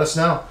 5-star, let us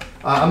know.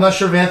 I'm not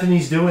sure if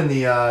Anthony's doing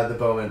the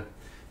Bowman.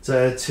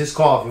 It's his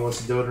call if he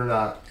wants to do it or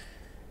not.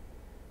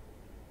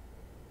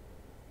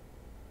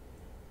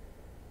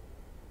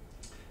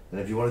 And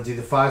if you want to do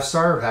the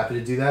 5-star, we're happy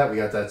to do that. We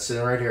got that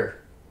sitting right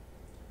here.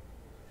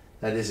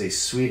 That is a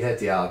sweet hit,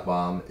 the Alec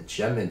Baum.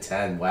 Gem-Mint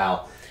 10.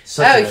 Wow.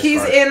 Such a nice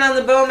he's card. in on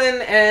the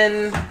Bowman,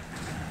 and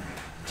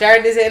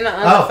Jared is in on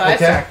the 5-star.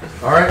 Okay.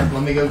 All right.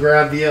 Let me go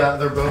grab the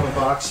other Bowman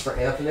box for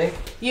Anthony.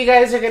 You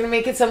guys are going to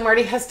make it so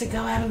Marty has to go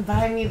out and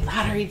buy me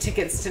lottery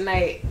tickets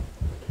tonight.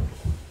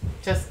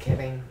 Just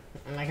kidding.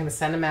 I'm not going to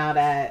send them out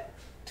at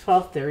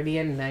 12:30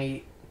 at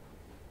night.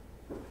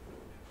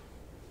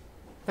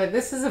 But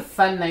this is a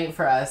fun night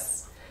for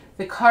us.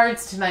 The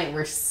cards tonight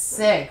were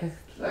sick.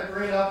 Should I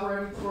bring it up or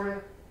anything for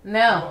you?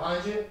 No.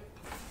 Behind you?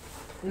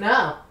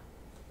 No.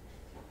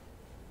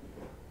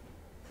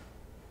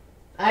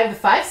 I have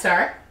the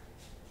 5-star.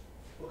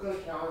 Look on the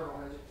counter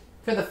behind you.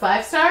 For the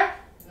 5-star?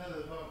 No,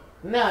 there's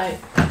no.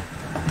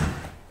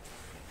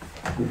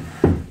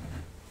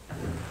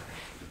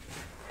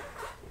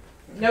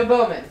 No. No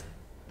Bowman.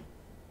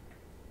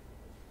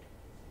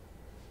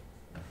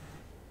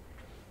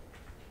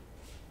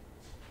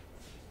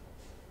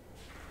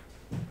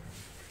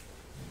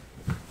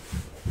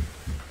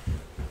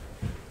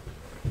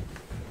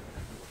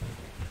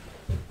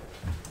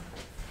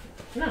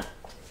 No.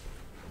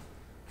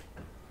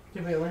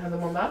 Did we only have the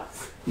one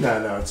box?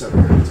 No, it's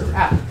over here. It's over here.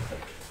 Ah.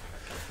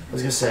 I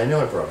was going to say, I know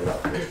I brought it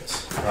up. All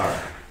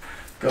right.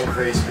 Go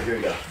crazy, but here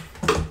we go.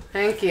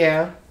 Thank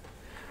you.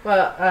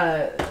 Well,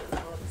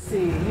 let's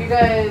see. You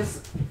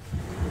guys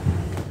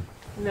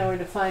know where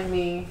to find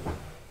me.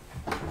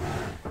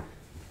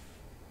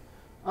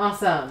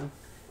 Awesome.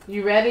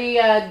 You ready?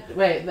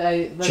 Wait.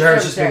 Let's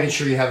Jared's just making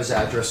sure you have his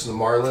address in the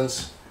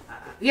Marlins.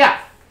 Yeah.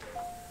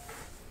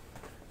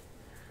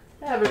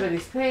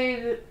 Everybody's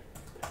paid.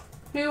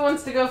 Who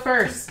wants to go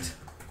first?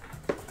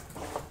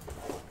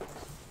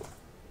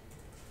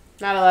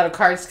 Not a lot of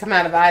cards come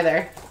out of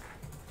either.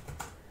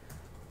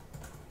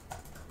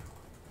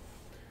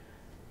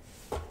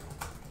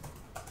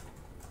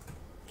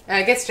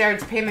 I guess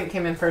Jared's payment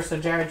came in first, so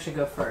Jared should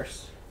go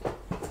first.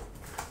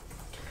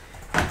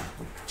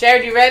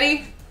 Jared, you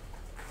ready?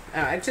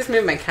 Oh, I just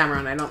moved my camera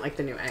and I don't like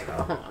the new angle.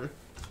 Hold on.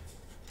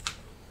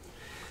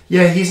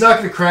 Yeah, he's not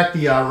going to crack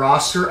the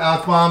roster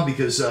out bomb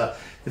because the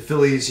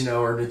Phillies,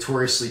 are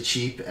notoriously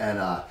cheap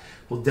and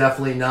will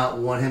definitely not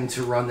want him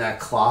to run that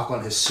clock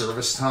on his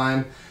service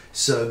time.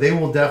 So they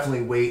will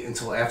definitely wait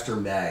until after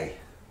May.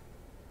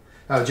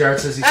 Oh, Jared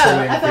says he's still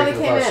waiting I thought for he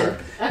the came in. 5-star.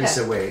 Okay. He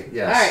said wait,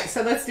 yes. All right,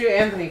 so let's do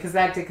Anthony because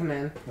that did come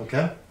in.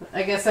 Okay.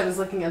 I guess I was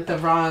looking at the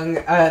wrong,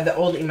 the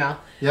old email.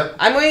 Yep.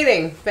 I'm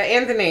waiting, but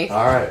Anthony.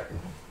 All right.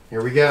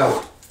 Here we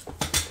go.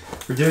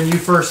 We're doing you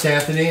first,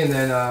 Anthony, and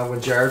then when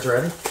Jared's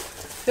ready.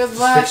 Good Just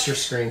luck. fix your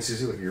screen,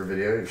 Susie. Look at your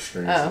video. Your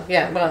screen. Oh,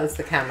 yeah. Well, it's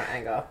the camera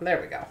angle.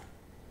 There we go.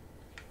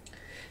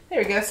 There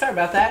we go. Sorry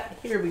about that.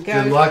 Here we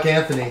go. Good luck,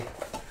 Anthony.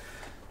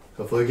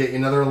 Hopefully we get you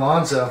another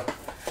Alonzo.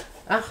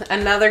 Oh,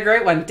 another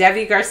great one.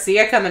 Devi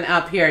Garcia coming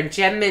up here.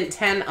 Gem-Mint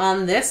 10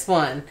 on this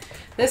one.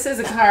 This is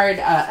a card,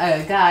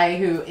 a guy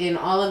who in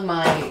all of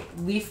my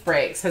leaf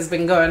breaks has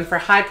been going for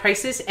high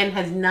prices and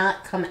has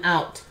not come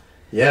out.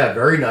 Yeah,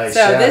 very nice. So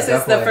yeah, this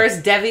definitely. is the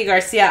first Devi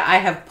Garcia I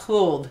have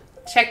pulled.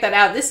 Check that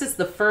out. This is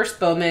the first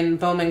Bowman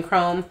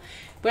Chrome.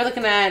 We're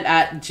looking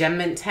at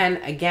Gem-Mint 10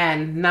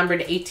 again,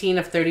 numbered 18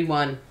 of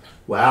 31.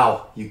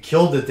 Wow, you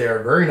killed it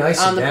there. Very nice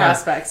On again. the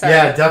prospect, sorry.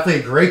 Yeah,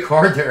 definitely a great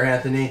card there,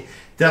 Anthony.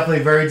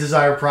 Definitely very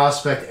desired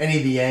prospect. Any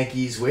of the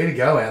Yankees. Way to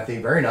go, Anthony.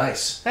 Very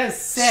nice. That is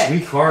sick.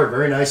 Sweet card.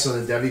 Very nice on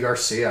the Debbie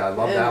Garcia. I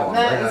love that one.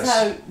 Very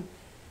nice.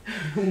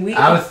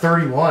 Out of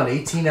 31.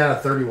 18 out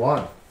of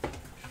 31.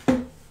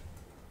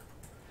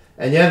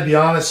 And yeah, to be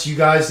honest, you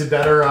guys did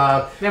better.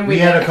 We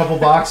had a couple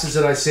boxes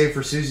that I saved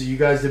for Susie. You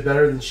guys did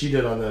better than she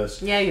did on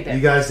those. Yeah, you did.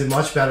 You guys did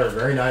much better.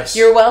 Very nice.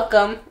 You're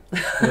welcome.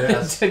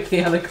 Yes. Took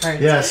the other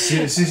cards. Yes,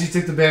 Susie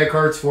took the bad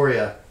cards for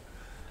you.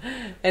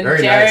 And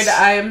Very Jared, nice.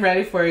 I am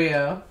ready for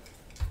you.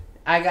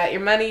 I got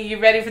your money. You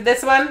ready for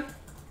this one?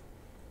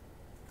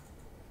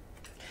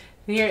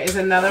 Here is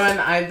another one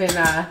I've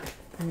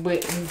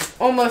been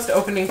almost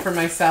opening for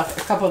myself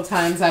a couple of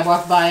times. I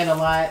walk by it a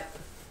lot.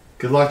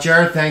 Good luck,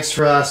 Jared. Thanks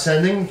for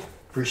sending.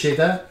 Appreciate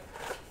that.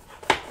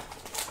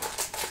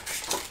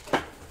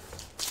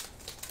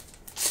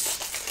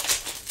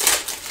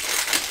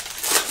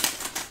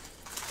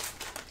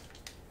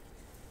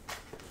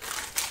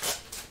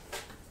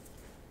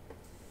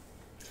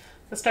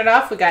 Let's start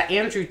off. We got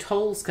Andrew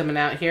Tolles coming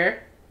out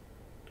here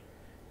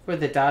for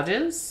the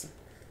Dodgers.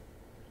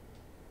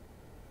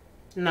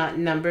 Not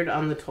numbered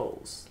on the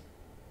Tolles.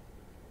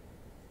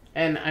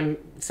 And I'm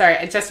sorry,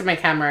 I adjusted my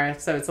camera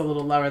so it's a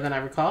little lower than I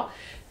recall.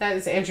 That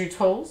is Andrew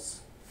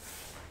Tolles.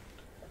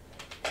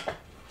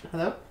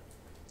 Hello?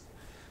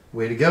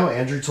 Way to go,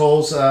 Andrew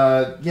Tolles.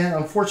 Yeah,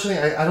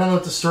 unfortunately, I don't know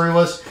what the story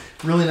was.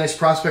 Really nice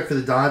prospect for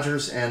the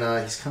Dodgers,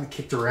 and he's kind of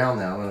kicked around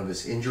now. I don't know if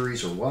it's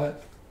injuries or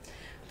what.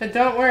 But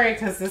don't worry,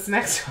 because this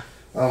next one.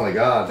 Oh my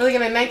God. We're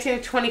looking at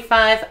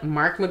 1925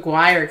 Mark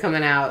McGwire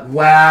coming out.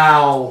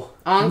 Wow.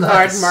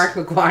 On-card Mark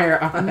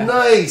McGwire on it.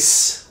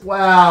 Nice.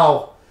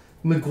 Wow.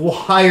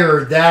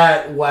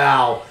 McGuire,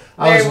 wow.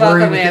 I was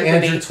worried with the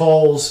Andrew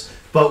Tolles,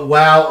 but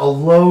wow, a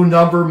low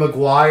number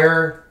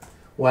McGuire.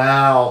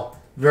 Wow.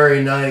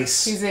 Very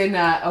nice. He's in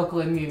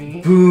Oakland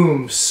Uni.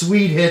 Boom.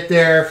 Sweet hit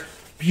there.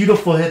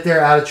 Beautiful hit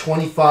there out of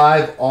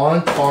 25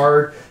 on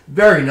card.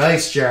 Very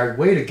nice, Jared.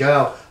 Way to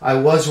go. I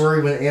was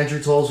worried when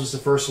Andrew Tolles was the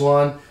first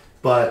one,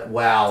 but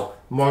wow.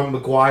 Mark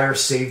McGuire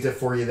saved it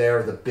for you there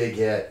with a big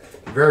hit.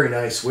 Very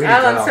nice. Way to go.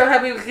 I'm so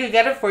happy we could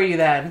get it for you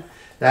then.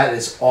 That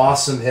is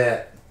awesome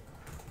hit.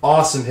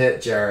 Awesome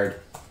hit, Jared.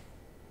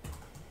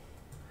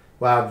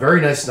 Wow,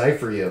 very nice night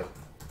for you.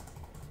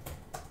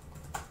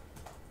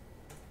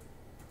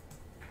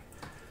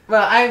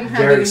 Well, I'm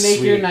happy to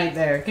make your night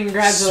there.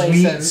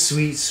 Congratulations.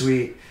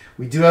 Sweet.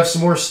 We do have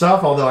some more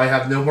stuff, although I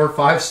have no more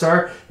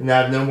 5-star and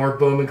I have no more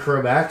Bowman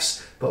Chrome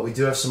X, but we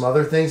do have some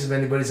other things if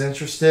anybody's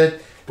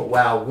interested. But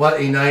wow, what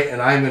a night,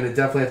 and I'm going to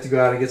definitely have to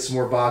go out and get some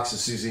more boxes,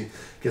 Susie.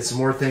 Get some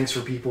more things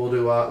for people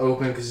to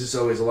open, because it's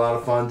always a lot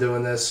of fun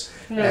doing this.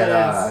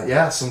 Yeah, and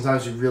yeah,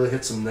 sometimes we really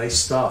hit some nice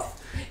stuff.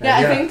 Yeah,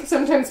 I think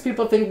sometimes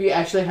people think we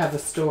actually have a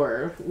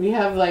store. We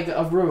have like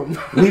a room.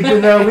 we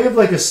have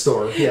like a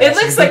store. Yes,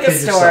 it looks like a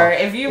store.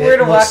 If you were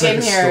to walk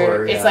in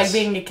here, it's like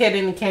being a kid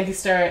in a candy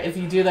store. If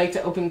you do like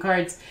to open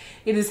cards,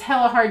 it is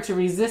hella hard to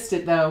resist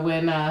it though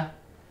when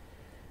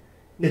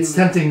it's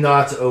tempting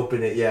not to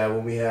open it, yeah,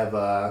 when we have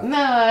No,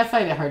 I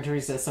find it hard to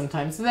resist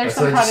sometimes. So there's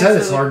some products you said,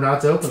 it's hard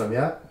not to open them,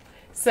 yeah.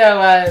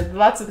 So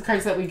lots of the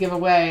cards that we give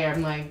away,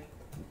 I'm like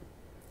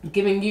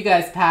giving you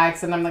guys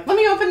packs, and I'm like, let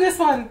me open this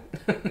one.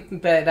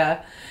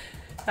 But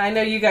I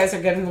know you guys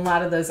are getting a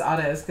lot of those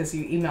autos because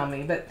you email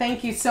me. But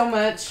thank you so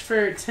much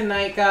for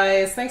tonight,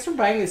 guys. Thanks for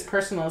buying these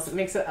personals. It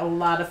makes it a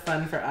lot of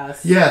fun for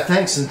us. Yeah,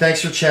 thanks, and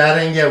thanks for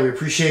chatting. Yeah, we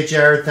appreciate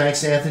Jared.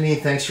 Thanks, Anthony.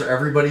 Thanks for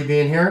everybody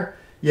being here.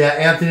 Yeah,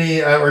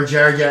 Anthony or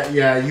Jared,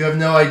 yeah, you have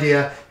no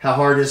idea how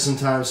hard it is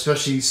sometimes,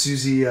 especially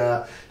Susie.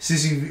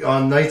 Susie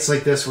on nights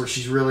like this where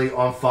she's really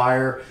on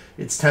fire.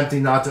 It's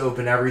tempting not to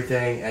open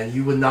everything, and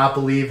you would not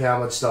believe how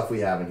much stuff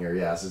we have in here.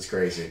 Yes, it's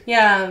crazy.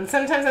 Yeah, and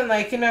sometimes I'm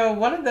like,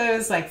 one of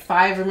those like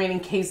 5 remaining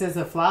cases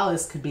of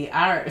Flawless could be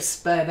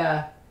ours,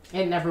 but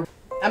it never.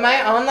 Am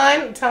I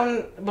online? Tell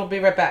them we'll be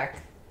right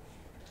back.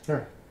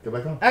 Sure, go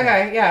back on.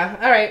 Okay, yeah,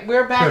 all right,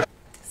 we're back. Sure.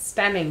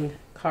 Stunning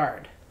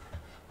card.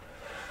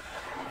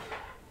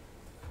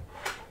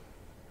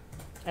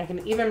 I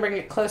can even bring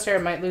it closer. I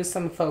might lose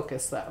some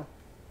focus though.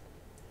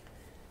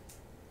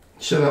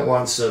 Show that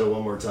Juan Soto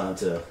one more time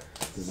too.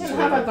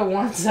 How about the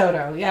Juan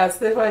Soto? Yes,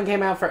 this one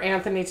came out for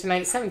Anthony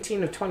tonight,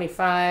 17 of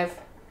 25.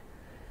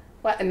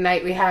 What a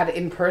night we had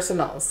in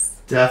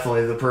personals.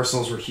 Definitely, the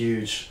personals were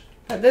huge.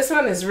 But this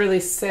one is really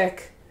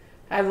sick.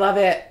 I love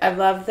it. I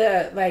love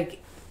the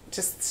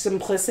just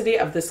simplicity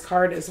of this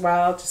card as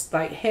well. Just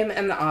like him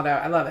and the auto.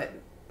 I love it.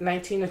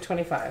 19 of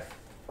 25.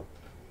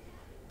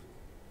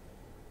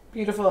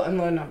 Beautiful and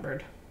low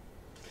numbered.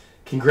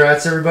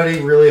 Congrats,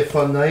 everybody. Really a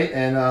fun night,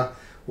 and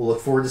we'll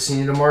look forward to seeing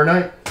you tomorrow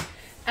night.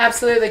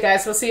 Absolutely,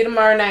 guys. We'll see you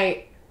tomorrow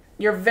night.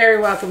 You're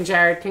very welcome,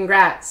 Jared.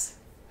 Congrats.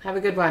 Have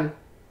a good one.